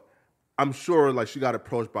 Bro, I'm sure like she got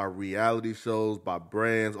approached by reality shows, by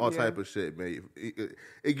brands, all Yeah. type of shit, man.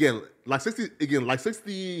 Again, like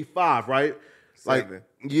 65, right? Like, Seven.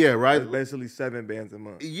 yeah, right. That's basically 7 bands a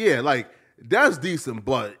month. Yeah, like that's decent,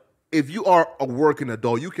 but if you are a working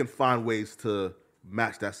adult, you can find ways to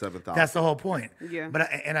match that 7,000. That's the whole point. Yeah. But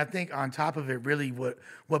I think on top of it, really, what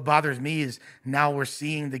bothers me is now we're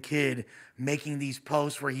seeing the kid making these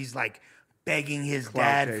posts where he's like begging his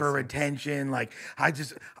dad for chasing. attention. Like,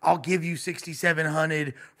 I'll give you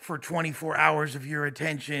 6,700 for 24 hours of your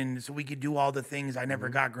attention, so we could do all the things I never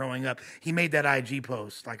got growing up. He made that IG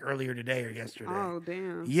post like earlier today or yesterday. Oh,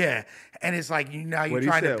 damn. Yeah, and it's like now you're What he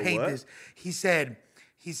trying to said, paint what? this.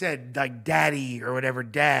 He said like daddy or whatever,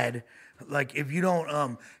 dad. Like if you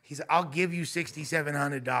don't, he said I'll give you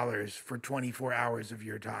 $6,700 for 24 hours of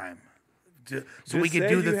your time, so we Just could say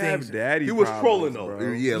do the you have things. daddy he was problems, trolling though.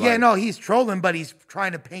 bro. Yeah, Yeah, like, no, he's trolling, but he's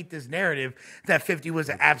trying to paint this narrative that 50 was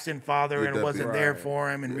an absent father and definitely wasn't there right.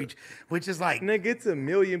 for him, and which is like, Nigga, it's a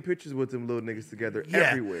million pictures with them little niggas together yeah.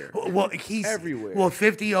 everywhere. Well, he's Everywhere. Well,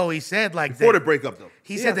 50 always said like before that. the breakup though.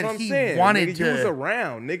 He Yeah, said that's that what I'm he saying. wanted Nigga, to. You was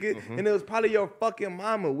around, nigga. And it was probably your fucking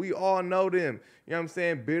mama. We all know them. You know what I'm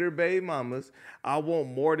saying? Bitter baby mamas. I want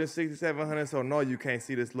more than 6,700, so no, you can't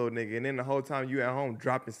see this little nigga. And then the whole time you at home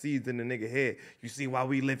dropping seeds in the nigga head. You see why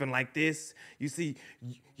we living like this? You see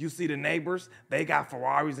the neighbors, they got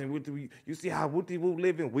Ferraris, and you see how Wooty Woo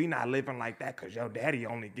living? We not living like that because your daddy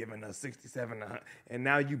only giving us 6,700. And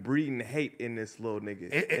now you breeding hate in this little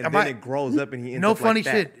nigga. And then it grows up and he ends No up funny like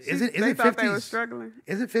that. shit. Isn't They thought they 50's was struggling.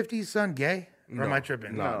 Isn't 50's son gay? Or am I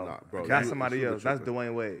tripping? No, bro. That's You- somebody you else. That's tripping.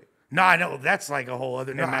 Dwayne Wade. No, I know that's like a whole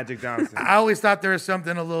other. And Magic Johnson. I always thought there was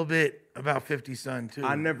something a little bit about 50 Son too.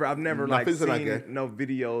 I've never Nah, like 50 Cent not seen gay. no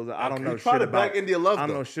videos. I don't know tried shit to about back India Love, I don't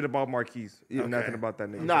though. know shit about Marquise. Nothing about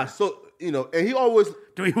that nigga. Nah, so and he always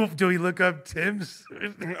Do we look up Tim's?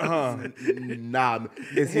 nah.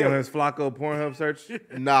 Is he on his Flacco Pornhub search?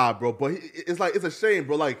 Nah, bro. But it's like it's a shame,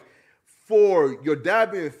 bro. Like for your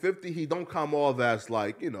dad being 50, he don't come off as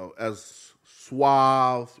like as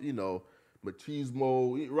suave,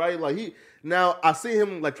 machismo, right? Like now I see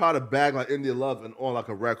him like try to bag like India Love and on like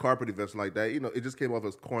a red carpet event like that. It just came off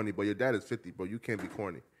as corny. But your dad is 50, bro. You can't be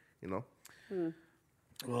corny.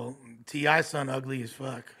 Well, T.I. son ugly as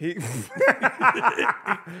fuck.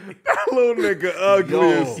 That little nigga ugly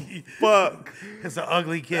Yo. as fuck. It's an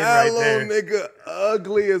ugly kid That right little there. nigga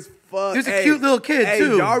ugly as fuck. He's a cute little kid, hey,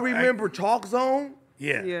 too. Y'all remember Chalk Zone?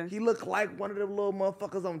 Yeah. Yeah. He looked like one of them little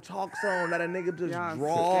motherfuckers on Chalk Zone that a nigga just Y'all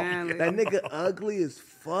draw. scandalous. That nigga ugly as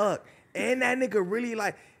fuck. And that nigga really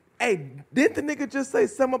like, hey, didn't the nigga just say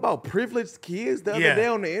something about privileged kids the other Yeah. day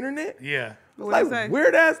on the internet? Yeah. What'd he Like, say?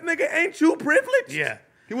 weird ass nigga, ain't you privileged? Yeah.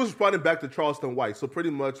 He was responding back to Charleston White. So pretty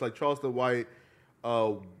much like Charleston White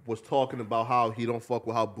was talking about how he don't fuck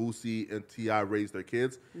with how Boosie and T.I. raised their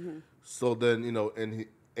kids. So then, and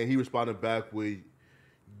he responded back with,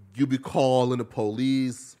 you be calling the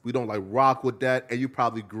police. We don't like rock with that. And you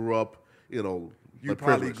probably grew up, You like,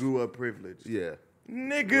 probably privileged. grew up privileged. Yeah.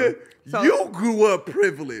 Nigga, So- you grew up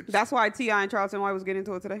privileged. That's why T.I. and Charleston White was getting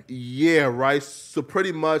into it today. Yeah, right. So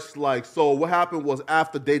pretty much like, so what happened was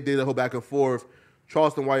after they did the whole back and forth,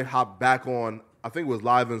 Charleston White hopped back on, I think it was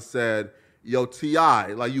live and said, yo, T.I.,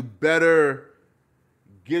 like you better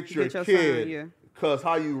get your Get your kid son, yeah. because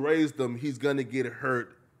how you raised him, he's going to get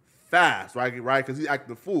hurt fast, right? Because he's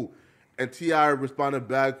acting a fool. And T.I. responded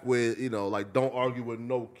back with, like don't argue with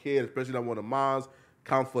no kid, especially not one of mine's.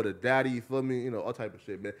 Count for the daddy, you feel me? All type of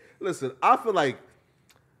shit, man. Listen, I feel like,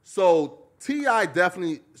 so T.I.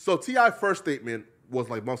 first statement was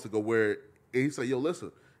like months ago where he said, yo,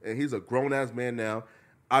 listen, and he's a grown-ass man now.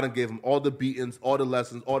 I done gave him all the beatings, all the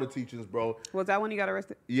lessons, all the teachings, bro. Was that when he got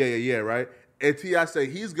arrested? Yeah, right? And T.I. said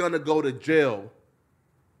he's going to go to jail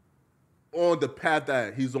on the path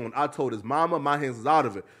that he's on. I told his mama, my hands is out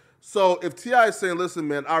of it. So if T.I. is saying, listen,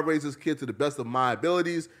 man, I raised this kid to the best of my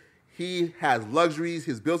abilities, he has luxuries,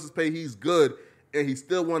 his bills is paid, he's good, and he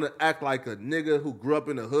still want to act like a nigga who grew up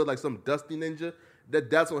in the hood like some dusty ninja,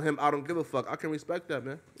 that's on him. I don't give a fuck. I can respect that,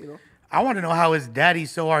 man. I want to know how his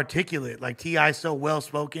daddy's so articulate, like T.I. so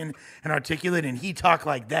well-spoken and articulate, and he talk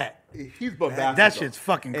like that. He's bombastic. That though. shit's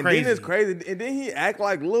fucking And crazy. then it's crazy. And then he act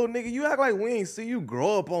like, little nigga, you act like we ain't see you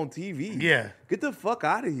grow up on TV. Yeah. Get the fuck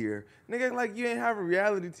out of here. Nigga, act like you ain't have a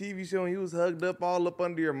reality TV show and you was hugged up all up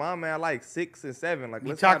under your mama at like 6 and 7. Like, You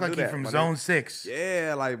let's talk not like do you that, from my Zone nigga. 6.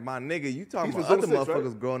 Yeah, like, my nigga, you talking He's about from other Zone 6, motherfuckers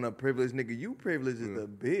right? growing up privileged. Nigga, you privileged as a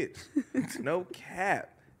bitch. No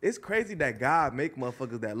cap. It's crazy that God make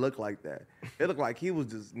motherfuckers that look like that. It looked like he was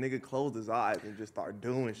just, nigga, closed his eyes and just start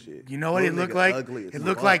doing shit. You know what it Little looked nigga like? ugly as It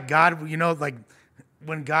looked fuck. like God, like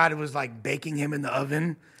when God was like baking him in the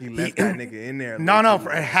oven. He left that nigga in there. No, low-key. for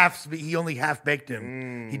a half. He only half baked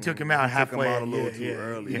him. He took him out Took him halfway. out a little Yeah, too yeah,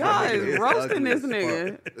 early. yeah. Y'all That nigga is roasting ugly this as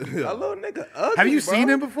fuck. nigga. A little nigga ugly, Have you bro. seen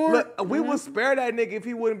him before? Look, we would spare that nigga if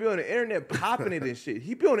he wouldn't be on the internet popping it and shit.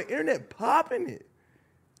 He be on the internet popping it.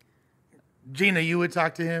 Gina, you would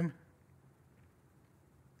talk to him?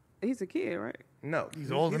 He's a kid, right? No.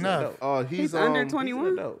 He's old enough. He's under He's 21.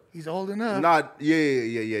 an adult. He's old enough. Not,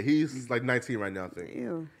 yeah. He's like 19 right now, I think.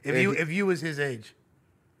 Ew. If you was his age.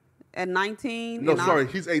 At 19. No, and sorry,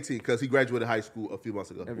 he's 18 because he graduated high school a few months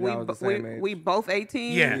ago. If We, y'all was the we, same age. we both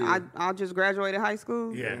 18. Yeah. I just graduated high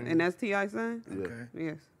school. Yeah. And that's T.I.'s son? Okay.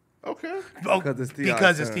 Yes. Okay. Oh, Because it's T.I.'s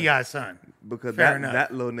because it's son. T.I.'s son. Because Fair that, enough.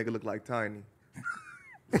 that little nigga look like Tiny.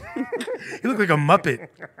 He looked like a Muppet.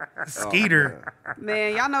 Skeeter.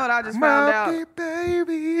 Man, y'all know what I just found out. Muppet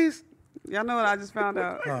babies. Y'all know what I just found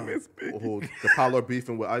out. Oh, the Pollard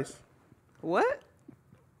beefing with Ice. What?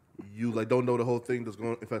 You like don't know the whole thing that's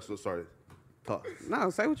going. In fact, so sorry. Talk. No,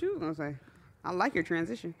 say what you was gonna say. I like your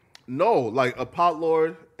transition. No, like a Pot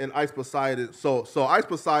Lord and Ice Poseidon. So Ice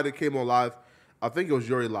Poseidon came on live. I think it was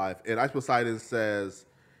Yuri live, and Ice Poseidon says,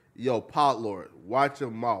 "Yo, Pot Lord, watch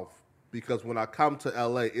your mouth because when I come to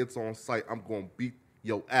LA, it's on site. I'm gonna beat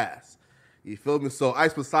your ass." You feel me? So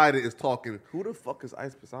Ice Poseidon is talking. Who the fuck is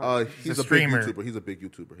Ice Poseidon? He's a a big streamer. YouTuber. He's a big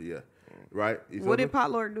YouTuber. Yeah, right. You feel What me? did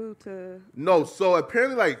Pot Lord do to? No, so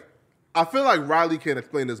apparently, like, I feel like Riley can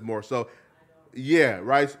explain this more. So, yeah,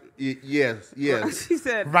 right? Yes. She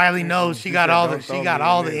said. Riley knows she got said, all "Don't the throw she me got in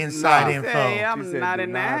all the this." inside Nah. info. Hey, She I'm said, not "Do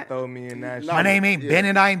in not that. throw me in that shit." My name ain't Yeah. Ben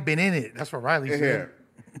and I ain't been in it. That's what Riley said. Here.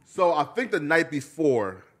 So I think the night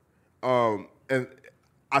before, and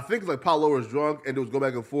I think like Paulo was drunk and it was go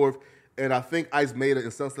back and forth. And I think Ice made an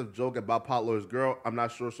insensitive joke about Pot Lord's girl. I'm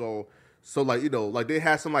not sure. So like, like they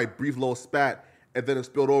had some like brief little spat, and then it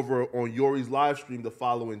spilled over on Yori's live stream the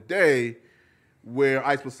following day, where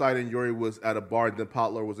Ice Poseidon and Yori was at a bar, and then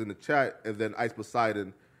Pot Lord was in the chat, and then Ice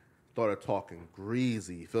Poseidon started talking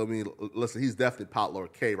greasy. You feel me? Listen, he's definitely Pot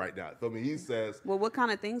Lord K right now. You feel me? He says, Well, what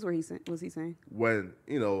kind of things was he saying? when,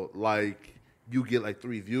 like you get like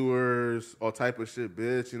 3 viewers, all type of shit,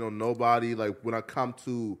 bitch. Nobody, like when I come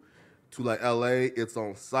to like LA, it's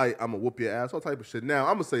on site. I'm gonna whoop your ass, all type of shit. Now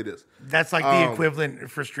I'm gonna say this. That's like the equivalent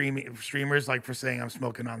for streamers, like for saying I'm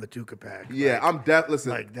smoking on the Tuca pack. Yeah, like,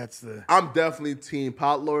 listen. Like that's the. I'm definitely team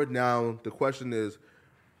Pot Lord. Now the question is,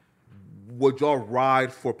 would y'all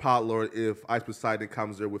ride for Pot Lord if Ice Poseidon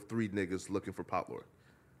comes there with 3 niggas looking for Pot Lord?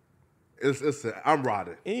 I'm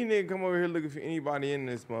riding. Any nigga come over here looking for anybody in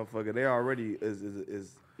this motherfucker, they already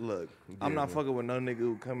is look. I'm not fucking with no nigga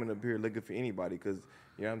who coming up here looking for anybody, because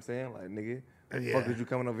you know what I'm saying? Like, nigga, fuck is you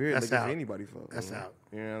coming over here looking for anybody for? That's out.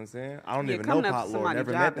 You know what I'm saying? I don't even know coming up Pot to Lord. somebody's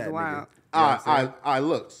Never job met is that nigga. wild. You know what I'm saying? I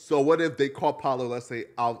look. So what if they call Pot Lord, let's say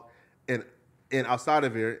out and outside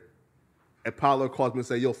of here, and Pot Lord calls me and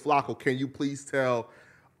say, "Yo, Flacco, can you please tell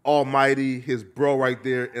Almighty, his bro right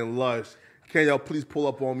there in Lush, can y'all please pull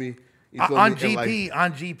up on me?" You feel On me? GP,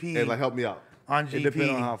 on GP, And like help me out. on It depends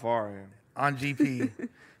on GP, how far I am. on GP.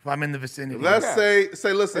 If I'm in the vicinity, Let's say It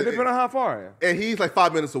listen, depends on how far I am. and he's like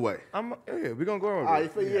 5 minutes away. We gonna go over All there.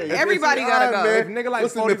 right, yeah. Everybody gotta go. If nigga like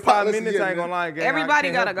 45 minutes, I ain't gonna lie. Gang, Everybody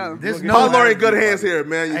I can't gotta help go. you. This You no- gonna Pot get Lord in good everybody. hands here,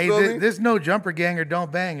 man. You hey, feel me? there's no jumper gang or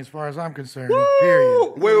don't bang as far as I'm concerned. Woo!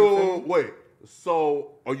 Period. Wait.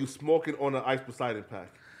 So, are you smoking on an Ice Poseidon pack?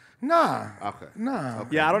 Nah. Okay. Nah.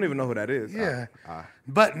 Yeah, I don't even know who that is. Yeah.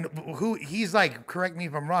 But who he's like, correct me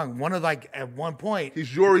if I'm wrong, one of like at one point,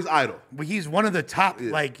 He's Yori's idol. but he's one of the top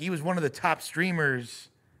like he was one of the top streamers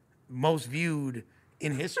most viewed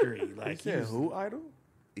in history. Like Yeah, who idol?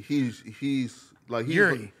 He's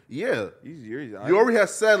Yuri. Yeah. He's Yuri's idol. Yori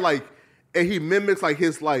has said like, and he mimics like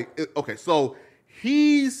his like. Okay, so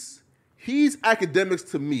he's academics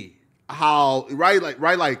to me. How right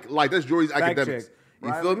like that's Yori's academics. check. You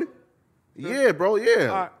Right? feel me? Yeah, bro. Yeah,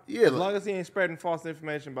 All right. yeah. As long as he ain't spreading false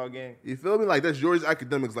information about gang. You feel me? Like that's Yori's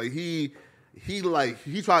academics. Like he tries like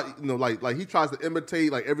he tries to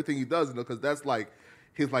imitate like everything he does, because that's like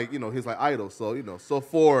his idol. So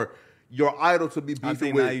for your idol to be I beefing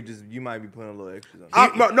think now with, you might be putting a little extra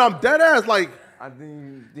on. I'm dead ass. Like I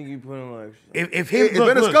think you putting a little extra. If him, It's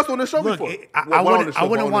been discussed on the show before. I Well, on the wouldn't, show, I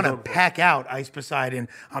wouldn't on want the to show before. pack out Ice Poseidon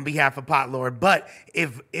on behalf of Pot Lord, but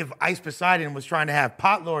if Ice Poseidon was trying to have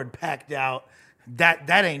Pot Lord packed out, that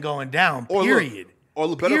ain't going down. Period. Or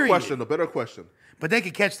the better Period. question. But they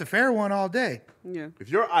could catch the fair one all day. Yeah. If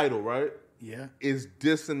your idol, right, Yeah, is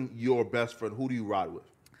dissing your best friend, who do you ride with?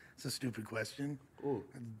 it's a stupid question.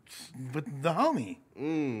 But the homie,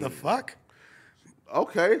 the fuck.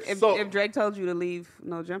 Okay, If Drake told you to leave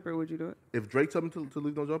No Jumper, would you do it? if Drake told me to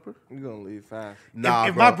leave No Jumper, You gonna leave fast. nah,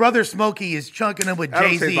 if bro. my brother Smokey is chunking him with That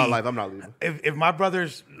don't Jay change Z, my life. I'm not leaving. if my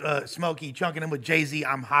brother's Smokey chunking him with Jay Z,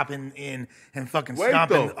 I'm hopping in and fucking Wait,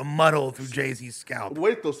 stomping though. a muddle through Jay Z's scalp.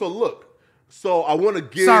 Wait though. So look. So I want to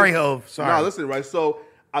give. Sorry, Hov. Sorry. Nah, listen, right. So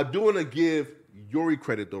I do want to give Yuri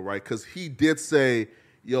credit though, right? Because he did say,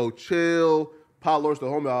 "Yo, chill, Pot Lord's the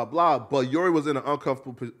homie, blah blah." But Yuri was in an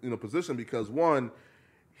uncomfortable, position because one,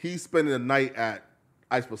 he's spending the night at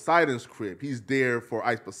Ice Poseidon's crib. He's there for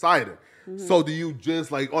Ice Poseidon. So do you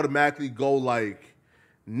just like automatically go like,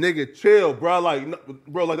 nigga, chill, bro? Like,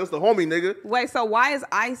 bro, like that's the homie, nigga. Wait, so why is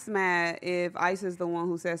Ice mad if Ice is the one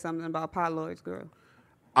who said something about Pot Lord's girl?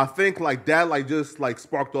 I think like that, like just like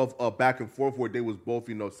sparked off a back and forth where they was both,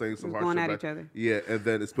 saying some hard going shit at back. each other. Yeah, and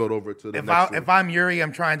then it spilled over to the next one. If I'm Yuri,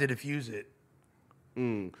 I'm trying to diffuse it.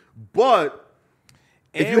 But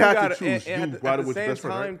if you had to choose, and you at ride the it with your same best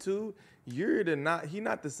friend, time right? too, he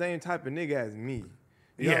not the same type of nigga as me. You know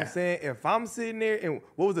what Yeah. I'm saying? If I'm sitting there and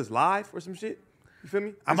what was this, live or some shit? You feel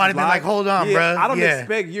me? I This might is have been live? like, hold on, yeah, bruh. I don't Yeah.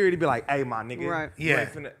 expect Yuri to be like, hey, my nigga. Right. you Yeah. ain't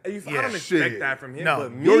finna- I Yeah. don't expect Shit. that from him. No.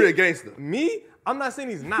 But me, Yuri a gangster. Me, I'm not saying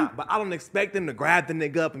he's not, but I don't expect him to grab the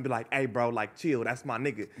nigga up and be like, hey, bro, like, chill, that's my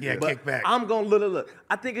nigga. Yeah, but kick back. I'm gonna look.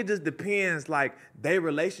 I think it just depends, like, their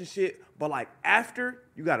relationship, but like after,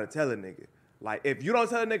 you gotta tell a nigga. Like, if you don't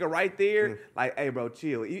tell a nigga right there, like, hey, bro,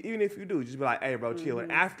 chill. Even if you do, just be like, hey, bro, chill.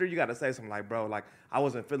 And after, you gotta say something like, bro, like, I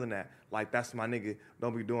wasn't feeling that. Like, that's my nigga.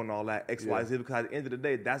 Don't be doing all that X, Y, Z. Because at the end of the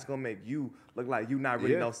day, that's gonna make you look like you not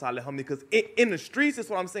really Yeah. no solid homie. Because in the streets, that's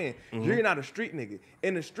what I'm saying. You're not a street nigga.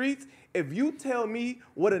 In the streets, if you tell me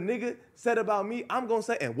what a nigga said about me, I'm gonna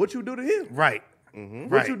say, and what you do to him. Right.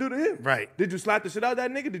 What you do to him? Right. Did you slap the shit out of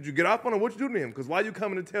that nigga? Did you get off on him? What you do to him? Because why you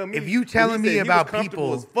coming to tell me? If you when telling he me said he about was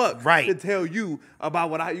comfortable people- as fuck right. to tell you about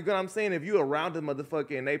what you know what I'm saying? If you around the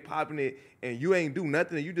motherfucker and they popping it and you ain't do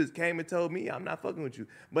nothing and you just came and told me, I'm not fucking with you.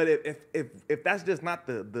 But if that's just not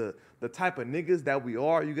the type of niggas that we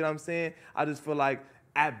are, you get what I'm saying? I just feel like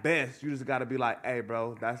at best you just gotta be like, hey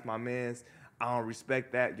bro, that's my man's. I don't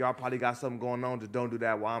respect that. Y'all probably got something going on. Just don't do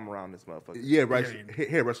that while I'm around this motherfucker. Yeah, right.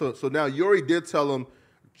 Here, right. So now Yuri did tell him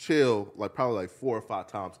chill, like probably like 4 or 5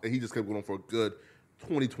 times, and he just kept going on for a good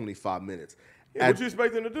 20, 25 minutes. Yeah, what you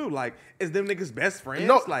expect them to do? Like, is them niggas best friends?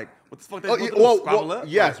 No. Like, what the fuck they Oh, supposed yeah, to do? well, Squabble up?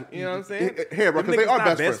 yes. Like, you know what I'm saying? Here, bro, Them 'cause they niggas are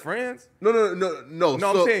not best friends. No. No,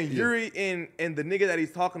 So, I'm saying yeah. Yuri and the nigga that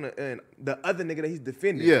he's talking to and the other nigga that he's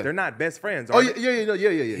defending, Yeah. they're not best friends. Oh Are yeah,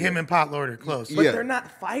 they? yeah. Him and Pot Lord are close. But Yeah. they're not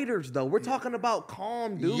fighters though. We're talking about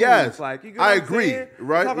calm dudes. Yes, Like, you get I what I'm agree, saying?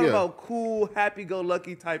 right? We're talking Yeah. about cool,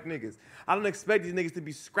 happy-go-lucky type niggas. I don't expect these niggas to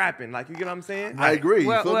be scrapping. Like, you get what I'm saying? I agree. You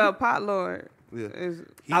Well, feel well, me? Pot Lord Yeah. is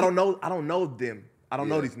I don't know them. I don't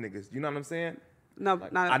know Yeah. these niggas. You know what I'm saying? no,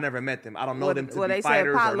 Like, not. I never met them. I don't know well, them to well, be they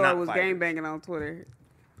fighters said Pot or Lord not was fighters. game banging on Twitter.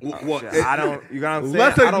 What? I don't. You know what I'm saying?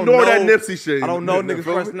 Let's I don't ignore that know- Nipsey shit. I don't know You niggas'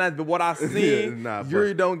 feel me? personalities, but what I seen, Nah, bro.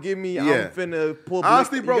 Yuri don't give me. Yeah. I'm finna pull.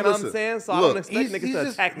 Honestly, blick, bro, you know listen. what I'm saying? So I Look, don't expect niggas to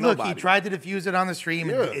attack look, nobody. he tried to defuse it on the stream.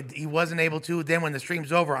 Yeah. And he wasn't able to. Then when the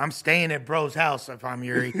stream's over, I'm staying at bro's house if I'm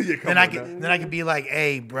Yuri. Yeah, come then I on can now. then I can be like,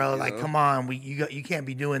 hey, bro, like, come on, you can't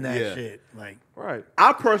be doing that Yeah. shit. Like, Right.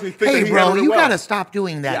 I personally think that hey, he bro, handled it you well. gotta stop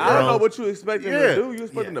doing that, Yeah, bro. I don't know what you expect them Yeah. to do. You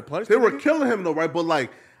expect them to punch They the were nigga? killing him though, right? But like,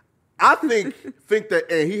 I think that,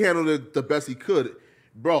 and he handled it the best he could,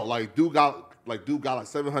 bro. Like, dude got like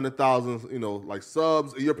 700,000, like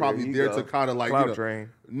subs. And you're probably you there go. to kind of like, Cloud train.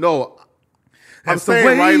 No, I'm That's the saying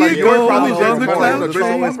way right, like it you're goes probably on there the to cloud kind of train.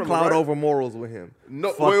 There's always from him, cloud right? over morals with him.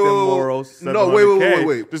 No, Fuck wait, them wait, morals. no, wait, 700K.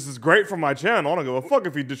 wait. This is great for my channel. I don't give a fuck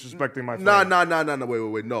if he disrespecting my friend. Nah,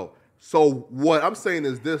 wait, no. So what I'm saying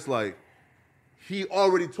is this, like, he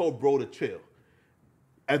already told bro to chill.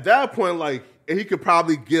 At that point, like, and he could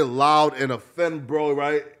probably get loud and offend bro,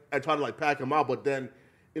 right? And try to like pack him out, but then,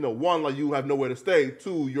 one, like you have nowhere to stay.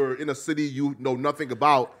 2, you're in a city you know nothing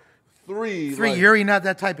about. 3, like, Yuri not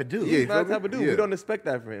that type of dude. Yeah. He's not feel that me? type of dude. Yeah. We don't expect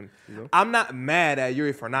that for him. I'm not mad at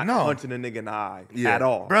Yuri for not No. punching a nigga in the eye Yeah. at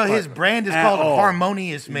all. Bro, his Like, brand is at called all.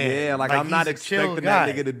 Harmonious Man. Yeah, like I'm not he's a chill expecting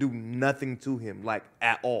guy. that nigga to do nothing to him, like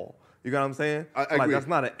at all. You got what I'm saying? I like agree. that's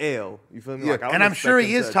not an L. You feel me? Yeah. Like, I And wouldn't I'm sure expect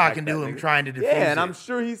he him is attack talking that to him, nigga. trying to defuse Yeah, and it. I'm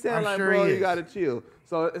sure he's saying I'm like, sure bro, he you is. gotta chill.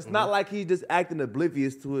 So it's not like he's just acting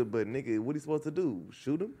oblivious to it, but nigga, what he supposed to do?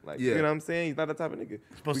 Shoot him? Like, Yeah. you know what I'm saying? He's not that type of nigga.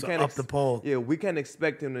 Supposed We to can't up the pole. Yeah, we can't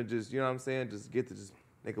expect him to just, you know what I'm saying? Just get to just,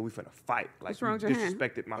 nigga, we finna fight. Like, What's wrong you with your hand?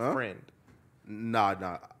 disrespected my Huh? friend.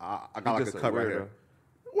 Nah. I You got like just a a cut right weirdo. here.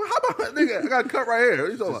 Well, how about nigga? I got a cut right here.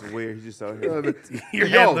 What you talking Just about? weird. He's just out here. Your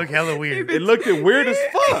Yo. head look hella weird. It looked weird as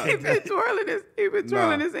fuck. He been twirling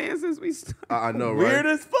Nah. his hand since we started. I know, right? Weird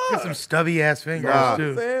as fuck. Some stubby ass fingers Nah. You know what I'm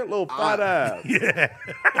too. saying? Little fat ass.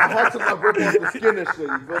 I had to like rip off the skin and shit.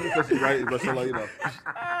 You feel me? Because right, but so like it's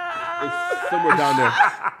somewhere down there.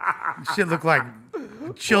 Shit look like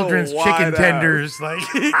children's wide chicken ass. tenders, like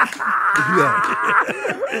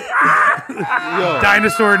Yo,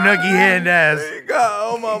 dinosaur nuggy hand ass. He got,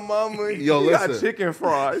 oh my mama. Yo, he got listen. chicken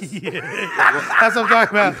fries. That's what I'm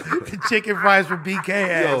talking about. Chicken fries for BK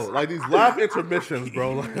ass. like these live intermissions,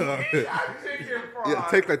 bro. Like, yeah,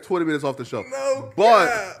 take like 20 minutes off the show.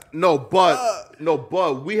 But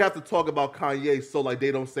we have to talk about Kanye so like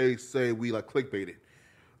they don't say we like clickbaited.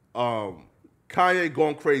 Kanye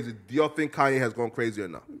going crazy. Do y'all think Kanye has gone crazy or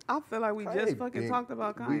not? I feel like we just fucking talked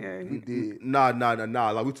about Kanye. We did. Nah.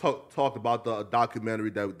 Like we talked about the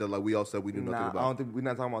documentary that like we all said we knew nothing Nah, I about. don't think we're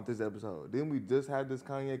not talking about this episode. Didn't we just have this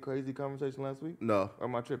Kanye crazy conversation last week? No, Or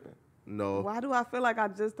am I tripping? no. Why do I feel like I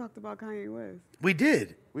just talked about Kanye West? We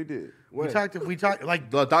did. We did. We talked like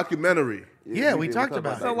The documentary, yeah, we did. talked talked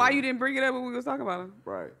about So it. why you didn't bring it up when we was talking about him?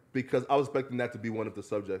 Right. because I was expecting that to be one of the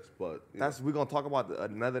subjects, but We're gonna talk about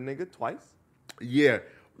another nigga twice? yeah,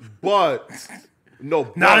 but no,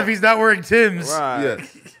 Not but- if he's not wearing Tim's. Yeah,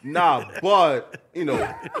 nah, but yo,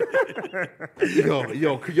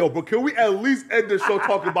 bro, can we at least end the show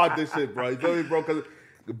talking about this shit, bro? You feel me, bro? Because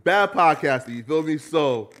bad podcasting, you feel me?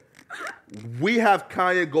 So we have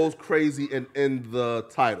Kanye goes crazy in the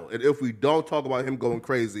title, and if we don't talk about him going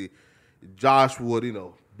crazy, Josh would,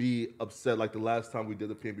 be upset like the last time we did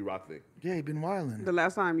the PNB Rock thing, Yeah, he been wilding. The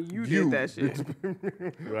last time you did that shit.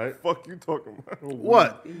 right? Fuck you talking about?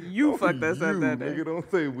 What? You fucked us up that day. Nigga, don't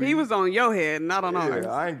say we. He was on your head, not on ours.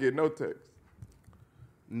 Yeah, I ain't get no text.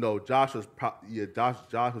 No, Josh was Josh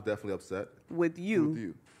was definitely upset. With you. With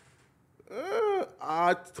you.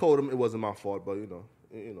 I told him it wasn't my fault, but you know.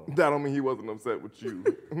 That don't mean he wasn't upset with you.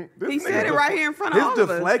 He said it right here in front of all His of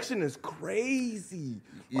us. deflection is crazy.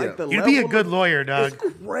 Yeah. Like the You'd be a level good of- lawyer, dog.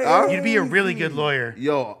 It's crazy. You'd be a really good lawyer.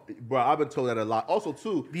 Yo, bro, I've been told that a lot. Also,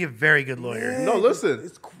 too, Be a very good lawyer. no, listen.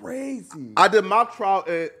 It's crazy. I did mock trial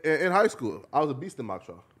in high school. I was a beast in mock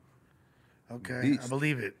trial. Okay, Beast. I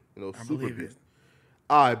believe it. You know, I super believe beast. it.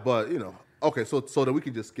 All right, but you know, okay, so then we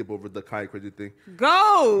can just skip over the Kanye crazy thing,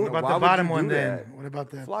 Go. What about Why the would bottom you one do then? that? What about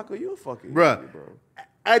that? Flocko, you a fucking Bruh. idiot, bro.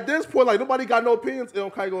 At this point, like nobody got no opinions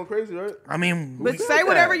on Kanye going crazy, right? I mean, But we- say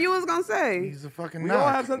whatever you was gonna say. he's a fucking We all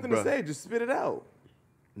knock. have something Bruh. to say. Just spit it out.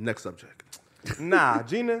 Next subject. Nah,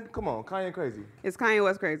 Gina, come on. Kanye crazy. It's Kanye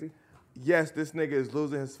West crazy. Yes, this nigga is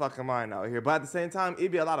losing his fucking mind out here. But at the same time,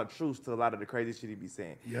 it'd be a lot of truth to a lot of the crazy shit he be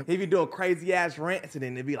saying. Yep. He be doing crazy ass rants and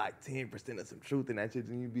then it'd be like 10% of some truth in that shit.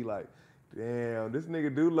 And you'd be like, damn, this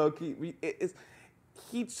nigga do low key.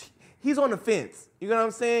 He's on the fence. You know what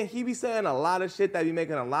I'm saying? He be saying a lot of shit that be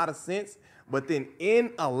making a lot of sense. But then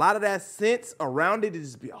in a lot of that sense around it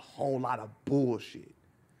just be a whole lot of bullshit.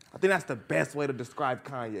 I think that's the best way to describe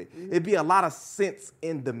Kanye. It'd be a lot of sense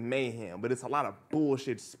in the mayhem, but it's a lot of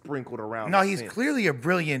bullshit sprinkled around. No, the he's sense. clearly a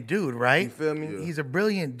brilliant dude, right? You feel me? Yeah. He's a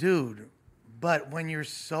brilliant dude. But when you're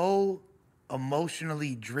so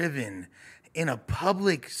emotionally driven in a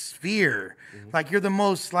public sphere, like you're the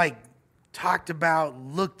most like talked about,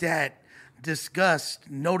 looked at,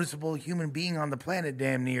 discussed, noticeable human being on the planet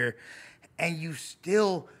damn near, and you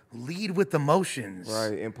still lead with emotions.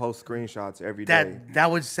 Right, and post screenshots every day.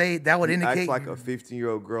 That would He indicate acts like a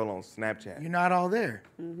 15-year-old girl on Snapchat. you're not all there.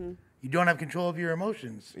 You don't have control of your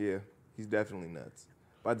emotions. Yeah, he's definitely nuts.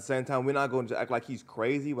 But at the same time, we're not going to act like he's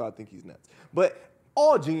crazy, but I think he's nuts. But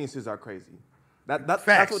all geniuses are crazy. That's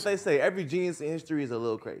Facts. what they say. Every genius in history is a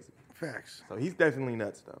little crazy. Facts. So he's definitely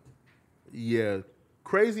nuts, though. Yeah,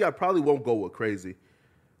 crazy. I probably won't go with crazy.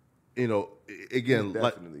 You know, again, He's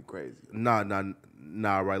like definitely crazy.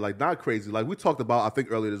 nah, right? Like not crazy. Like we talked about, I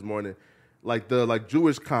think earlier this morning, like the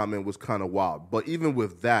Jewish comment was kind of wild. But even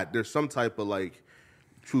with that, there's some type of like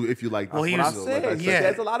true, if you like. Well, he What I was- said, he yeah.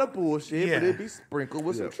 says a lot of bullshit, Yeah. but it'd be sprinkled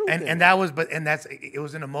with some truth in And it. that was, it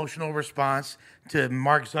was an emotional response to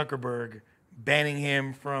Mark Zuckerberg banning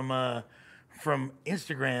him from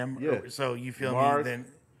Instagram. Yeah. So you feel Mark, me? Then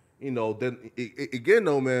You know, then again,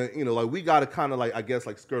 though, man, you know, like we gotta kind of like, I guess,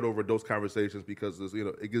 like skirt over those conversations because it's, you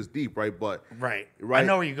know, it gets deep, right? But right. right, I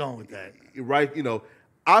know where you're going with that. right? You know,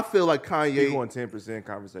 I feel like He's Kanye, going 10%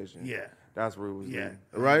 conversation. Yeah. That's where it was. Yeah. leading.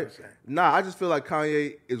 right? 100%. Nah, I just feel like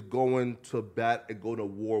Kanye is going to bat and go to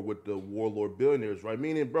war with the warlord billionaires, right?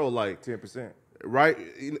 Meaning, bro, like 10%. right?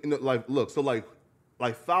 You know, like, look, so like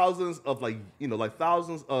thousands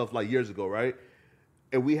of years ago, right?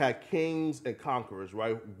 And we had kings and conquerors,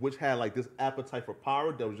 right? Which had like this appetite for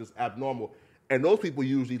power that was just abnormal. And those people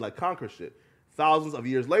usually like conquer shit. Thousands of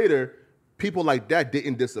years later, people like that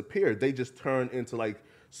didn't disappear. They just turned into like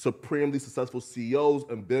supremely successful CEOs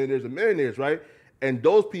and billionaires and millionaires, right? And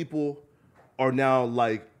those people are now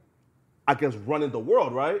like, I guess, running the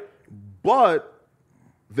world, right? But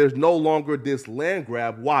there's no longer this land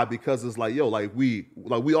grab. Why? Because it's like, yo, like we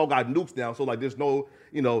all got nukes now. So like there's no,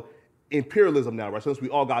 you know, imperialism now, right? Since we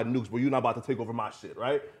all got nukes, but you're not about to take over my shit,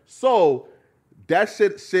 right? So that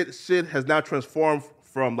shit has now transformed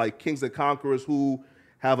from like kings and conquerors who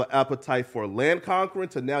have an appetite for land conquering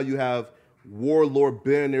to now you have warlord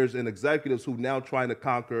billionaires and executives who now trying to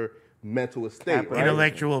conquer mental estate, right?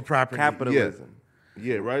 Intellectual property. Capitalism.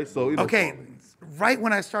 Yeah, right? So, you know, Okay, right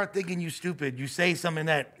when I start thinking you stupid, you say something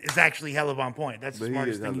that is actually hella on point. That's the But he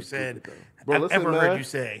smartest is thing you hella said stupid, Bro, I've listen, ever man. heard you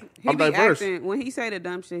say. He I'm be diverse. acting when he say the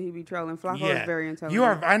dumb shit. He be trolling. Flacco is very intelligent. You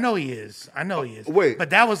are. I know he is. I know he is. Wait. but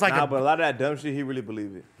that was like Nah, but a lot of that dumb shit, he really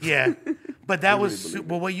believe it. yeah. But that really was believe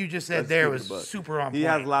well. What you just said That's there stupid, was but super on He point.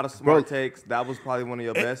 has a lot of smart Bro. takes. That was probably one of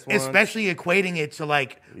your best ones. Especially equating it to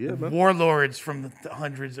like Yeah, man. warlords from the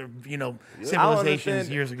hundreds of I don't civilizations understand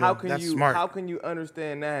years ago. How can That's you smart. How can you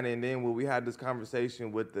understand that? And then when we had this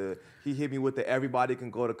conversation with he hit me with the everybody can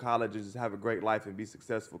go to college and just have a great life and be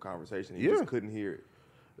successful conversation. He Yeah. just couldn't hear it.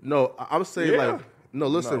 No, I'm saying Yeah. like, no,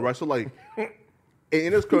 listen, No. right? So like,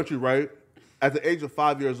 in this country, right, at the age of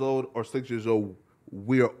 5 years old or 6 years old,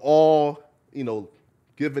 we are all, you know,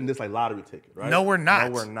 given this like lottery ticket, right? No, we're not.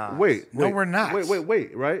 No, we're not. Wait, No, wait, we're not.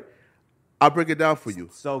 Wait, right? I'll break it down for you.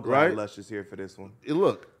 So glad right? Lush is here for this one.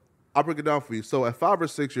 Look, I'll break it down for you. So at 5 or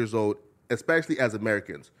 6 years old, especially as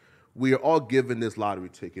Americans, we are all given this lottery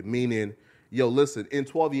ticket, meaning, yo, listen, in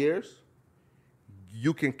 12 years,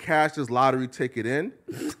 you can cash this lottery ticket in.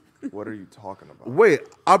 What are you talking about? Wait,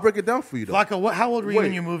 I'll break it down for you though. Flacco, how old were you when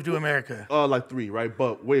Wait. you moved to America? Like 3, right?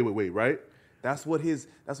 But wait, right? That's what his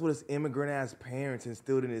immigrant ass parents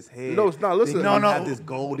instilled in his head. No, it's not. Listen, you have this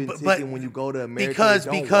golden ticket when you go to America.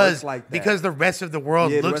 Because like that. because the rest of the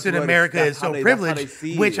world looks at America as so privileged,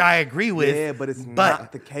 which I agree with. Yeah, but it's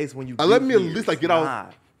not the case when you. Let me at least get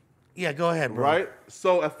out. Yeah, go ahead, bro. Right.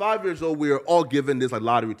 So at 5 years old, we are all given this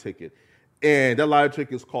lottery ticket, and that lottery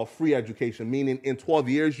ticket is called free education. Meaning, in 12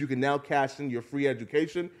 years, you can now cash in your free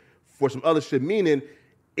education for some other shit. Meaning,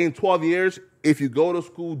 in 12 years, if you go to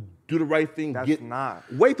school, do the right thing. Not.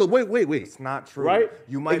 Wait. It's not true. Right?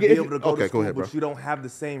 You might be able to go to school, but you don't have the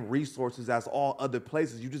same resources as all other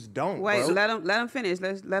places. You just don't. Wait, bro. let him finish.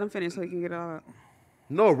 Let him finish so he can get it all out.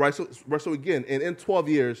 No, right. So again, and in 12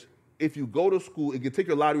 years, if you go to school and you take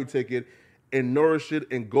your lottery ticket and nourish it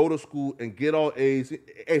and go to school and get all A's,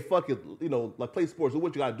 hey, fuck it, play sports, do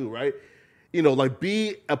what you gotta do, right?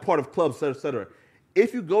 Be a part of clubs, et cetera, et cetera.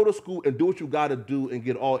 If you go to school and do what you got to do and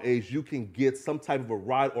get all A's, you can get some type of a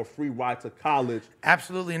ride or free ride to college.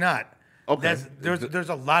 Absolutely not. Okay. There's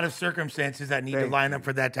a lot of circumstances that need to line up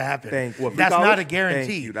for that to happen. That's not a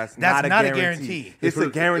guarantee. That's not a guarantee. It's a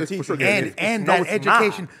guarantee. It's for sure and that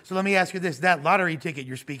education. So let me ask you this: that lottery ticket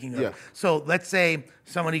you're speaking of. Yeah. So let's say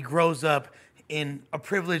somebody grows up in a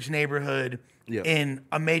privileged neighborhood. Yeah. In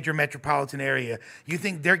a major metropolitan area, you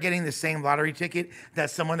think they're getting the same lottery ticket that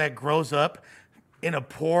someone that grows up in a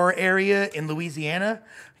poor area in Louisiana?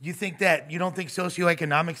 You think that you don't think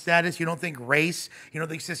socioeconomic status, you don't think race, you don't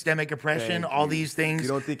think systemic oppression, all these things you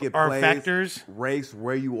don't think it are plays factors? Race,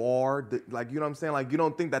 where you are, you know what I'm saying? You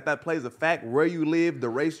don't think that plays a fact? Where you live, the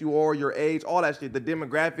race you are, your age, all that shit, the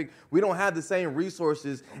demographic. We don't have the same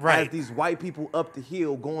resources as these white people up the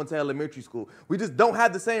hill going to elementary school. We just don't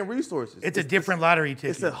have the same resources. It's a different lottery ticket.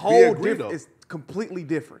 It's a whole different. It's completely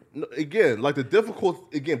different. No, again, but the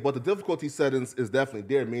difficulty settings is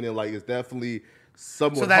definitely there. Meaning, it's definitely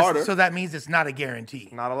somewhat harder. So that means it's not a guarantee.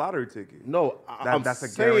 Not a lottery ticket. No, that's a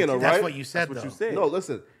saying, guarantee. right? That's what you said. That's what though. you said. No,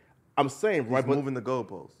 listen, I'm saying He's right, but moving the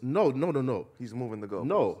goalposts. No. He's moving the goalposts.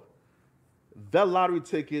 No. That lottery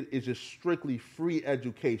ticket is just strictly free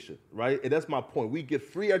education, right? And that's my point. We get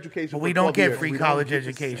free education. But we don't get free college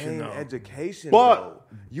education, though. But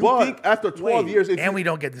think after 12 years, and we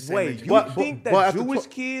don't get the same education. You think that Jewish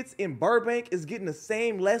kids in Burbank is getting the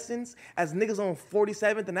same lessons as niggas on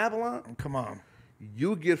 47th and Avalon? Come on.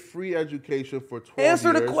 You get free education for 12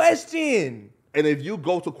 Answer years. the question. And if you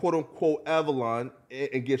go to quote unquote Avalon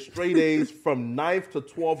and get straight A's from 9th to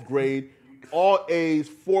 12th grade, all A's,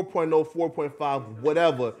 4.0, 4.5,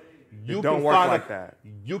 whatever, you don't can work find like that.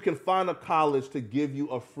 You can find a college to give you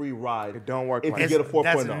a free ride. It don't work if like you that. get a 4.0.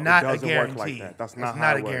 That's not It a doesn't guarantee. work like that. That's not It's how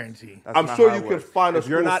not it a works. guarantee. That's I'm not sure how you it can works. find a if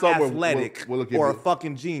you're school not somewhere athletic will give or you- a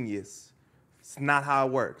fucking genius, it's not how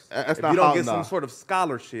it works. That's if not you don't how- get nah. some sort of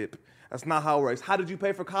scholarship, that's not how it works. How did you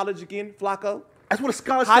pay for college again, Flacco? That's what a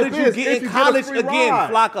scholarship How did you is. get If in a college free again,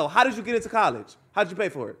 ride. Flacco? How did you get into college? How did you pay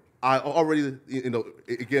for it? I already,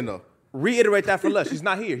 again though. Reiterate that for Lush. He's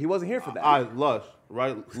not here. He wasn't here for that. Lush,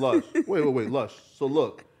 right? Lush. wait, Lush. So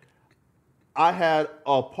look, I had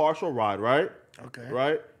a partial ride, right? Okay.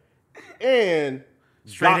 Right? And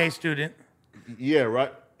Straight A student. Yeah,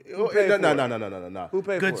 right. Who paid for it? No. Who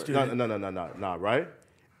paid Good for it? student. No, right?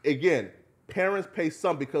 Again, parents pay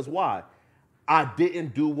some because why? I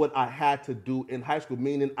didn't do what I had to do in high school,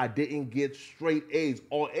 meaning I didn't get straight A's,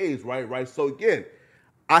 all A's, right? So again,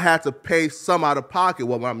 I had to pay some out of pocket.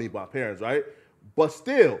 Well, what I mean by parents, right? But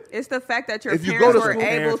still, It's the fact that your If you parents go to were school,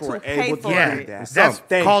 able parents were to pay able to for do Yeah, it. that. that's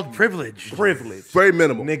Thank called you. privilege. Privilege. very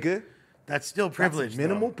minimal. Nigga. That's still privilege.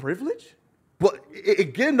 Minimal though. privilege? But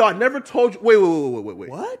again, though, I never told you. Wait.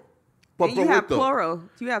 What? But And you bro, have wait, though. plural.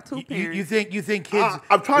 You have two parents. You think kids?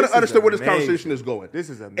 I'm trying This to is understand where this amazing. conversation is going. This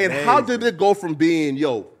is And how amazing. did it go from being,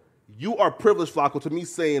 you are privileged, Flacco, to me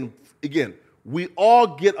saying, again, we all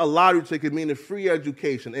get a lottery ticket, meaning free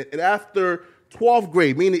education. And after 12th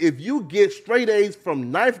grade, meaning if you get straight A's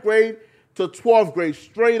from 9th grade to 12th grade,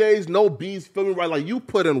 straight A's, no B's, feel me right? Like you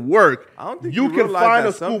put in work, I don't think you can realize find that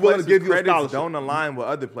a some school willing to places' give you a credits scholarship. don't align with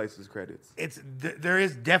other places' credits. There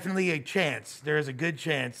is definitely a chance. There is a good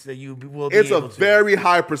chance that you will be It's a able to. very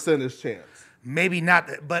high percentage chance. Maybe not,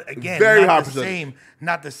 but again, Very high not the percentage.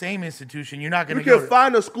 not the same institution. You're not going You to go. can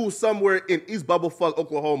find a school somewhere in East Bubblefuck,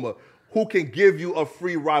 Oklahoma, who can give you a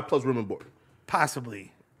free ride plus room and board.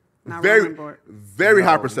 Possibly. Not Very, room and board. very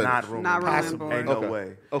high No, percentage. Not room Not and room and board. board. Ain't no Okay.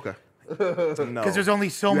 way. Okay. No. Because there's only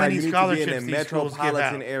so many you need to be scholarships in a these schools give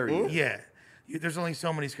metropolitan out. area. Yeah. There's only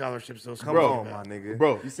so many scholarships those Come schools on, give my out. nigga.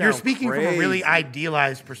 Bro, You You're sound speaking from a really crazy.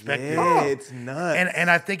 idealized perspective. Yeah, it's nuts. And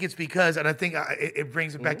I think it's because, and I think it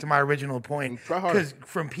brings it back to my original point. Try harder. Because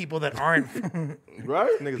from people that aren't,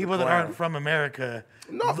 right? Niggas people a that clown. aren't from America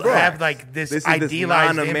No, bro. have like this This is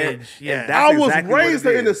idealized non-Amer- image. and Yeah. that's I was exactly what raised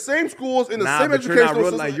it in the is. same schools, in the Nah, same but you're not educational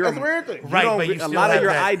real- system like, you're- as everything. Right, don't but you a still lot of have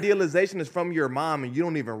your that- idealization is from your mom, and you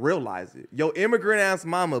don't even realize it. Your immigrant ass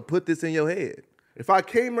mama put this in your head. If I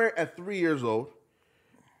came here at 3 years old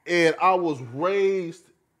and I was raised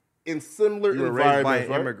in similar You were raised by environments,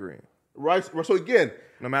 an right? immigrant. Right? So again,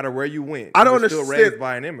 No matter where you went, I don't you were still understand- raised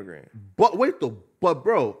by an immigrant. but wait though, but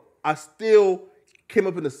bro, I still came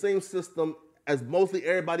up in the same system as mostly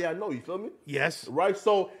everybody I know. You feel me? Yes. Right?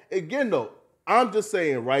 So again though, I'm just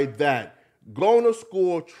saying, right, that going to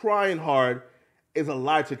school, trying hard is a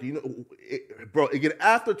lie ticket. You know, bro, again,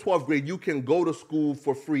 after 12th grade, you can go to school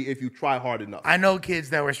for free if you try hard enough. I know kids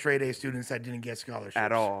that were straight A students that didn't get scholarships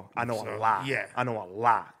At all. I know So, a lot. yeah. I know a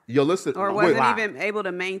lot. Yo, listen. Or wait, wasn't even able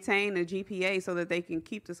to maintain a GPA so that they can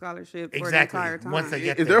keep the scholarship for the Exactly. entire time. Once they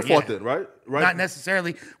get it's there, their fault yeah. then, right? Right? Not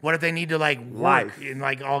necessarily. What if they need to like work Life. and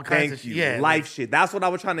like all kinds Thank of you. yeah, Life shit. That's what I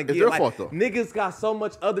was trying to get. their Like, fault, though. Niggas got so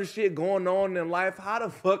much other shit going on in life. How the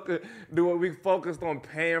fuck do we focused on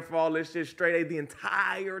paying for all this shit straight A the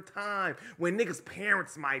entire time when niggas'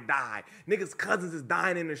 parents might die, niggas' cousins is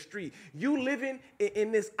dying in the street. You living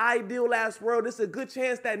in this ideal ass world. It's a good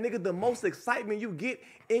chance that nigga the most excitement you get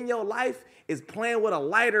in your life is playing with a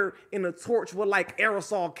lighter and a torch with like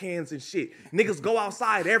aerosol cans and shit. Niggas go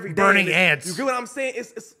outside every day. Burning and ants. You get what I'm saying?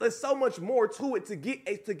 It's so much more to it to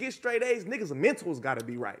get straight A's. Niggas' mentals gotta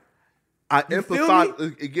be right. I You feel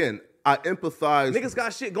empathize again. I empathize. Niggas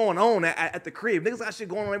got shit going on at the crib. Niggas got shit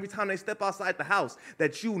going on every time they step outside the house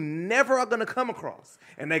that you never are gonna come across.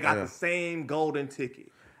 And they got the same golden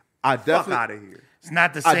ticket. I Fuck definitely, out of here. It's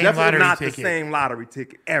not the I same definitely lottery Not ticket. the same lottery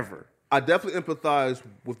ticket ever. I definitely empathize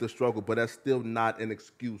with the struggle, but that's still not an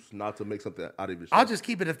excuse not to make something out of yourself. I'll just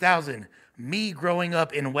keep it 1,000. Me growing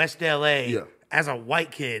up in West LA Yeah. as a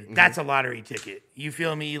white kid, that's a lottery ticket. You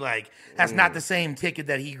feel me? Like that's not the same ticket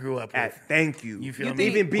that he grew up with. Thank you. You feel me?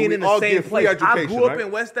 Even But being we in the all same get free place. I education, grew up right?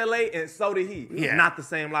 in West LA and so did he. Yeah. Not the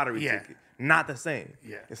same lottery Yeah. ticket. Not the same.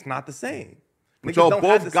 Yeah. It's not the same. But Niggas y'all don't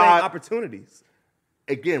both have the got- same opportunities.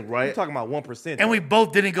 Again, I'm right? talking about 1%. And we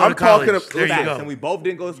both didn't go I'm to college. talking- There you Facts, go. and we both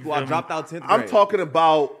didn't go to school. I feel me? dropped out 10th grade. I'm talking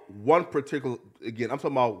about one particular. Again, I'm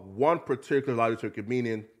talking about one particular lottery ticket,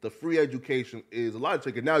 meaning the free education is a lottery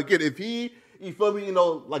ticket. Now, again, if you feel me,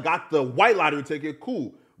 like got the white lottery ticket,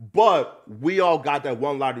 cool. But we all got that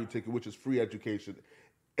one lottery ticket, which is free education,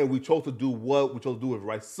 and we chose to do what we chose to do with it,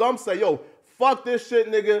 right? Some say, "Yo, fuck this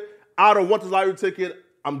shit, nigga. I don't want this lottery ticket.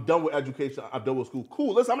 I'm done with education. I'm done with school."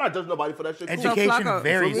 Cool. Listen, I'm not judging nobody for that shit. Cool. Education Flacco-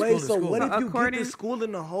 varies Wait, school to so school. what if you get According- to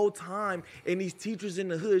schooling the whole time and these teachers in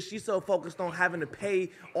the hood, she's so focused on having to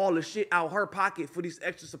pay all the shit out her pocket for these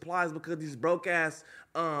extra supplies because these broke ass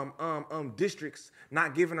districts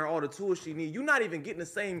not giving her all the tools she needs. You're not even getting the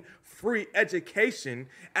same free education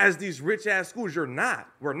as these rich ass schools. You're not.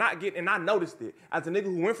 We're not getting, and I noticed it as a nigga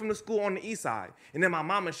who went from the school on the east side, and then my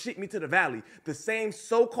mama shipped me to the valley. The same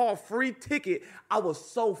so-called free ticket, I was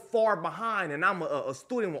so far behind, and I'm a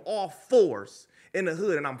student with all fours in the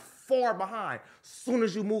hood, and I'm far behind. Soon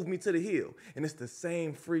as you move me to the hill, and it's the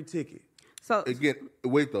same free ticket. So Again,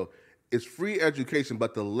 wait though. It's free education,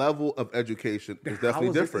 but the level of education is How definitely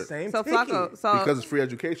is it the different. same so ticket? Flacco, so Because it's free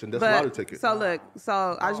education. That's a but- lottery ticket. So look,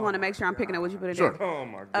 so I just want to make sure I'm picking up what you put in Sure. there. Oh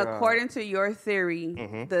my god. According to your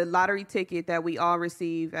theory, the lottery ticket that we all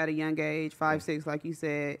receive at a young age, 5, 6, like you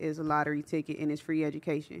said, is a lottery ticket and it's free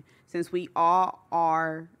education. Since we all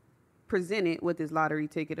are presented with this lottery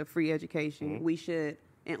ticket of free education, we should,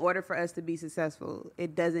 in order for us to be successful,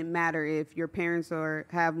 it doesn't matter if your parents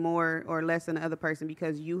have more or less than the other person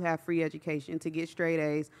because you have free education to get straight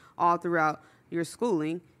A's all throughout your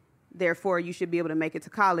schooling. Therefore, you should be able to make it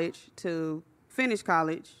to college, to finish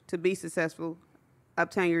college, to be successful,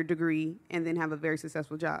 obtain your degree, and then have a very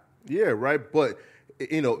successful job. Yeah, right. But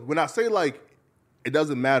when I say like it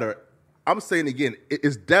doesn't matter, I'm saying again,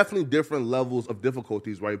 it's definitely different levels of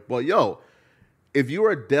difficulties, right? But yo, if you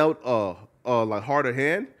are dealt like harder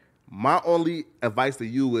hand, my only advice to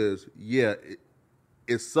you is,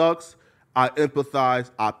 it sucks. I empathize.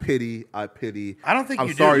 I pity. I don't think I'm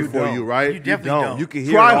you do. sorry You for don't. you, right? You definitely don't. You can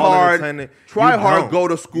hear Try it all in the hard. tenant. Try You hard. don't. Go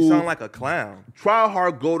to school. You sound like a clown. Try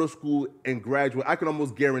hard, go to school, and graduate. I can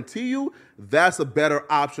almost guarantee you that's a better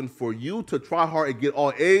option for you to try hard and get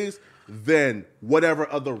all A's than whatever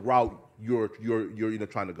other route you're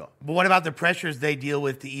trying to go. But what about the pressures they deal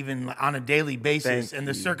with to even on a daily basis Thank and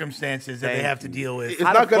the you. circumstances that they Thank have to you. deal with? It's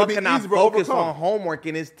How not the gonna fuck be can I easy to focus overcome. on homework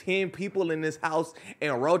and it's 10 people in this house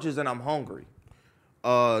and roaches and I'm hungry?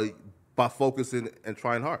 By focusing and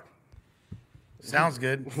trying hard. Sounds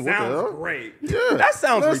good. What the Sounds hell? great. Yeah. That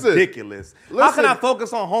sounds Listen. ridiculous. How Listen. can I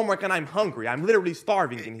focus on homework and I'm hungry? I'm literally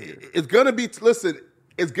starving in here. It's gonna be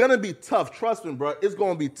it's gonna be tough. Trust me, bro. It's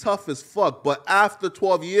gonna be tough as fuck. But after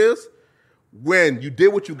 12 years, when you did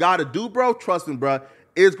what you gotta do, bro, trust me, bro,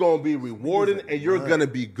 it's gonna be rewarding and you're gonna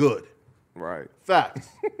be good. Right. Facts.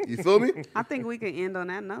 You feel me? I think we can end on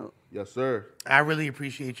that note. Yes, sir. I really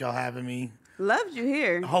appreciate y'all having me. Loved you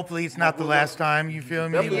here. Hopefully it's not the last time. You feel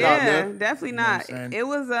me? Definitely Like, not, Yeah, man. definitely You know what not. I'm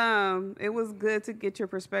saying? It was good to get your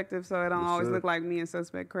perspective, so it don't always sir. look like me and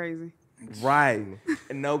Suspect crazy. Right.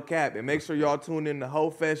 And no cap. And make sure y'all tune in to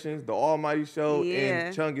Whole Fashions, the Almighty Show, Yeah.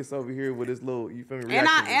 and Chungus over here with his little, you feel me? And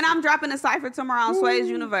reaction. I'm dropping a cipher tomorrow on Sway's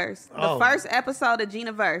Universe. The Oh. first episode of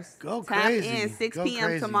Ginaverse. Go Tap crazy. in 6 Go p.m.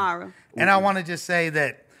 crazy. tomorrow. And I want to just say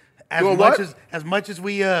that Doing what? as much as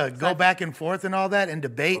we go back and forth and all that and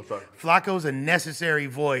debate, I'm sorry. Flacco's a necessary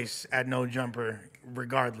voice at No Jumper,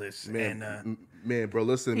 regardless. Man, And man, bro,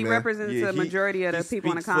 listen, He man. represents Yeah, the majority of the he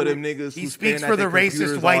people in the speaks for them comments. niggas He who speaks stand for at the their racist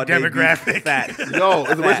computers white all day demographic. Facts. Yo,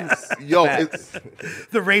 it's Facts. yo, Facts. it's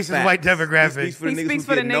the racist Facts. white He demographic. speaks for the He niggas speaks who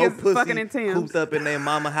for the get no niggas pussy, fucking in Timbs. cooped up in their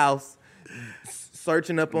mama house,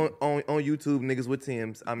 searching up on YouTube niggas with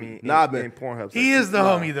Timbs. I mean, Nah, in, man. in Pornhub. He is the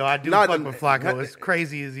homie, though. I do Nah, fuck nah, with Flacco, nah, as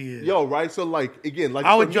crazy as he is. yo, right? So like again, like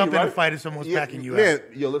I would for me, jump in a right? fight if someone was packing you man,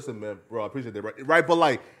 out. yo, listen, man, bro, I appreciate that, right? But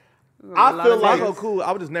like, A I lot feel of like, Flacco cool.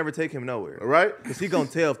 I would just never take him nowhere. right? Cause he gonna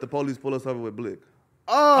tell if the police pull us over with Blick.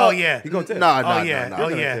 Oh, yeah. He gonna tell. Nah, Oh, yeah. nah. Oh,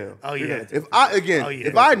 gonna yeah. tell. Oh, You're yeah. gonna tell. If I again, Oh, yeah.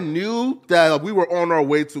 if I knew that we were on our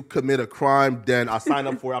way to commit a crime, then I signed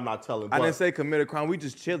up for it. I'm not telling. I But didn't say commit a crime. We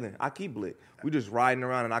just chilling. I keep Blick. We just riding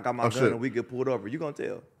around and I got my gun shit. and we get pulled over. You gonna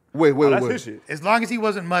tell? wait, Oh, that's wait. his shit. As long as he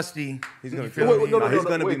wasn't musty, He's gonna you feel feel me. me? No, he's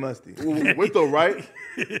gonna be wait. musty. Wait though, right?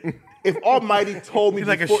 If Almighty told me He's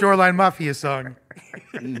like a before- Shoreline Mafia song.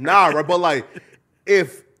 Nah, right? But like,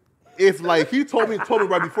 if like he told me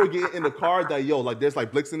right before getting in the car that yo, like there's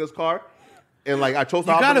like Blicks in this car, and like I chose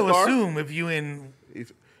to You hop got in to the car. assume if you in.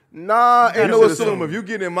 Nah, ain't You no should assuming. if you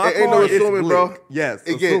get in my Ain't car, no it's assuming, bro. Blick. Yes,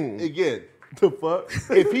 Again, assume. the fuck.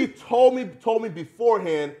 If he told me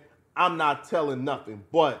beforehand, I'm not telling nothing.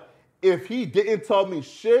 But if he didn't tell me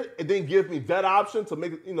shit and didn't give me that option to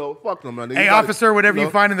make it, fuck them, man. Hey, officer, whatever you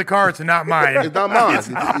find in the car, it's not mine. It's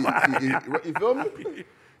not mine. You feel me?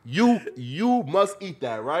 You must eat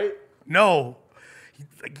that, right? No.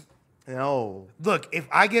 No. Look, if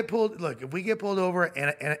we get pulled over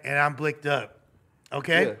and I'm blicked up,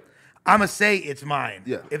 okay? Yeah. I'm going to say it's mine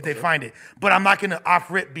Yeah, if they find it. But I'm not going to off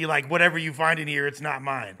rip be like, whatever you find in here, it's not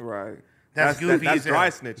mine. Right. That's goofy That's as hell. dry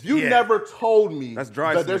snitch. You Yeah. never told me That's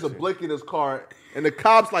dry that there's a snitching. blick in his car, and the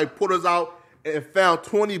cops like put us out and found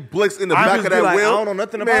 20 blicks in the I back just of be that like, wheel. I don't know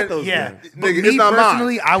nothing about Man, those Yeah. things. But Nigga, me it's not mine.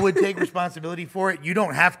 personally, I would take responsibility for it. You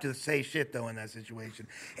don't have to say shit, though, in that situation.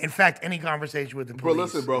 In fact, any conversation with the Bro,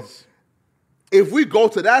 police. listen, bro. is- If we go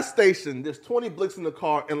to that station, there's 20 blicks in the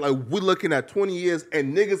car, and like we're looking at 20 years,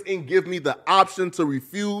 and niggas ain't give me the option to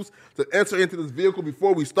refuse to enter into this vehicle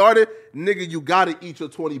before we started, nigga, you gotta eat your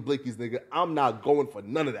 20 blickies, nigga. I'm not going for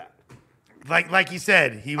none of that. Like he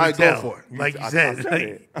said, he would I go tell. for it. Like you I said. said Like,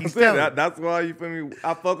 it. I he's said telling. that. That's why, you feel me?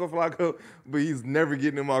 I fuck with Flacco, but he's never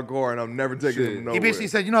getting in my car, and I'm never taking Shit. him He nowhere. He basically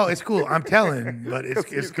said, it's cool. I'm telling, but it's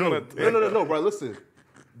He's cool. gonna No, bro. Listen,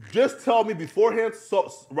 just tell me beforehand.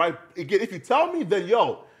 So, right, again, if you tell me, then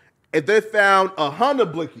if they found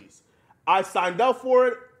 100 blickies, I signed up for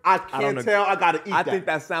it. I can't tell. I gotta eat I that. think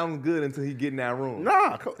that sounds good until he get in that room.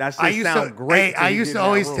 Nah, That I shit used sound to, great. I used to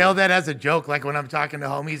always tell that as a joke, like when I'm talking to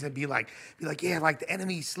homies and be like, yeah, like the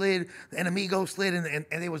enemy slid, the enemigo slid, and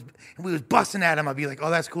we was busting at him. I'd be like, oh,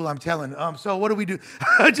 that's cool. I'm telling. So what do we do?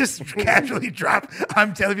 I just casually drop.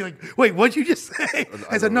 I'm telling. Be like, wait, what'd you just say?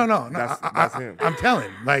 I said, no. That's him. I'm telling.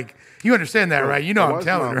 Like, you understand that, right? You know, I'm what's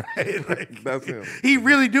telling, wrong? right? Like, That's him. He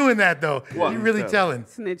really doing that though. What? He really He's telling.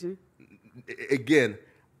 Snitching. Again,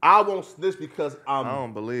 I won't snitch because I'm. I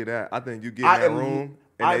don't believe that. I think you get I in that am- room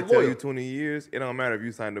and I'm they tell you loyal. 20 years. It don't matter if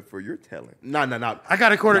you signed up for your telling. Nah. I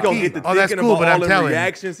got a quarter He gonna key. get to Oh, that's thinking cool, about but all I'm the telling.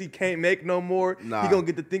 reactions he can't make no more. Nah. He gonna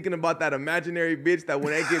get to thinking about that imaginary bitch that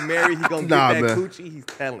when they get married, he gonna Nah, get that man. coochie. He's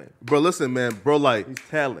telling. Bro, listen, man. Bro, like, He's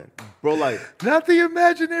telling. Not the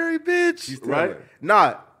imaginary bitch. He's right? telling.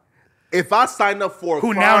 Nah. If I signed up for a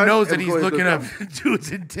Who crime, now knows that and he's go looking into- up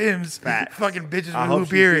dudes in Tim's, fucking bitches I with hope hoop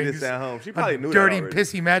she see earrings, this at home. She probably knew that dirty, already.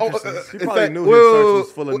 pissy Oh, mattresses, She in probably fact, knew wait, his wait, search wait,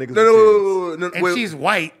 was full of wait, niggas no, with no, no, no, and wait. she's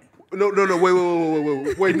white. No,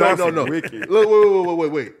 wait, no. Wicked.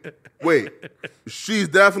 Look, wait. She's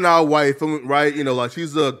definitely our wife, right? You know, like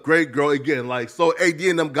she's a great girl. Again, like so, AD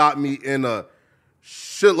and them got me in a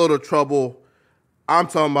shitload of trouble. I'm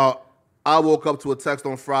talking about. I woke up to a text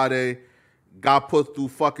on Friday, got put through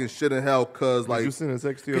fucking shit in hell because like You send a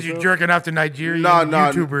text to Because yourself? you're jerking off to Nigerian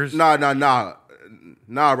YouTubers.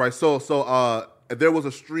 Nah, right. So there was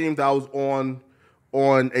a stream that I was on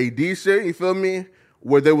AD shit, you feel me?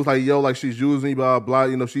 Where they was like, yo, like she's using blah blah,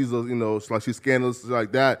 you know, she's a, you know, it's like she's scandalous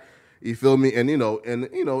like that, you feel me? And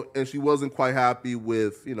and she wasn't quite happy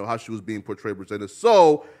with, you know, how she was being presented.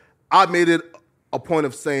 So I made it a point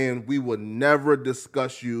of saying we would never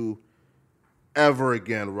discuss you ever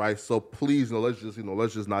again, right? So please, let's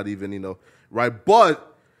just not even, right?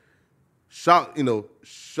 But shout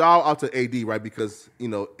out to AD, right? Because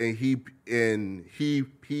and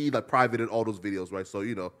he like privated all those videos, right? So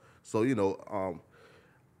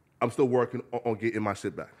I'm still working on getting my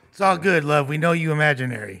shit back. It's all good, love. We know you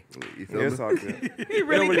imaginary. You feel Yeah, me? it's all good. He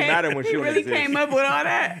really, really matter when she don't exist. came up with all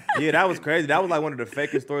that. Yeah, that was crazy. That was like one of the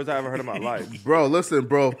fakest stories I ever heard in my life. Bro, listen,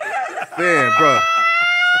 bro. Fan,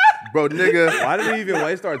 bro, nigga. Why did we even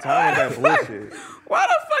waste our time with that bullshit? Why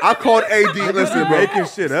the fuck? I called AD. Listen, bro. Making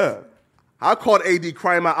shit up. I called AD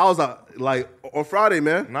crying out. I was like on Friday,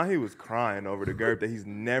 man. Now he was crying over the GERB that he's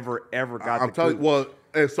never ever got. I'm telling you, well,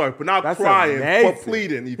 sorry, but not That's crying, amazing. but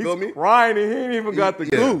pleading. You feel He's me? crying and he ain't even got the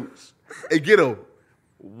Yeah. gooch. Hey, get him.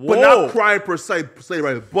 But Whoa. not crying per se,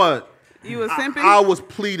 right? But You was simping? I was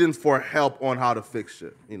pleading for help on how to fix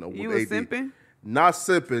shit. With You was AD. simping? Not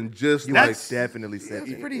simping, just You like was definitely simping.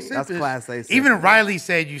 It's pretty That's simple. class A simping. Even Riley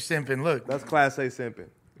said you simping. Look, That's class A simping.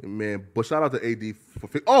 man. But shout out to AD for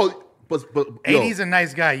fix. Oh, but yo, AD's a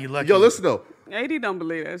nice guy. You lucky. yo, listen though. AD don't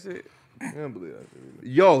believe that shit. I don't believe that.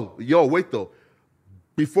 Yo, wait though.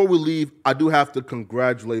 Before we leave, I do have to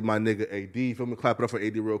congratulate my nigga AD. You feel me? Clap it up for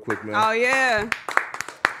AD real quick, man. Oh yeah.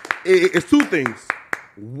 It's two things.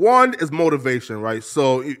 One is motivation, right?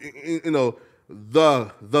 So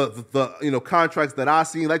the contracts that I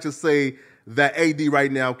seen. Let's just say that AD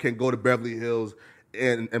right now can go to Beverly Hills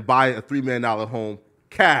and buy a $3 million home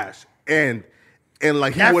cash, and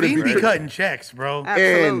like he wouldn't Caffeine be tripping. cutting checks, bro.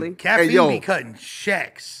 Absolutely. Caffeine be cutting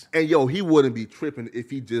checks. And yo, he wouldn't be tripping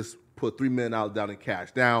if he just put $3 million down in cash.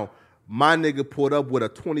 Now, my nigga put up with a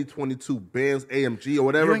 2022 Benz AMG or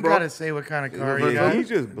whatever, You ain't bro. gotta say what kind of car Yeah, you Yeah, got. he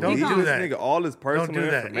just Don't believes do this that. nigga all his personal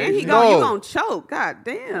do that. And information. he No. you gonna choke. God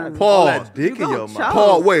damn. All Pause. that dick You in your gonna mouth. choke.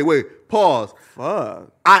 Pause. Wait. Pause.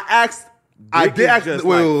 Fuck. I Dick did is ask. just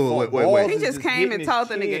Wait. like Wait. He He's just just came hitting and told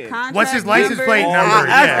the his nigga chin. contract What's his license number, plate number? I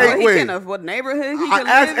asked What he wait. can of what neighborhood he I can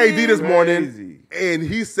asked live AD in. this morning, Crazy. and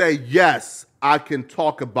he said yes. I can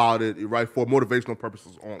talk about it, right, for motivational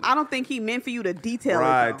purposes only. I don't think he meant for you to detail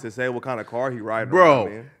Right, it. Though. to say what kind of car he riding Bro, around,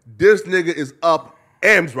 man. this nigga is up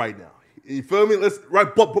M's right now. You feel me?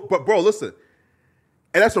 But bro, listen.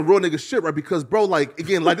 And that's some real nigga shit, right? Because, bro, like,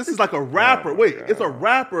 again, like, this is like a rapper. Wait, it's a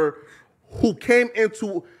rapper who came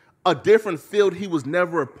into a different field he was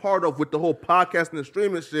never a part of with the whole podcasting and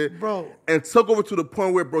streaming shit. Bro. And took over to the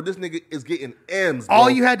point where, bro, this nigga is getting M's, bro.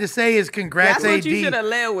 All you had to say is congrats, That's what AD. you shoulda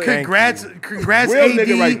led with. Congrats, Real AD.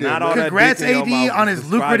 nigga right there, Not all that Congrats, dick in your AD, mouth on his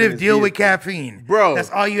describing lucrative his deal with vehicle. caffeine. Bro.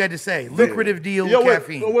 That's all you had to say. Lucrative deal Yo, with wait,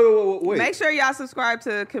 caffeine. wait. Make sure y'all subscribe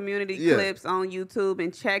to Community Yeah. Clips on YouTube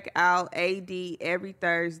and check out AD every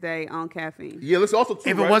Thursday on Caffeine. Yeah, listen, also, too,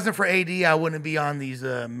 If right? it wasn't for AD, I wouldn't be on these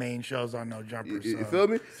main shows on No Jumpers. You so. feel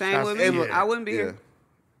me? Same with me. Ava- I wouldn't be here.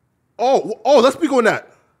 Oh, let's speak on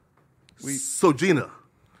that. So, Gina,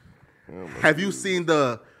 have you seen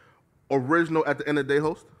the original At the End of the Day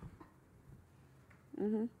host?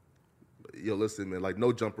 Mm-hmm. Yo, listen, man, like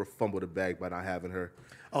No Jumper fumbled the bag by not having her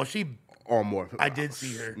Oh, she. on more. I did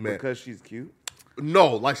see her. Man. Because she's cute.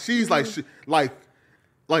 No, like she's like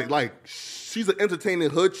she's an entertaining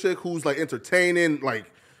hood chick who's like entertaining,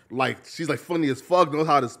 like she's like funny as fuck, knows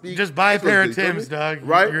how to speak. Just buy a That's pair what of you feel Timbs, me? dog.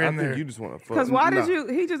 Right? You're I in think there. you just want to fuck. Because why did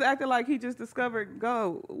Nah. he just acted like he just discovered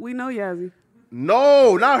Go. We know Yazzie.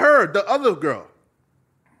 No, not her. The other girl.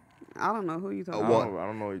 I don't know who you talking I about. What?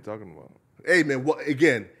 don't know what you're talking about. Hey man, what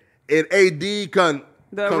again? And AD The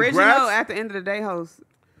congrats. original At the End of the Day host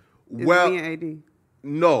is Well, me and AD.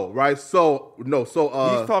 no, right? So He's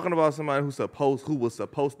talking about somebody who was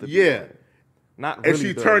supposed to be. yeah. on it. Not And really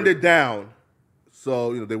she the turned original. it down.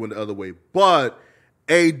 So, they went the other way. But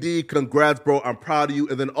AD, congrats, bro. I'm proud of you.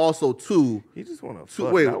 And then also too, He just want to Two-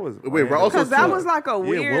 fuck. wait, that was wait, random. also Because that too- was like a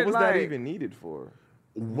weird. Yeah, what was like, that even needed for?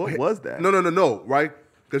 What was that? No, right?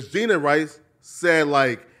 Because Gina Rice said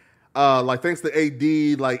like thanks to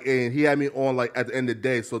AD, like, and he had me on like at the end of the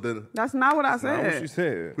day. So then That's not what I That's not what she said.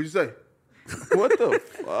 said. what'd you say? What the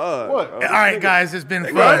fuck? What? All right, guys, it's been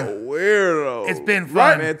What fun. a weirdo. It's been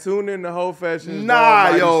Right, fun. man. Tune in to Whole Fashion. Nah,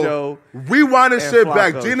 yo. Show. Rewind this and shit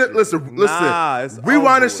back. Flacco Gina, shit. listen. Nah, it's Rewind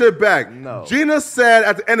over this shit with. back. No. Gina said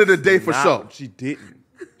at the end of the day for Nah, sure. She didn't.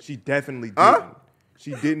 She definitely didn't. Huh?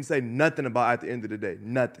 She didn't say nothing about at the end of the day.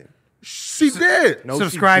 Nothing. She did. No,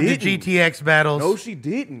 Subscribe she to didn't. GTX battles. No, she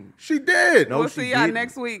didn't. She did. No, We'll she see y'all didn't.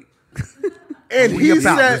 next week. And We he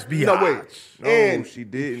about said, this no, biatch. wait. No, And she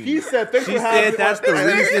didn't. He said, thanks She for having said me that's on- the at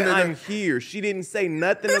the reason end of the- I'm here. She didn't say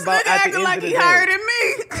nothing This about nigga at the acting end like of the he day. higher than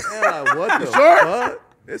me. Yeah, what the sure? fuck?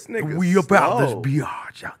 This nigga We about slow. this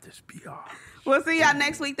biatch. Out this biatch. We'll see y'all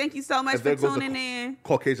next week. Thank you so much And for there goes the tuning in.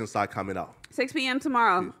 Caucasian side coming out. 6 p.m.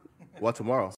 tomorrow. What tomorrow?